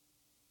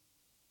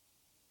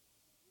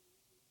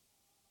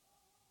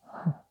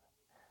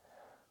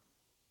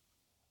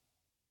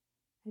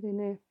I don't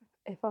know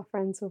if our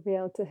friends will be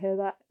able to hear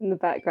that in the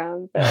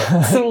background,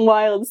 but some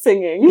wild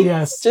singing.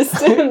 Yes.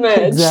 Just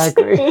emerged.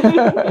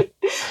 Exactly.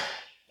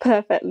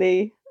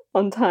 Perfectly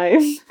on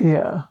time.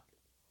 Yeah.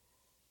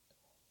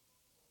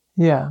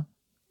 Yeah.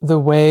 The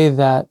way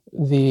that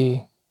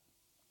the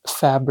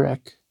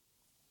fabric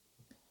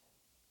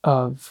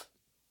of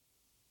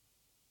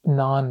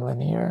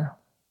nonlinear,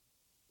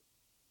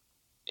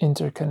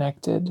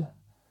 interconnected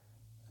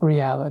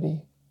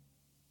reality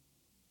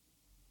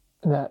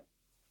that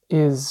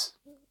is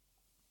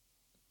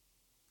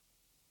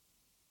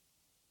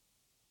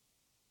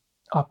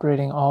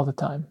operating all the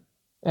time,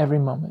 every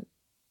moment,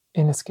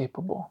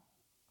 inescapable.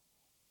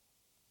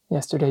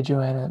 Yesterday,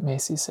 Joanna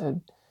Macy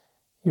said,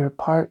 "You're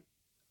part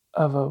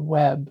of a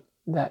web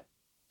that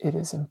it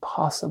is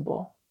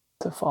impossible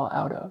to fall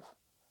out of."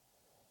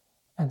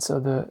 And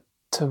so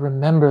to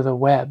remember the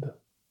web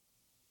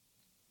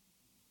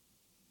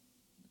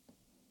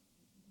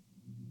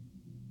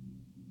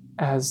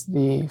as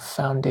the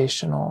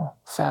foundational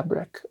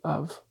fabric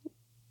of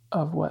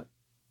what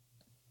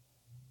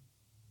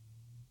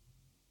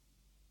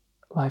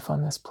life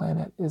on this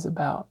planet is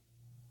about.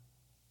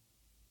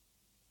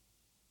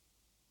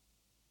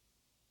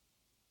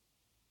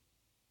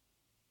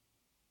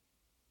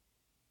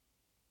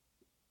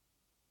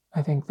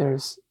 I think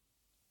there's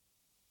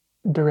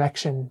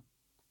direction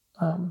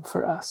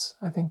for us.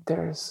 I think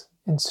there's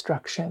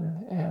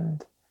instruction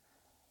and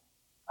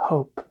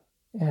hope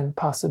and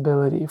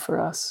possibility for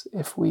us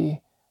if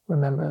we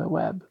remember the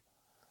web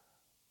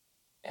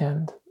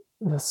and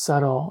the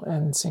subtle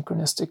and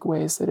synchronistic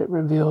ways that it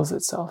reveals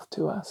itself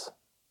to us.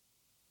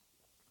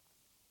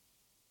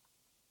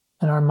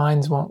 And our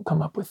minds won't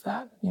come up with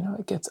that.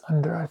 It gets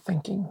under our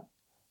thinking,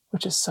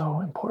 which is so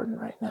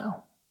important right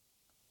now.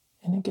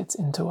 And it gets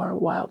into our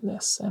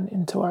wildness and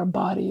into our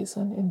bodies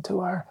and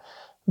into our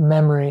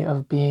memory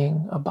of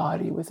being a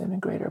body within a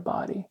greater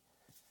body.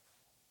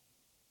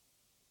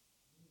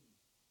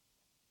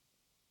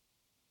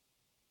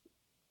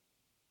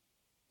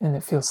 And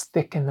it feels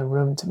thick in the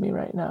room to me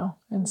right now.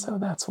 And so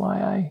that's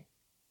why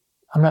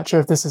I'm not sure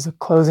if this is a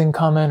closing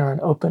comment or an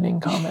opening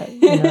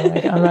comment.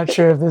 I'm not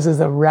sure if this is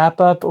a wrap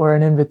up or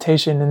an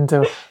invitation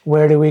into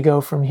where do we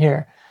go from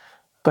here.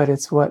 But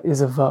it's what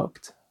is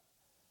evoked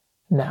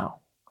now.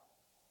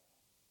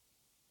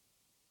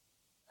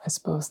 I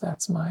suppose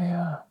that's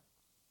my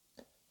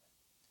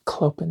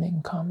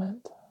clopening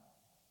comment.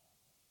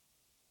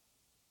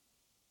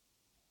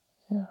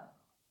 Yeah.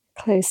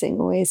 Closing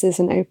always is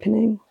an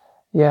opening.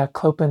 Yeah,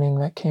 clopening,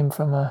 that came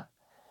from a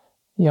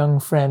young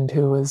friend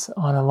who was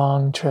on a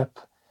long trip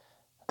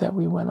that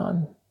we went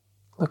on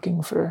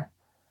looking for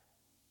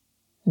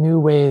new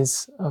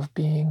ways of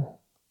being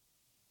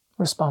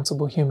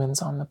responsible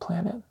humans on the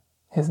planet.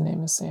 His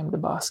name is Sam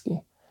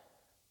Dabosky.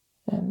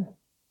 And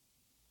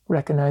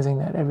recognizing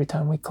that every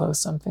time we close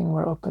something,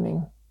 we're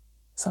opening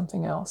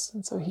something else.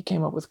 And so he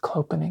came up with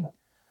clopening.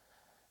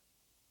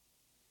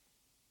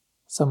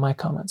 So my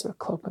comments are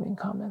clopening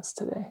comments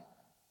today.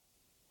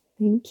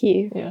 Thank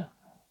you. Yeah.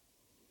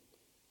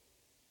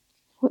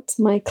 What's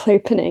my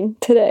clopening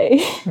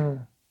today?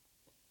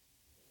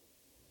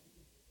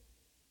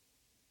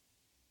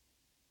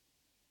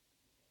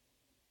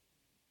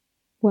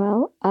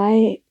 Well,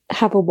 I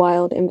have a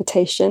wild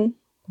invitation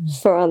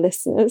for our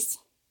listeners.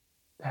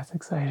 That's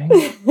exciting.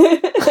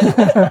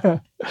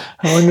 I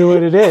wonder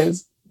what it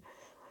is.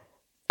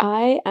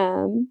 I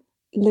am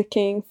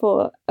looking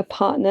for a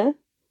partner.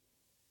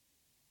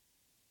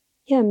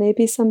 Yeah,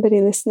 maybe somebody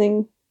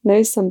listening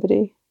knows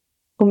somebody.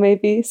 Or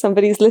maybe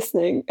somebody's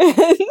listening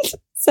and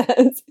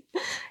says,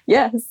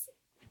 yes,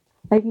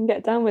 I can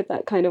get down with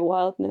that kind of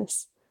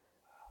wildness.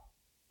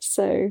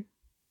 So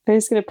I'm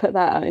just going to put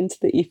that out into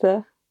the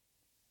ether.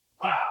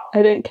 Wow.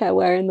 I don't care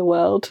where in the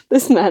world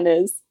this man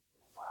is.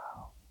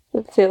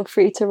 But feel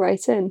free to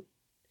write in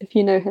if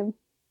you know him.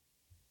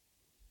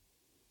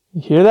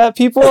 You hear that,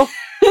 people?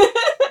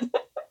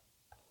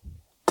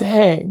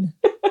 Dang.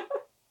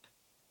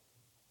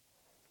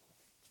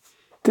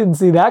 Didn't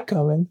see that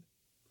coming.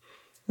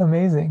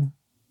 Amazing.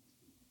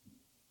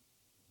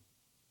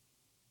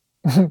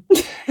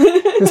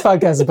 This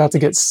podcast is about to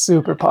get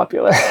super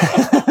popular.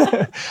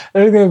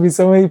 There's going to be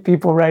so many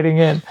people writing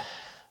in.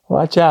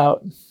 Watch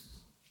out.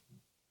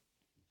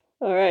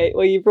 All right.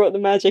 Well, you brought the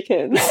magic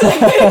in.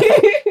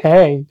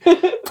 Hey,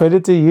 put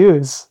it to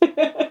use.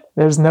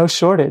 There's no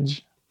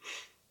shortage.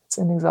 It's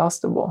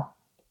inexhaustible.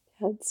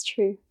 That's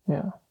true.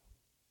 Yeah.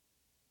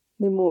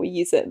 The more we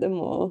use it, the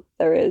more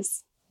there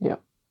is.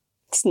 Yep.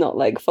 It's not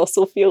like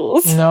fossil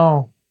fuels.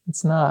 No,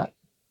 it's not.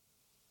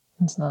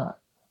 It's not.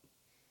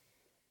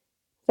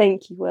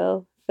 Thank you,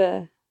 Will,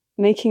 for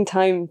making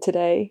time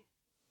today.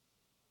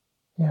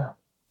 Yeah.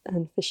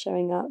 And for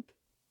showing up.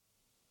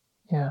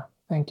 Yeah.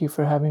 Thank you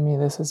for having me.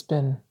 This has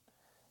been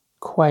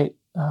quite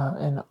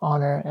an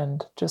honor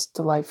and just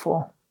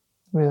delightful.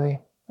 Really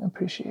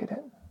appreciate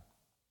it.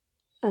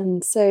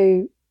 And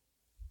so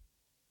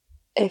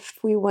if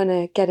we want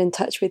to get in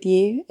touch with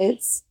you,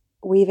 it's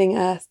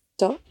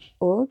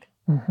weavingearth.org.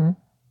 Mm-hmm.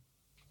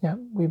 Yeah,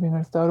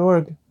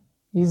 weavingearth.org.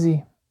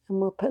 Easy.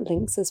 And we'll put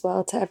links as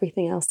well to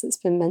everything else that's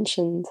been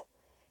mentioned.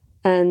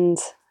 And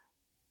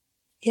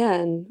yeah,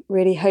 and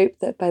really hope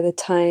that by the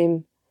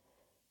time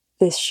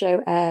this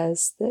show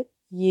airs, that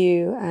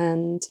you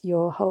and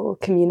your whole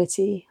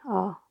community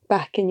are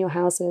back in your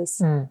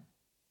houses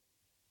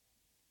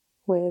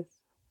with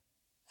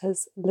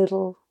as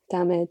little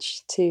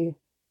damage to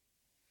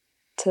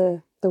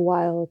the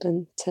wild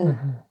and to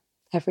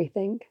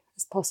everything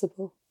as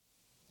possible.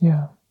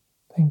 Yeah,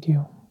 thank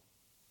you.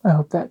 I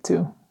hope that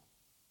too.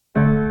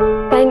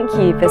 Thank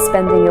you for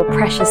spending your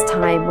precious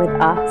time with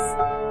us.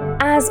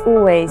 As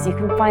always, you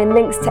can find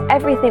links to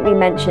everything we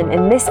mentioned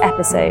in this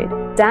episode,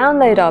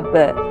 download our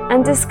book,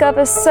 and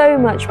discover so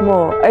much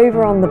more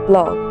over on the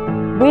blog.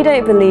 We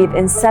don't believe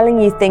in selling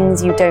you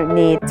things you don't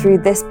need through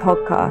this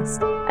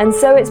podcast, and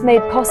so it's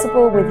made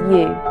possible with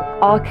you,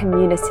 our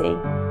community.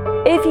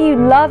 If you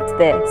loved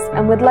this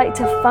and would like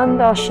to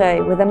fund our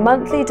show with a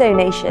monthly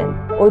donation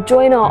or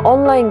join our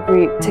online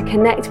group to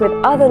connect with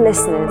other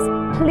listeners,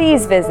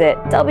 please visit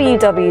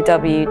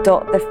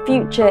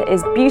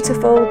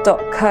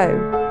www.thefutureisbeautiful.co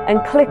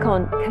and click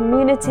on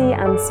Community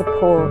and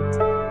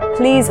Support.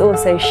 Please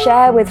also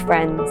share with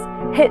friends,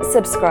 hit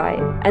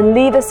subscribe, and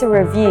leave us a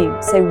review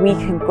so we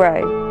can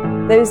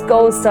grow. Those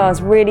gold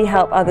stars really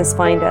help others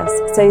find us,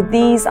 so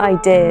these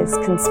ideas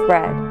can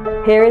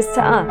spread. Here is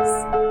to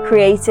us,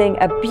 creating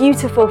a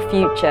beautiful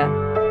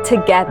future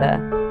together.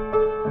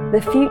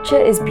 The Future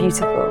is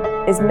Beautiful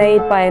is made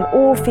by an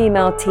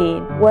all-female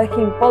team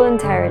working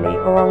voluntarily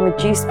or on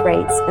reduced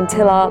rates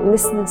until our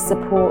listener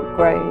support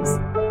grows.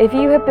 If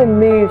you have been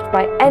moved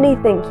by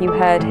anything you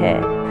heard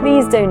here,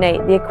 please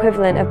donate the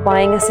equivalent of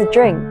buying us a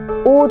drink.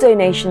 All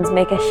donations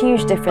make a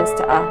huge difference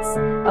to us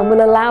and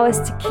will allow us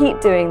to keep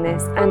doing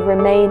this and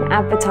remain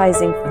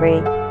advertising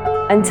free.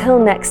 Until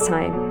next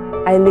time,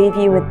 I leave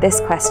you with this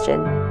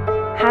question: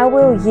 how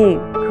will you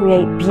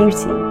create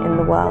beauty in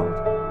the world?